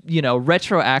would, you know,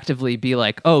 retroactively be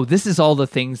like, oh, this is all the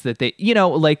things that they, you know,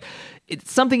 like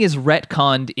something is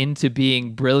retconned into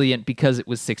being brilliant because it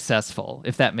was successful,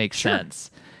 if that makes sense.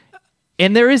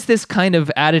 And there is this kind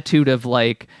of attitude of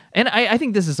like, and I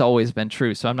think this has always been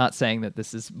true, so I'm not saying that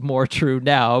this is more true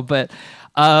now, but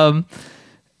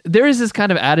there is this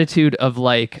kind of attitude of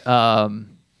like,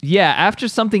 yeah, after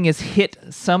something has hit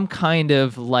some kind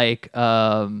of like,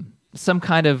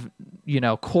 you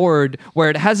know, chord where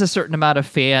it has a certain amount of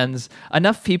fans,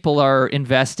 enough people are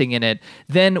investing in it,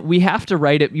 then we have to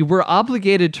write it. We're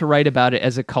obligated to write about it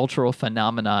as a cultural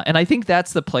phenomena. And I think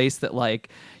that's the place that, like,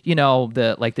 you know,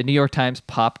 the New York Times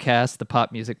Popcast, the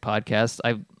pop music podcast,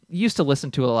 I used to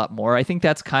listen to it a lot more. I think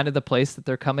that's kind of the place that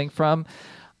they're coming from.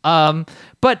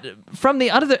 But from the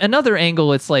another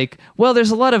angle, it's like, well,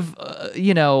 there's a lot of,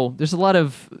 you know, there's a lot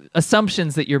of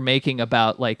assumptions that you're making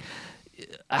about like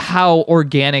how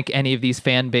organic any of these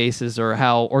fan bases or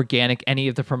how organic any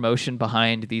of the promotion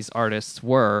behind these artists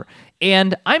were.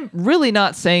 And I'm really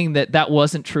not saying that that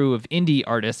wasn't true of indie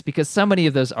artists, because so many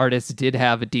of those artists did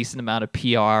have a decent amount of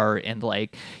PR and,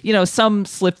 like, you know, some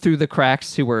slipped through the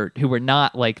cracks who were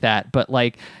not like that. But,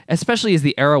 like, especially as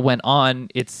the era went on,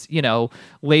 it's, you know,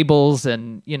 labels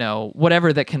and, you know,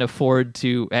 whatever that can afford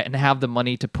to and have the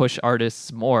money to push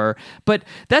artists more. But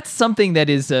that's something that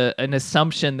is an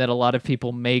assumption that a lot of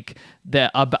people make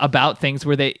that about things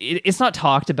where it's not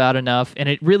talked about enough, and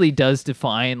it really does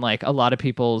define like a lot of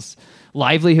people's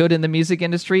livelihood in the music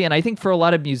industry. And I think for a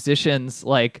lot of musicians,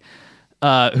 like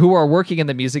who are working in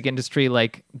the music industry,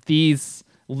 like these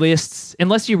lists,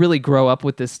 unless you really grow up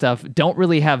with this stuff, don't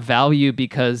really have value,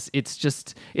 because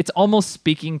it's almost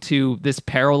speaking to this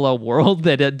parallel world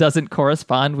that it doesn't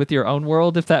correspond with your own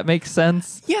world, if that makes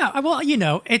sense. Yeah, well, you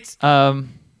know, it's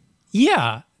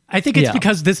yeah. I think it's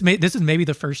because this is maybe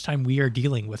the first time we are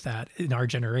dealing with that in our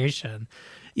generation.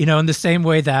 You know, in the same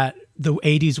way that the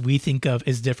 80s we think of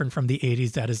is different from the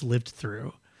 80s that is lived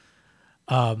through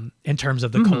in terms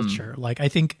of the culture. Like, I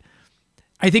think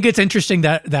it's interesting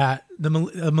that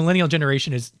the millennial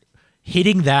generation is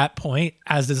hitting that point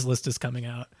as this list is coming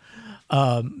out.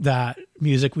 That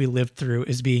music we lived through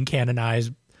is being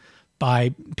canonized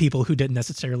by people who didn't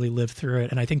necessarily live through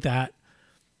it. And I think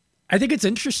it's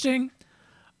interesting.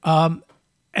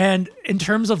 And in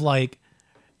terms of like,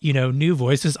 new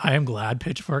voices, I am glad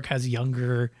Pitchfork has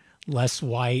younger, less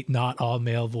white, not all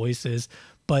male voices.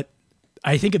 But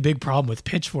I think a big problem with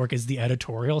Pitchfork is the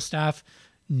editorial staff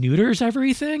neuters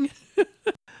everything.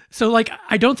 So like,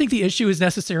 I don't think the issue is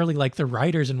necessarily like the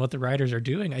writers and what the writers are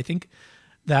doing. I think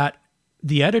that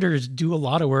the editors do a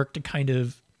lot of work to kind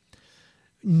of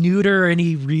neuter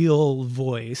any real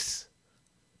voice.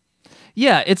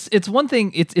 Yeah, it's one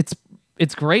thing.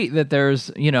 It's great that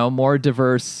there's more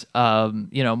diverse,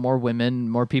 more women,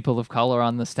 more people of color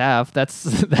on the staff.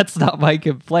 That's not my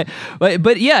complaint.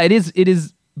 But yeah, it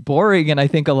is boring, and I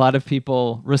think a lot of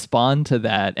people respond to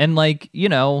that. And like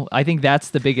I think that's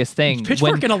the biggest thing.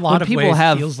 Pitchfork in a lot of ways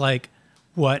feels like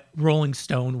what Rolling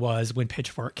Stone was when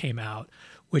Pitchfork came out,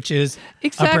 which is a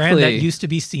brand that used to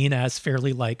be seen as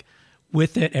fairly like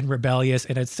with it and rebellious,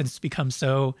 and it's since become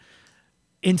so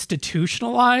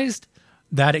institutionalized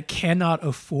that it cannot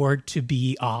afford to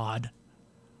be odd.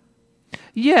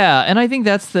 Yeah, and I think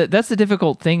that's the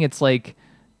difficult thing. It's like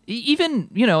even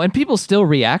and people still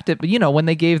react it, but when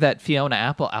they gave that Fiona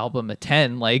Apple album a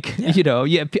 10, like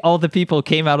all the people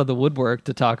came out of the woodwork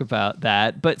to talk about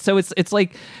that. But so it's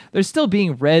like they're still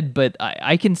being read, but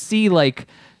I can see like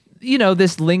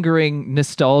this lingering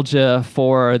nostalgia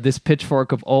for this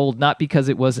Pitchfork of old, not because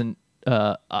it wasn't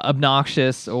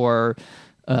obnoxious or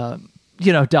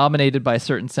dominated by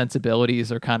certain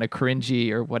sensibilities or kind of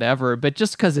cringy or whatever, but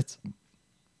just because it's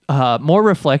more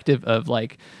reflective of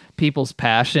like people's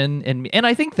passion. And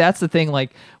I think that's the thing,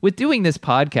 like with doing this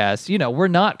podcast, we're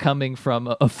not coming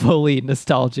from a fully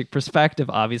nostalgic perspective.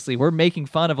 Obviously, we're making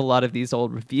fun of a lot of these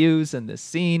old reviews and this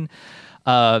scene,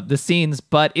 the scenes,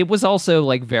 but it was also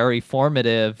like very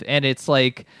formative. And it's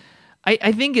like,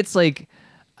 I think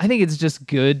it's just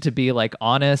good to be like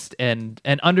honest and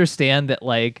understand that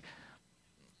like,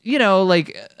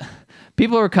 like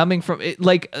people are coming from it,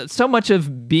 like so much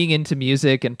of being into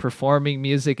music and performing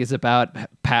music is about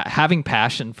having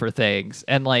passion for things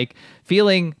and like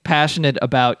feeling passionate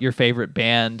about your favorite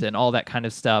band and all that kind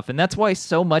of stuff. And that's why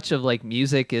so much of like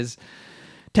music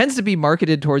tends to be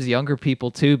marketed towards younger people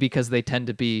too, because they tend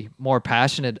to be more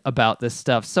passionate about this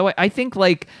stuff. So I think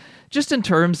like just in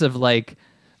terms of like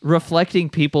reflecting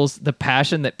the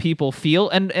passion that people feel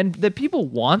and that people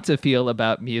want to feel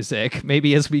about music,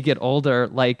 maybe as we get older,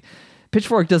 like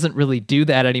Pitchfork doesn't really do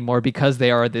that anymore because they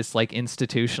are this like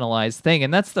institutionalized thing.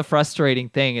 And that's the frustrating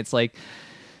thing. It's like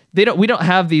we don't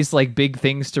have these like big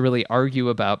things to really argue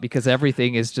about because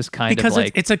everything is just kind of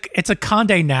like it's a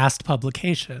Condé Nast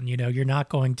publication. You're not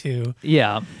going to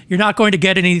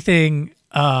get anything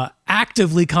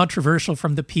actively controversial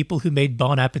from the people who made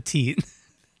Bon Appetit.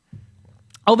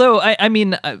 Although, I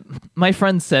mean, my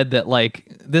friend said that,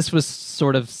 like, this was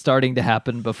sort of starting to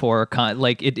happen before,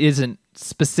 like, it isn't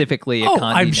specifically a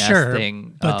Condé Nast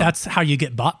thing. But that's how you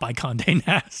get bought by Condé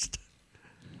Nast.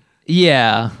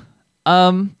 Yeah.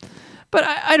 But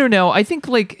I don't know. I think,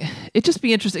 like, it'd just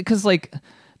be interesting because, like,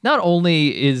 not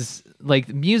only is like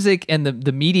music and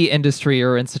the media industry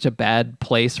are in such a bad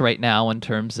place right now in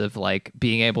terms of like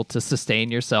being able to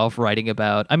sustain yourself writing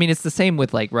about, I mean, it's the same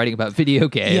with like writing about video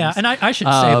games. Yeah. And I should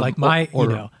say like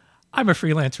I'm a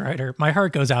freelance writer. My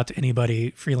heart goes out to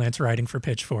anybody freelance writing for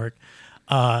Pitchfork.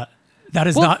 That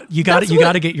is you got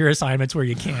to get your assignments where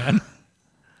you can.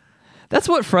 That's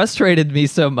what frustrated me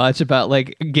so much about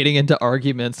like getting into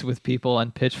arguments with people on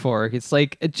Pitchfork. It's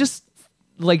like, it just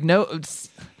like,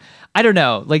 I don't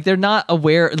know. Like they're not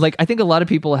aware. Like I think a lot of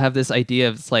people have this idea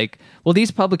of it's like, well,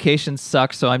 these publications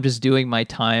suck, so I'm just doing my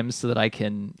time so that I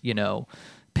can,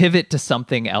 pivot to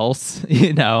something else,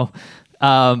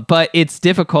 But it's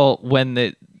difficult when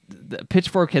the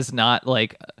Pitchfork has not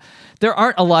like. There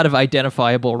aren't a lot of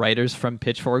identifiable writers from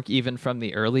Pitchfork, even from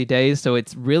the early days. So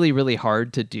it's really, really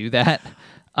hard to do that.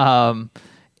 And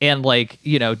like,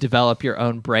 develop your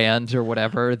own brand or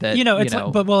whatever that, it's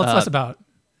less about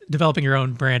developing your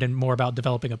own brand and more about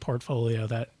developing a portfolio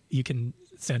that you can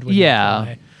send when you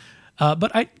apply.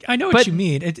 But I know what you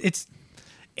mean. It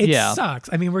sucks.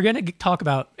 I mean, we're going to talk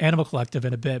about Animal Collective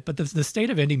in a bit, but the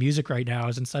state of indie music right now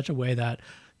is in such a way that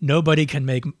nobody can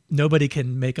make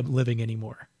a living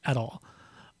anymore at all.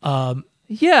 And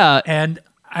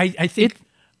I think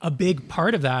a big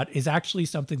part of that is actually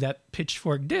something that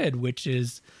Pitchfork did, which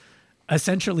is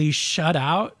essentially shut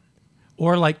out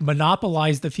or like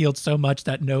monopolize the field so much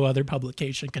that no other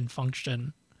publication can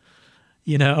function,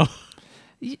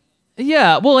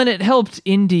 Yeah, well, and it helped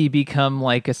indie become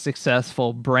like a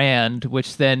successful brand,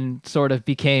 which then sort of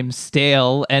became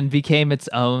stale and became its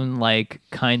own like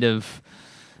kind of,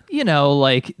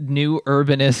 like new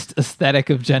urbanist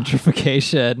aesthetic of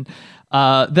gentrification.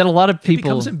 That a lot of people, it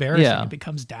becomes embarrassing. Yeah. It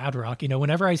becomes dad rock.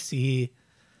 Whenever I see,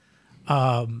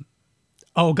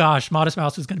 oh gosh, Modest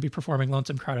Mouse is going to be performing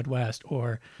Lonesome Crowded West,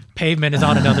 or Pavement is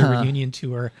on another reunion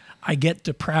tour, I get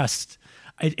depressed.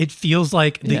 It feels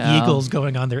like the Eagles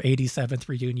going on their 87th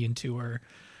reunion tour.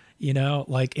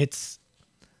 Like it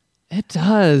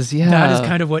does. Yeah. That is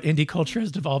kind of what indie culture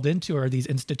has devolved into, are these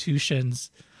institutions,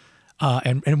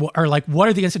 and are like, what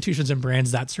are the institutions and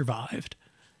brands that survived?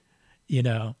 And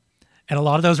a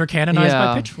lot of those were canonized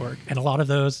by Pitchfork, and a lot of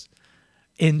those,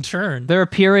 in turn, they're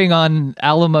appearing on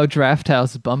Alamo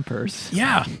Drafthouse bumpers.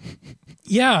 Yeah,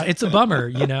 it's a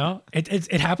bummer.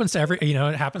 It happens to every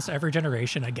it happens to every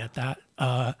generation. I get that,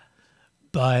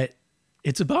 but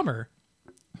it's a bummer.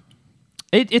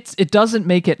 It doesn't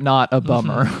make it not a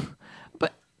bummer,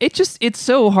 but it's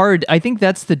so hard. I think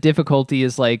that's the difficulty.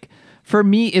 Is like, for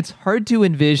me, it's hard to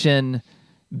envision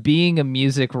being a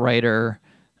music writer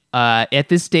at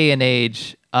this day and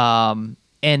age, and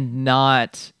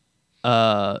not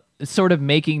sort of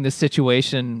making the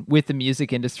situation with the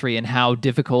music industry and how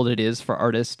difficult it is for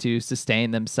artists to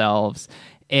sustain themselves,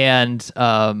 and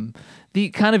the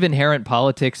kind of inherent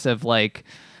politics of like,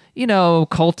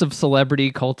 cult of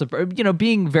celebrity, cult of,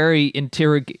 being very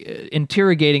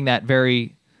interrogating that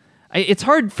very. It's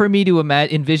hard for me to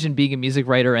envision being a music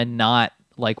writer and not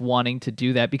like wanting to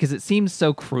do that, because it seems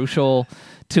so crucial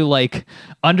to like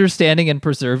understanding and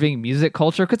preserving music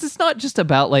culture, because it's not just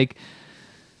about like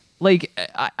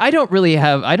I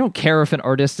don't care if an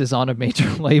artist is on a major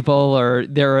label or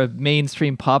they're a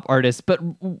mainstream pop artist, but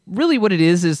really what it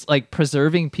is like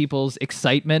preserving people's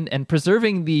excitement and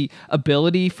preserving the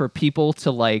ability for people to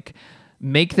like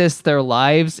make this their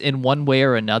lives in one way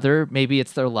or another. Maybe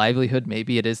it's their livelihood,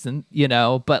 maybe it isn't,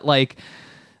 but like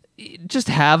just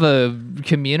have a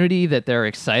community that they're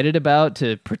excited about,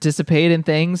 to participate in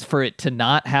things, for it to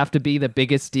not have to be the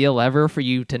biggest deal ever, for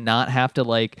you to not have to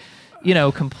like,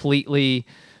 completely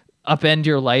upend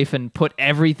your life and put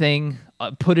everything,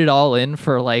 put it all in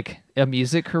for like a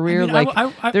music career.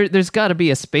 There's got to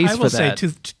be a space for that. I will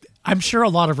say, I'm sure a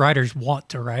lot of writers want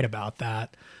to write about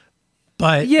that,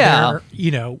 but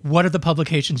what are the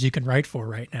publications you can write for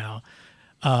right now?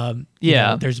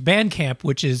 There's Bandcamp,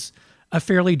 which is a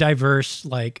fairly diverse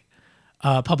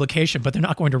publication, but they're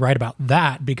not going to write about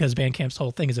that because Bandcamp's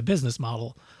whole thing is a business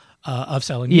model of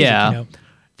selling music. Yeah.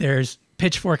 There's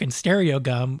Pitchfork and Stereo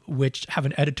Gum, which have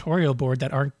an editorial board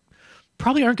that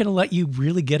probably aren't going to let you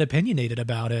really get opinionated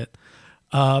about it.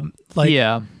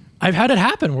 I've had it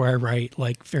happen where I write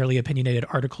like fairly opinionated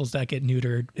articles that get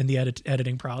neutered in the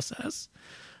editing process.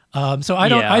 So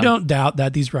I don't doubt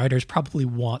that these writers probably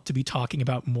want to be talking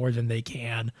about more than they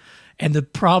can. And the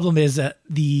problem is that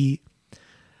the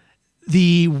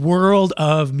world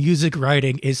of music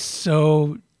writing is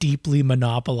so deeply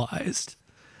monopolized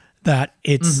that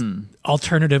its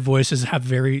alternative voices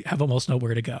have almost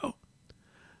nowhere to go.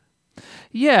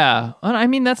 Yeah. I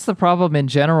mean, that's the problem in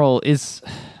general is,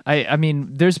 I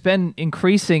mean, there's been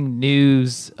increasing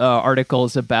news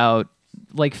articles about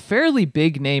like fairly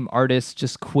big name artists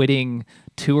just quitting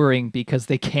touring because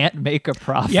they can't make a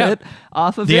profit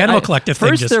off of it. The Animal Collective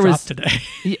thing just dropped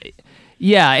today.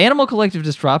 Yeah, Animal Collective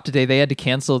just dropped today. They had to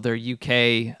cancel their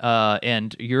UK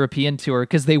and European tour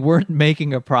because they weren't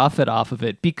making a profit off of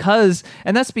it.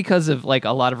 And that's because of like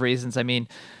a lot of reasons. I mean,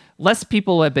 less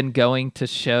people have been going to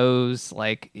shows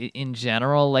like in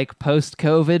general, like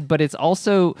post-COVID, but it's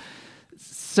also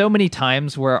so many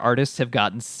times where artists have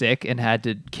gotten sick and had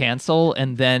to cancel,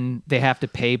 and then they have to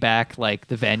pay back like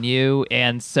the venue,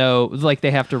 and so like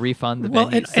they have to refund the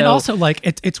venue. And also like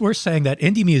it's worth saying that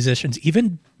indie musicians,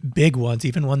 even big ones,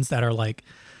 even ones that are like,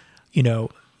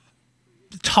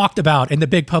 talked about in the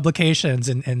big publications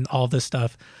and all this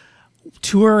stuff,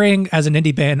 touring as an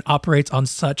indie band operates on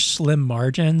such slim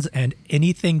margins, and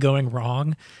anything going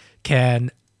wrong can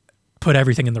put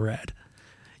everything in the red.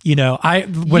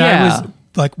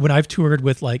 When I've toured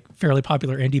with like fairly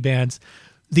popular indie bands,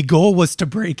 the goal was to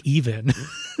break even.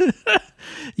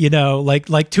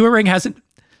 Like touring hasn't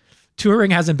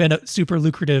been super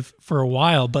lucrative for a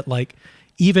while, but like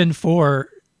even for,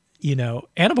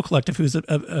 Animal Collective, who's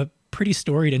a pretty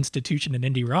storied institution in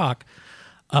indie rock,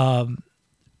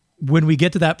 when we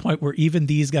get to that point where even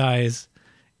these guys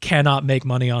cannot make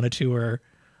money on a tour,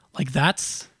 like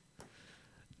that's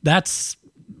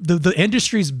the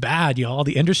industry's bad, y'all.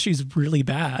 The industry's really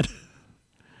bad.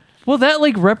 Well, that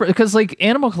like because like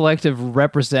Animal Collective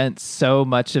represents so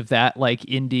much of that like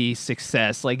indie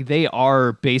success. Like they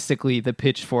are basically the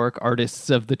pitchfork artists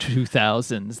of the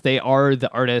 2000s. They are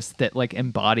the artist that like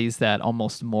embodies that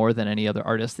almost more than any other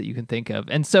artist that you can think of.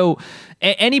 And so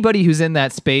anybody who's in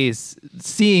that space,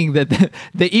 seeing that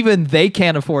that even they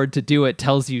can't afford to do it,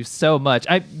 tells you so much.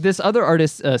 This other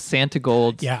artist, Santa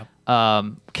Gold,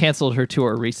 canceled her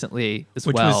tour recently as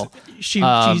well.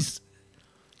 She's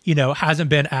hasn't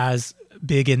been as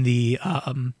big in the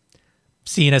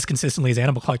scene as consistently as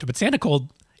Animal Collective, but Santa Cold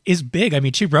is big. I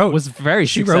mean, she wrote very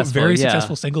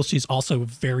successful singles. She's also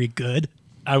very good.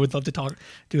 I would love to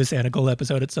do a Santa Cold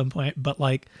episode at some point, but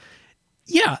like,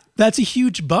 yeah, that's a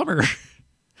huge bummer.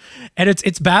 And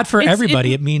it's bad for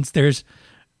everybody. It means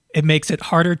it makes it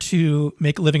harder to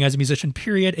make a living as a musician,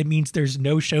 period. It means there's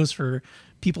no shows for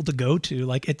people to go to.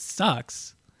 Like, it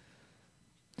sucks.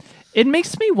 It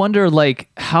makes me wonder, like,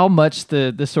 how much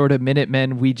the sort of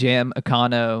Minutemen We Jam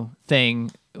Econo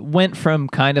thing went from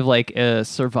kind of like a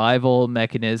survival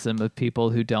mechanism of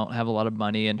people who don't have a lot of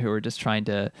money and who are just trying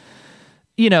to,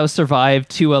 survive,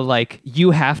 to a like,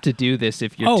 you have to do this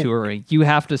if you're touring. You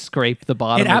have to scrape the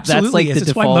bottom. It absolutely That's like is. the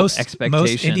default expectation.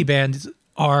 Most indie bands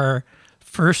are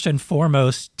first and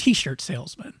foremost t-shirt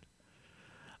salesmen.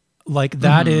 Like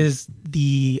that is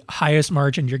the highest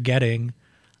margin you're getting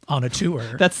on a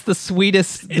tour. That's the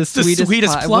sweetest. The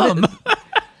sweetest plum.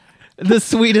 The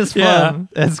sweetest plum,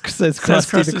 as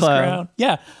Krusty the Clown.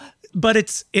 Yeah, but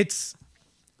it's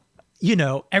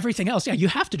everything else. Yeah, you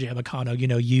have to jam Econo.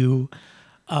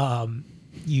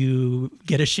 You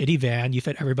get a shitty van, you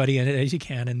fit everybody in it as you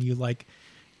can, and you like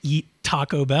eat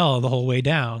Taco Bell the whole way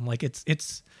down. Like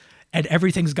it's and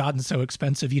everything's gotten so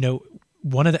expensive.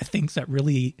 One of the things that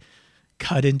really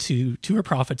cut into tour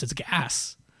profits is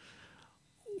gas.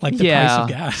 Like the price of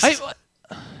gas.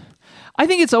 I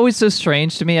think it's always so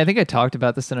strange to me. I think I talked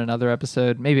about this in another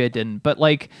episode. Maybe I didn't. But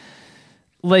like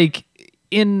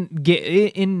in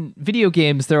video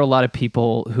games, there are a lot of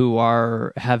people who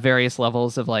have various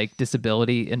levels of like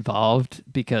disability involved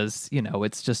because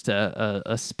it's just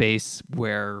a space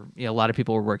where a lot of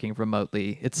people are working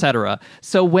remotely, etc.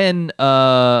 So when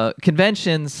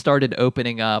conventions started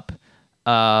opening up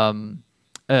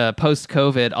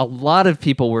post-COVID, a lot of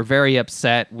people were very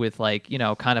upset with like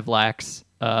kind of lax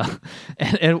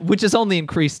and which is only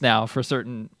increased now for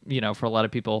certain for a lot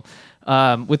of people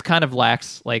with kind of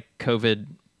lax like COVID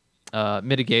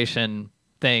mitigation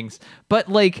things. But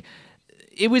like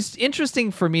it was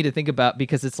interesting for me to think about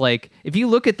because it's like if you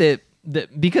look at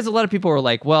because a lot of people are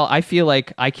like, well, I feel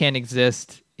like I can't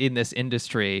exist in this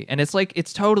industry, and it's like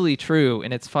it's totally true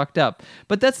and it's fucked up,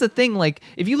 but that's the thing. Like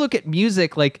if you look at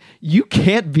music, like you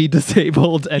can't be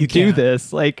disabled and do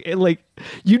this, like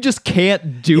you just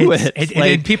can't do it.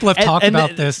 And people have talked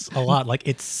about this a lot. Like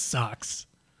it sucks.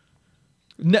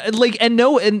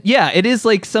 It is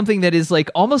like something that is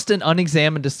like almost an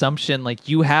unexamined assumption. Like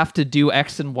you have to do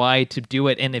X and Y to do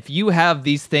it, and if you have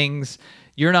these things,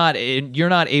 you're not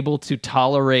able to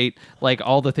tolerate like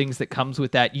all the things that comes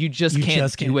with that. You just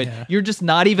can't do it. Yeah. You're just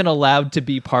not even allowed to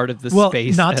be part of the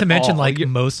space. Not to mention all.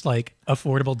 Most like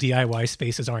affordable DIY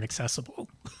spaces aren't accessible.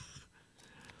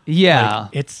 Yeah,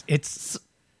 like, it's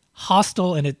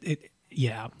hostile and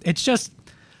it's just.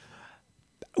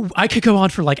 I could go on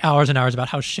for like hours and hours about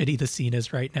how shitty the scene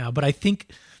is right now, but I think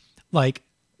like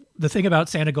the thing about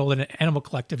Santa Gold and Animal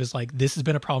Collective is like this has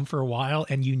been a problem for a while,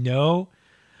 and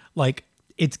like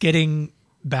it's getting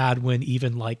bad when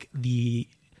even like the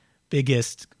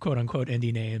biggest quote unquote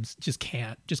indie names just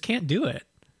can't do it.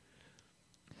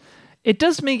 It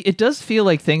does feel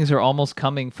like things are almost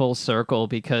coming full circle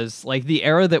because like the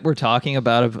era that we're talking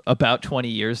about of about 20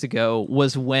 years ago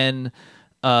was when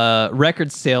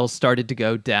record sales started to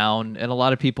go down, and a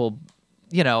lot of people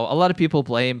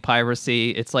blame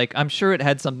piracy. It's like, I'm sure it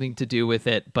had something to do with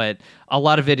it, but a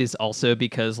lot of it is also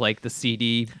because like the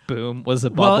CD boom was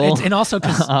a bubble. Well, and also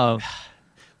because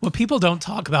what people don't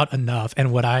talk about enough,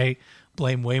 and what I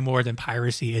blame way more than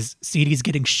piracy, is CDs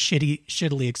getting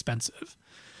shittily expensive.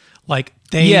 Like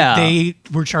they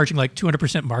were charging like 200%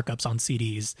 markups on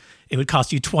CDs. It would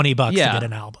cost you $20 to get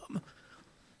an album.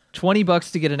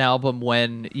 $20 to get an album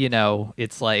when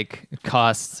it's like it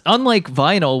costs, unlike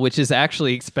vinyl, which is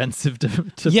actually expensive to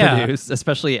produce,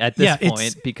 especially at this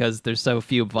point because there's so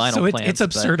few vinyl plants. So it's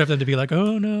absurd of them to be like,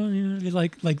 oh no,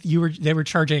 they were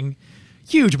charging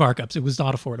huge markups. It was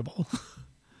not affordable.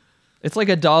 It's like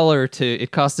it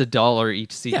costs $1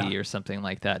 each CD or something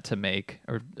like that to make,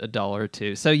 or $1 or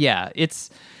 $2.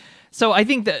 So I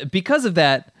think that because of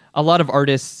that, a lot of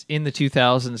artists in the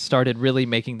 2000s started really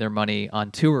making their money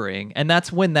on touring, and that's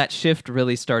when that shift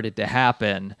really started to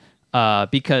happen.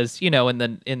 because in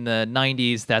the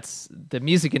 90s, that's the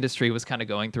music industry was kind of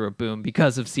going through a boom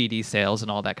because of CD sales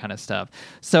and all that kind of stuff.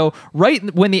 So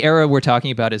right when the era we're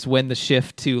talking about is when the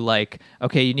shift to like,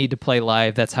 okay, you need to play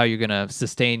live, that's how you're gonna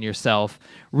sustain yourself,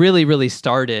 really, really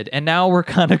started. And now we're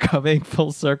kind of coming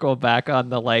full circle back on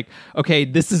the like, okay,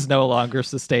 this is no longer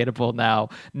sustainable now.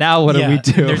 Now what do we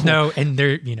do? There's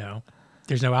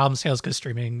no album sales because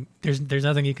streaming. There's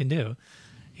nothing you can do.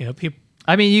 People.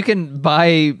 I mean, you can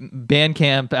buy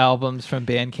Bandcamp albums from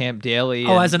Bandcamp Daily.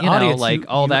 As an audience, like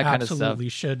all that kind of stuff. Absolutely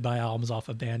should buy albums off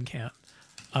of Bandcamp.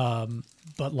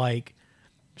 But like,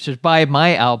 should buy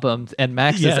my albums and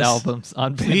Max's albums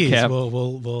on please, Bandcamp.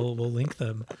 We'll link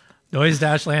them.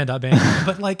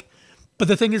 Noise-land.bandcamp. but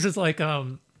the thing is like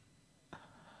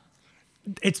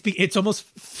it's almost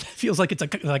feels like it's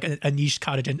like a niche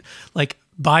cottage, and like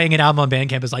buying an album on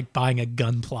Bandcamp is like buying a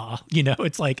gunpla.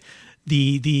 It's like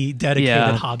the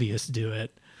dedicated hobbyists do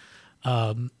it.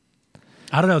 I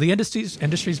don't know. The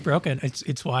industry's broken.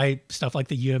 It's why stuff like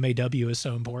the UMAW is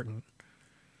so important.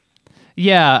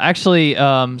 Yeah, actually,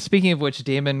 speaking of which,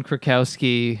 Damon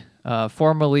Krakowski,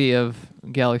 formerly of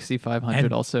Galaxy 500,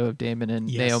 and also of Damon and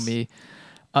Naomi,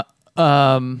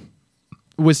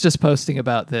 was just posting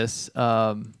about this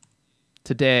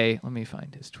today. Let me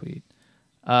find his tweet.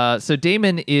 So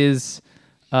Damon is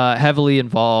heavily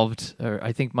involved, or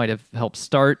I think might have helped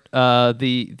start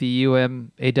the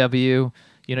UMAW,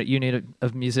 Union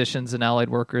of Musicians and Allied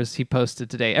Workers. He posted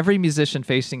today, every musician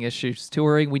facing issues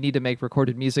touring, we need to make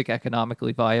recorded music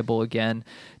economically viable again.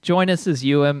 Join us at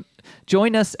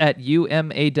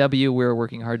UMAW. We're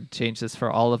working hard to change this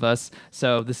for all of us.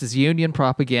 So this is union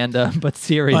propaganda, but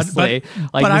seriously.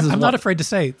 But I'm not afraid to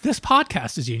say this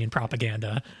podcast is union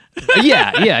propaganda.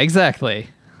 yeah, exactly.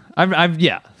 I'm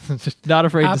not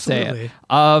afraid Absolutely.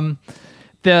 to say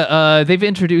it. They've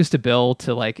introduced a bill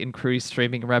to like increase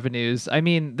streaming revenues. I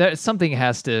mean, something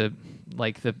has to,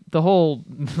 like the whole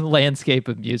landscape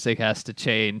of music has to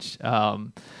change.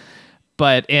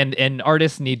 But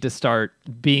artists need to start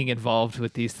being involved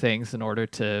with these things in order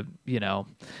to,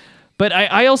 But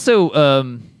I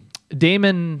also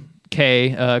Damon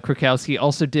Krakowski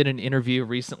also did an interview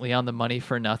recently on the Money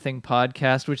for Nothing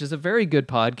podcast, which is a very good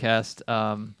podcast.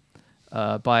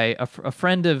 By a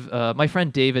friend of my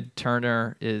friend David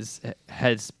Turner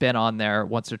has been on there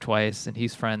once or twice, and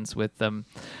he's friends with them,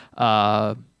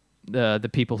 the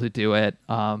people who do it.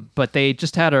 But they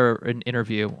just had an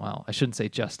interview. Well, I shouldn't say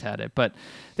just had it, but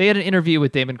they had an interview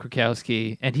with Damon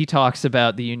Krakowski, and he talks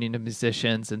about the Union of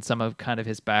Musicians and some of kind of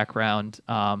his background.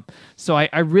 So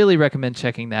I really recommend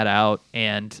checking that out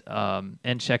and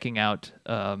checking out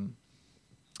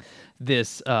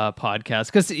this podcast,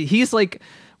 because he's like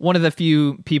one of the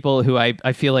few people who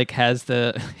I feel like has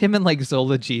him and like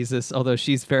Zola Jesus, although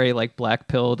she's very like black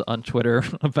pilled on Twitter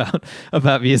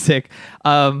about music,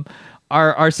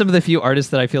 are some of the few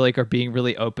artists that I feel like are being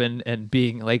really open and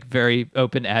being like very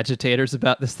open agitators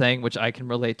about this thing, which I can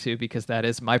relate to because that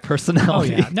is my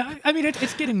personality. Oh yeah, no, I mean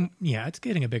it's getting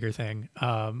a bigger thing,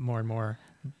 more and more.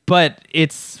 But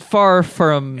it's far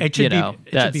from it should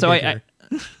that. Be so bigger.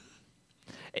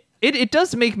 It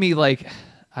does make me like,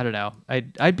 I don't know.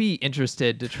 I'd be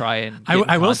interested to try and get I in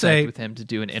will contact say with him to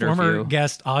do an interview. Former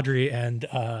guest Audrey and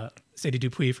Sadie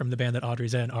Dupuis from the band that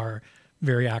Audrey's in are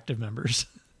very active members.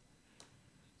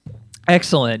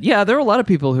 Excellent. Yeah, there are a lot of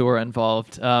people who are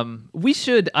involved.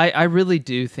 I really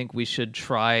do think we should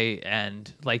try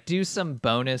and like do some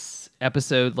bonus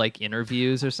episode like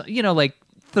interviews or something, like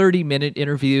 30-minute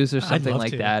interviews or something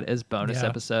like that as bonus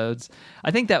episodes.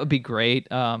 I think that would be great.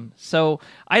 So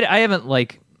I haven't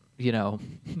like,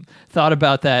 thought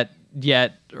about that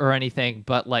yet or anything,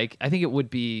 but like I think it would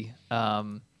be I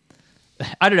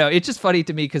don't know, it's just funny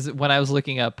to me because when I was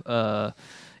looking up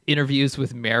interviews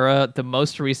with Mirah, the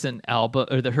most recent album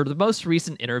or the most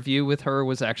recent interview with her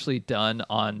was actually done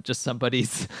on just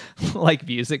somebody's like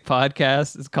music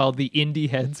podcast. It's called the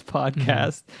Indie Heads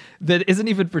podcast that isn't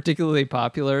even particularly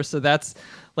popular. So those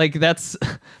are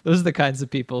the kinds of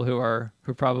people who are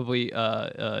probably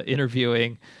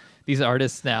interviewing these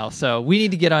artists now. So we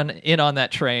need to get in on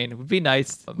that train. It would be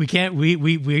nice. We can't.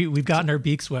 We've gotten our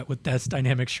beaks wet with Death's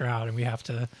Dynamic Shroud, and we have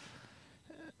to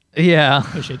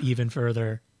push it even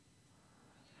further.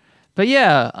 But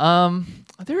yeah,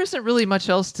 there isn't really much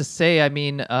else to say. I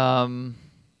mean, I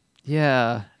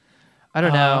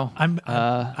don't know.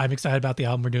 I'm excited about the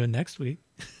album we're doing next week.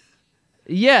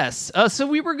 Yes. So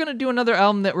we were going to do another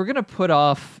album that we're going to put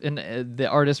off, and the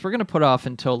artist we're going to put off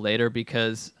until later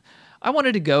because I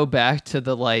wanted to go back to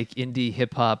the like indie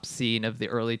hip hop scene of the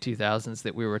early 2000s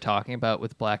that we were talking about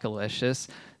with Black Alicious.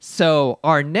 So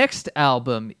our next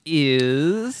album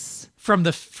is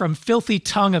from Filthy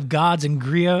Tongue of Gods and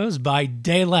Griots by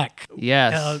Dalek.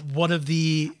 Yes. One of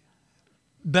the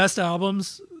best hip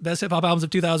hop albums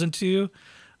of 2002.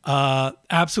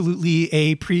 Absolutely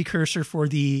a precursor for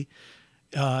the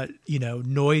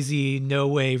noisy no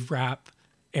wave rap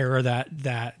era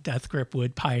that Death Grip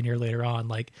would pioneer later on.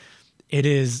 Like, it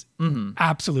is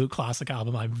absolute classic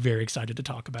album. I'm very excited to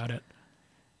talk about it.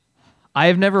 I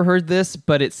have never heard this,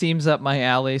 but it seems up my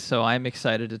alley, so I'm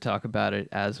excited to talk about it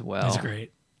as well. That's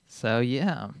great. So,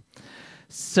 yeah.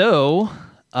 So,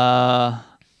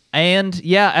 and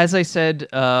yeah, as I said,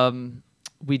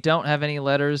 we don't have any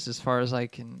letters as far as I'll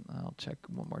check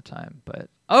one more time, but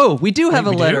we do have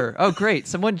a letter. Oh, great.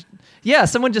 Someone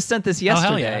just sent this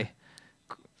yesterday. Hell yeah.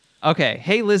 Okay.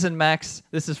 Hey, Liz and Max.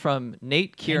 This is from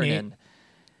Nate Kiernan.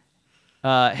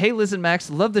 Hey, Liz and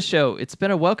Max, love the show. It's been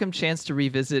a welcome chance to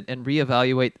revisit and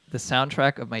reevaluate the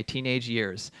soundtrack of my teenage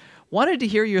years. Wanted to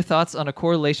hear your thoughts on a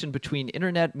correlation between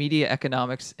internet media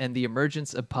economics and the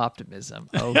emergence of poptimism.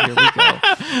 Oh, here we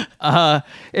go.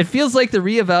 It feels like the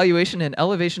reevaluation and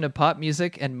elevation of pop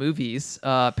music and movies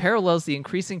parallels the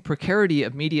increasing precarity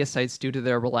of media sites due to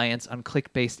their reliance on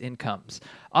click-based incomes.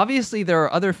 Obviously, there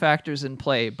are other factors in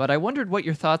play, but I wondered what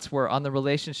your thoughts were on the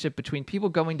relationship between people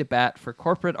going to bat for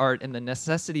corporate art and the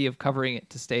necessity of covering it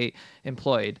to stay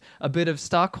employed. A bit of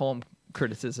Stockholm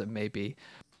criticism, maybe.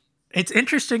 It's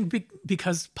interesting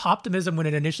because Poptimism, when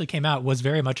it initially came out, was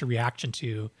very much a reaction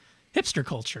to hipster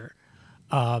culture.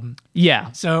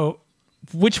 So,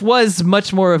 which was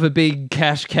much more of a big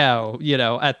cash cow,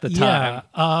 at the time.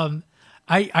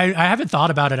 I haven't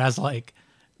thought about it as like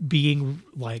being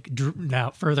like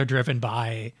now further driven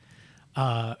by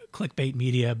clickbait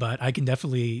media, but I can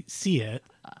definitely see it.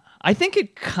 I think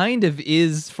it kind of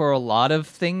is for a lot of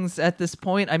things at this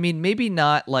point. I mean, maybe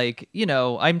not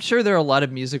I'm sure there are a lot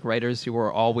of music writers who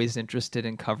are always interested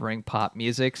in covering pop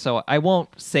music. So I won't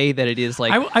say that it is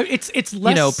like, it's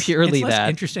less, purely it's less that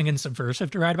interesting and subversive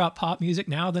to write about pop music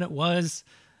now than it was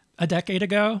a decade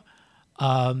ago.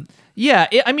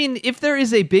 If there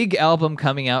is a big album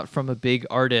coming out from a big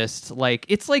artist,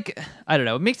 it's like, I don't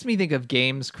know, it makes me think of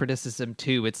games criticism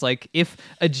too. It's like if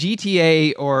a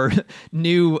GTA or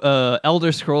new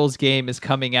Elder Scrolls game is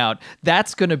coming out,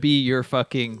 that's going to be your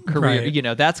fucking career.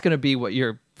 Right. That's going to be what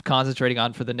you're concentrating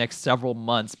on for the next several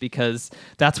months because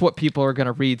that's what people are going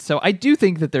to read. So I do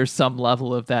think that there's some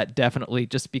level of that, definitely,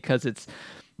 just because it's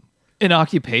an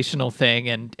occupational thing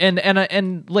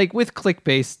and like with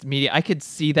click-based media, I could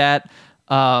see that.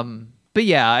 But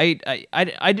yeah,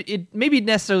 it maybe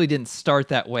necessarily didn't start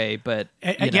that way, but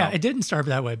it didn't start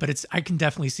that way, but I can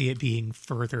definitely see it being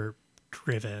further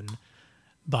driven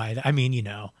by that. I mean,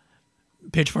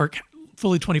 Pitchfork,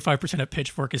 fully 25% of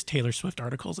Pitchfork is Taylor Swift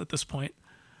articles at this point.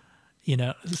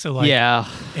 So like, yeah,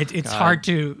 it's hard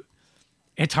to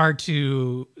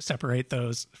separate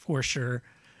those for sure.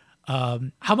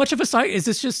 How much of a site is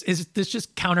this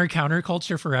just counter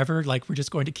culture forever? Like we're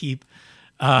just going to keep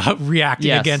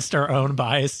reacting against our own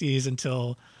biases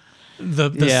until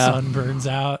the sun burns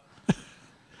out.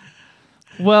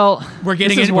 Well, we're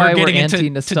getting into dark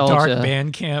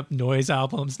Bandcamp noise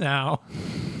albums now.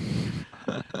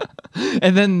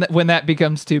 And then when that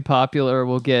becomes too popular,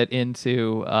 we'll get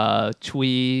into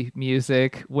Twee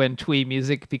music when Twee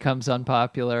music becomes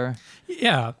unpopular.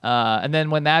 Yeah. And then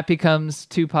when that becomes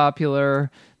too popular,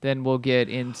 then we'll get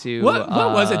into... What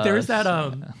was it? There's that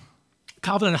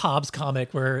Calvin and Hobbes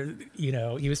comic where,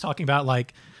 he was talking about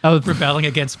rebelling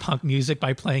against punk music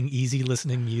by playing easy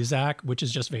listening music, which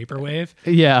is just vaporwave.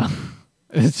 Yeah.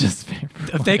 It's just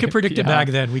vaporwave. If they could predict it back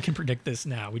then, we can predict this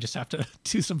now. We just have to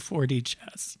do some 4D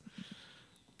chess.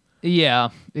 Yeah,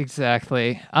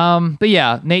 exactly. But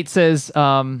yeah, Nate says,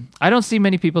 I don't see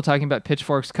many people talking about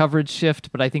Pitchfork's coverage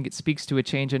shift, but I think it speaks to a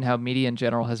change in how media in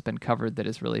general has been covered that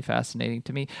is really fascinating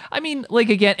to me. I mean,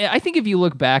 again, I think if you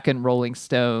look back in Rolling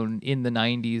Stone in the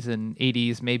 90s and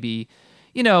 80s, maybe,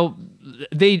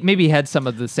 they maybe had some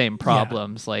of the same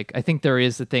problems. Yeah. I think there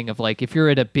is a thing of if you're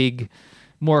at a big,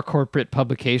 more corporate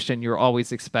publication, you're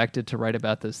always expected to write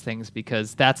about those things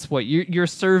because that's what you're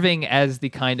serving as the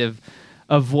kind of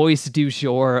a voice du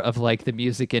jour of the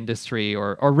music industry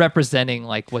or representing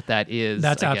what that is.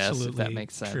 That's I guess, absolutely if that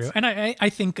makes sense. True. And I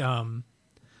think, to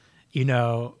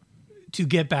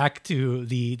get back to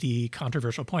the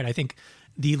controversial point, I think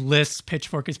the list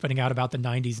Pitchfork is putting out about the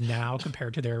 90s now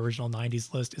compared to their original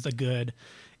 90s list is a good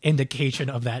indication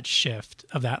of that shift,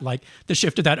 of that, the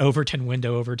shift of that Overton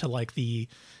window over to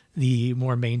the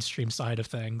more mainstream side of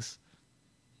things.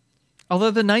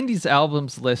 Although the 90s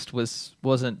albums list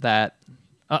wasn't that...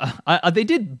 they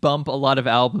did bump a lot of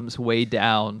albums way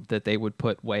down that they would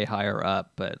put way higher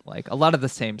up, but a lot of the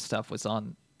same stuff was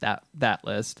on that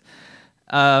list.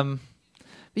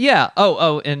 Yeah.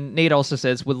 And Nate also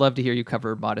says, would love to hear you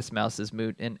cover Modest Mouse's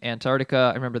Moot in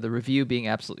Antarctica. I remember the review being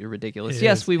absolutely ridiculous.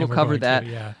 Yes, we will cover that.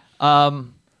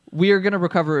 We're going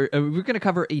to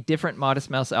cover a different Modest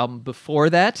Mouse album before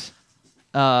that.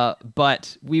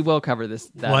 But we will cover that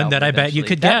one that I eventually. bet you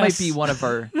could that guess. Might be one of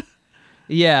our,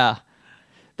 yeah.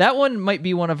 That one might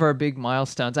be one of our big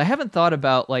milestones. I haven't thought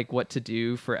about like what to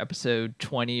do for episode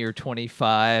 20 or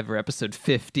 25 or episode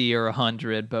 50 or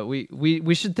 100, but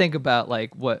we should think about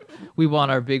like what we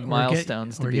want our big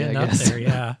milestones to be, I guess. We're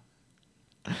getting up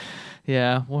there, yeah.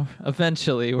 Yeah, well,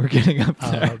 eventually we're getting up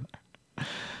there.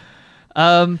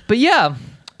 But yeah,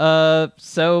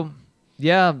 so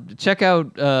yeah, check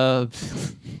out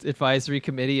Advisory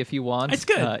Committee if you want. It's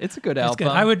good. It's a good It's album.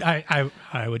 good. I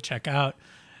would check out.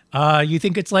 You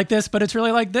think it's like this, but it's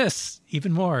really like this,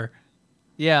 even more.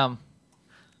 Yeah.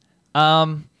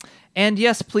 And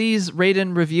yes, please rate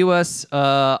and review us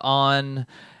on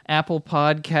Apple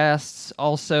Podcasts.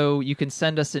 Also, you can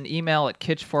send us an email at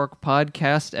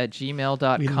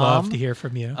kitchforkpodcast@gmail.com. We'd love to hear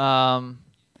from you.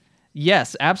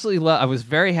 Yes, absolutely. I was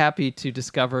very happy to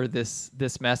discover this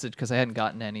message because I hadn't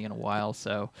gotten any in a while.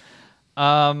 So,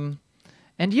 and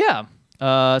yeah.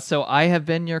 So I have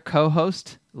been your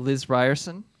co-host, Liz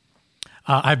Ryerson.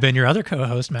 I've been your other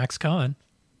co-host, Max Cohen.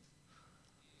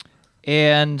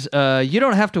 And you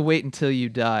don't have to wait until you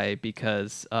die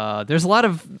because there's a lot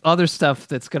of other stuff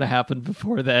that's going to happen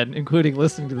before then, including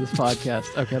listening to this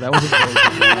podcast. Okay, that wasn't very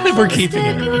good. We're keeping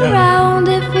it. Stick around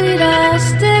if we'd all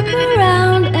stick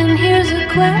around. And here's a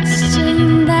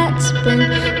question that's been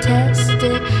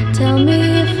tested. Tell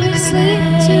me if we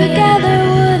sleep together,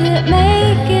 would it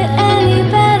make it any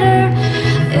better?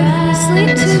 If we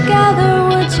sleep together,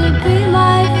 would you be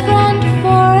my friend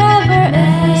forever?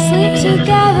 If we sleep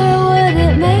together,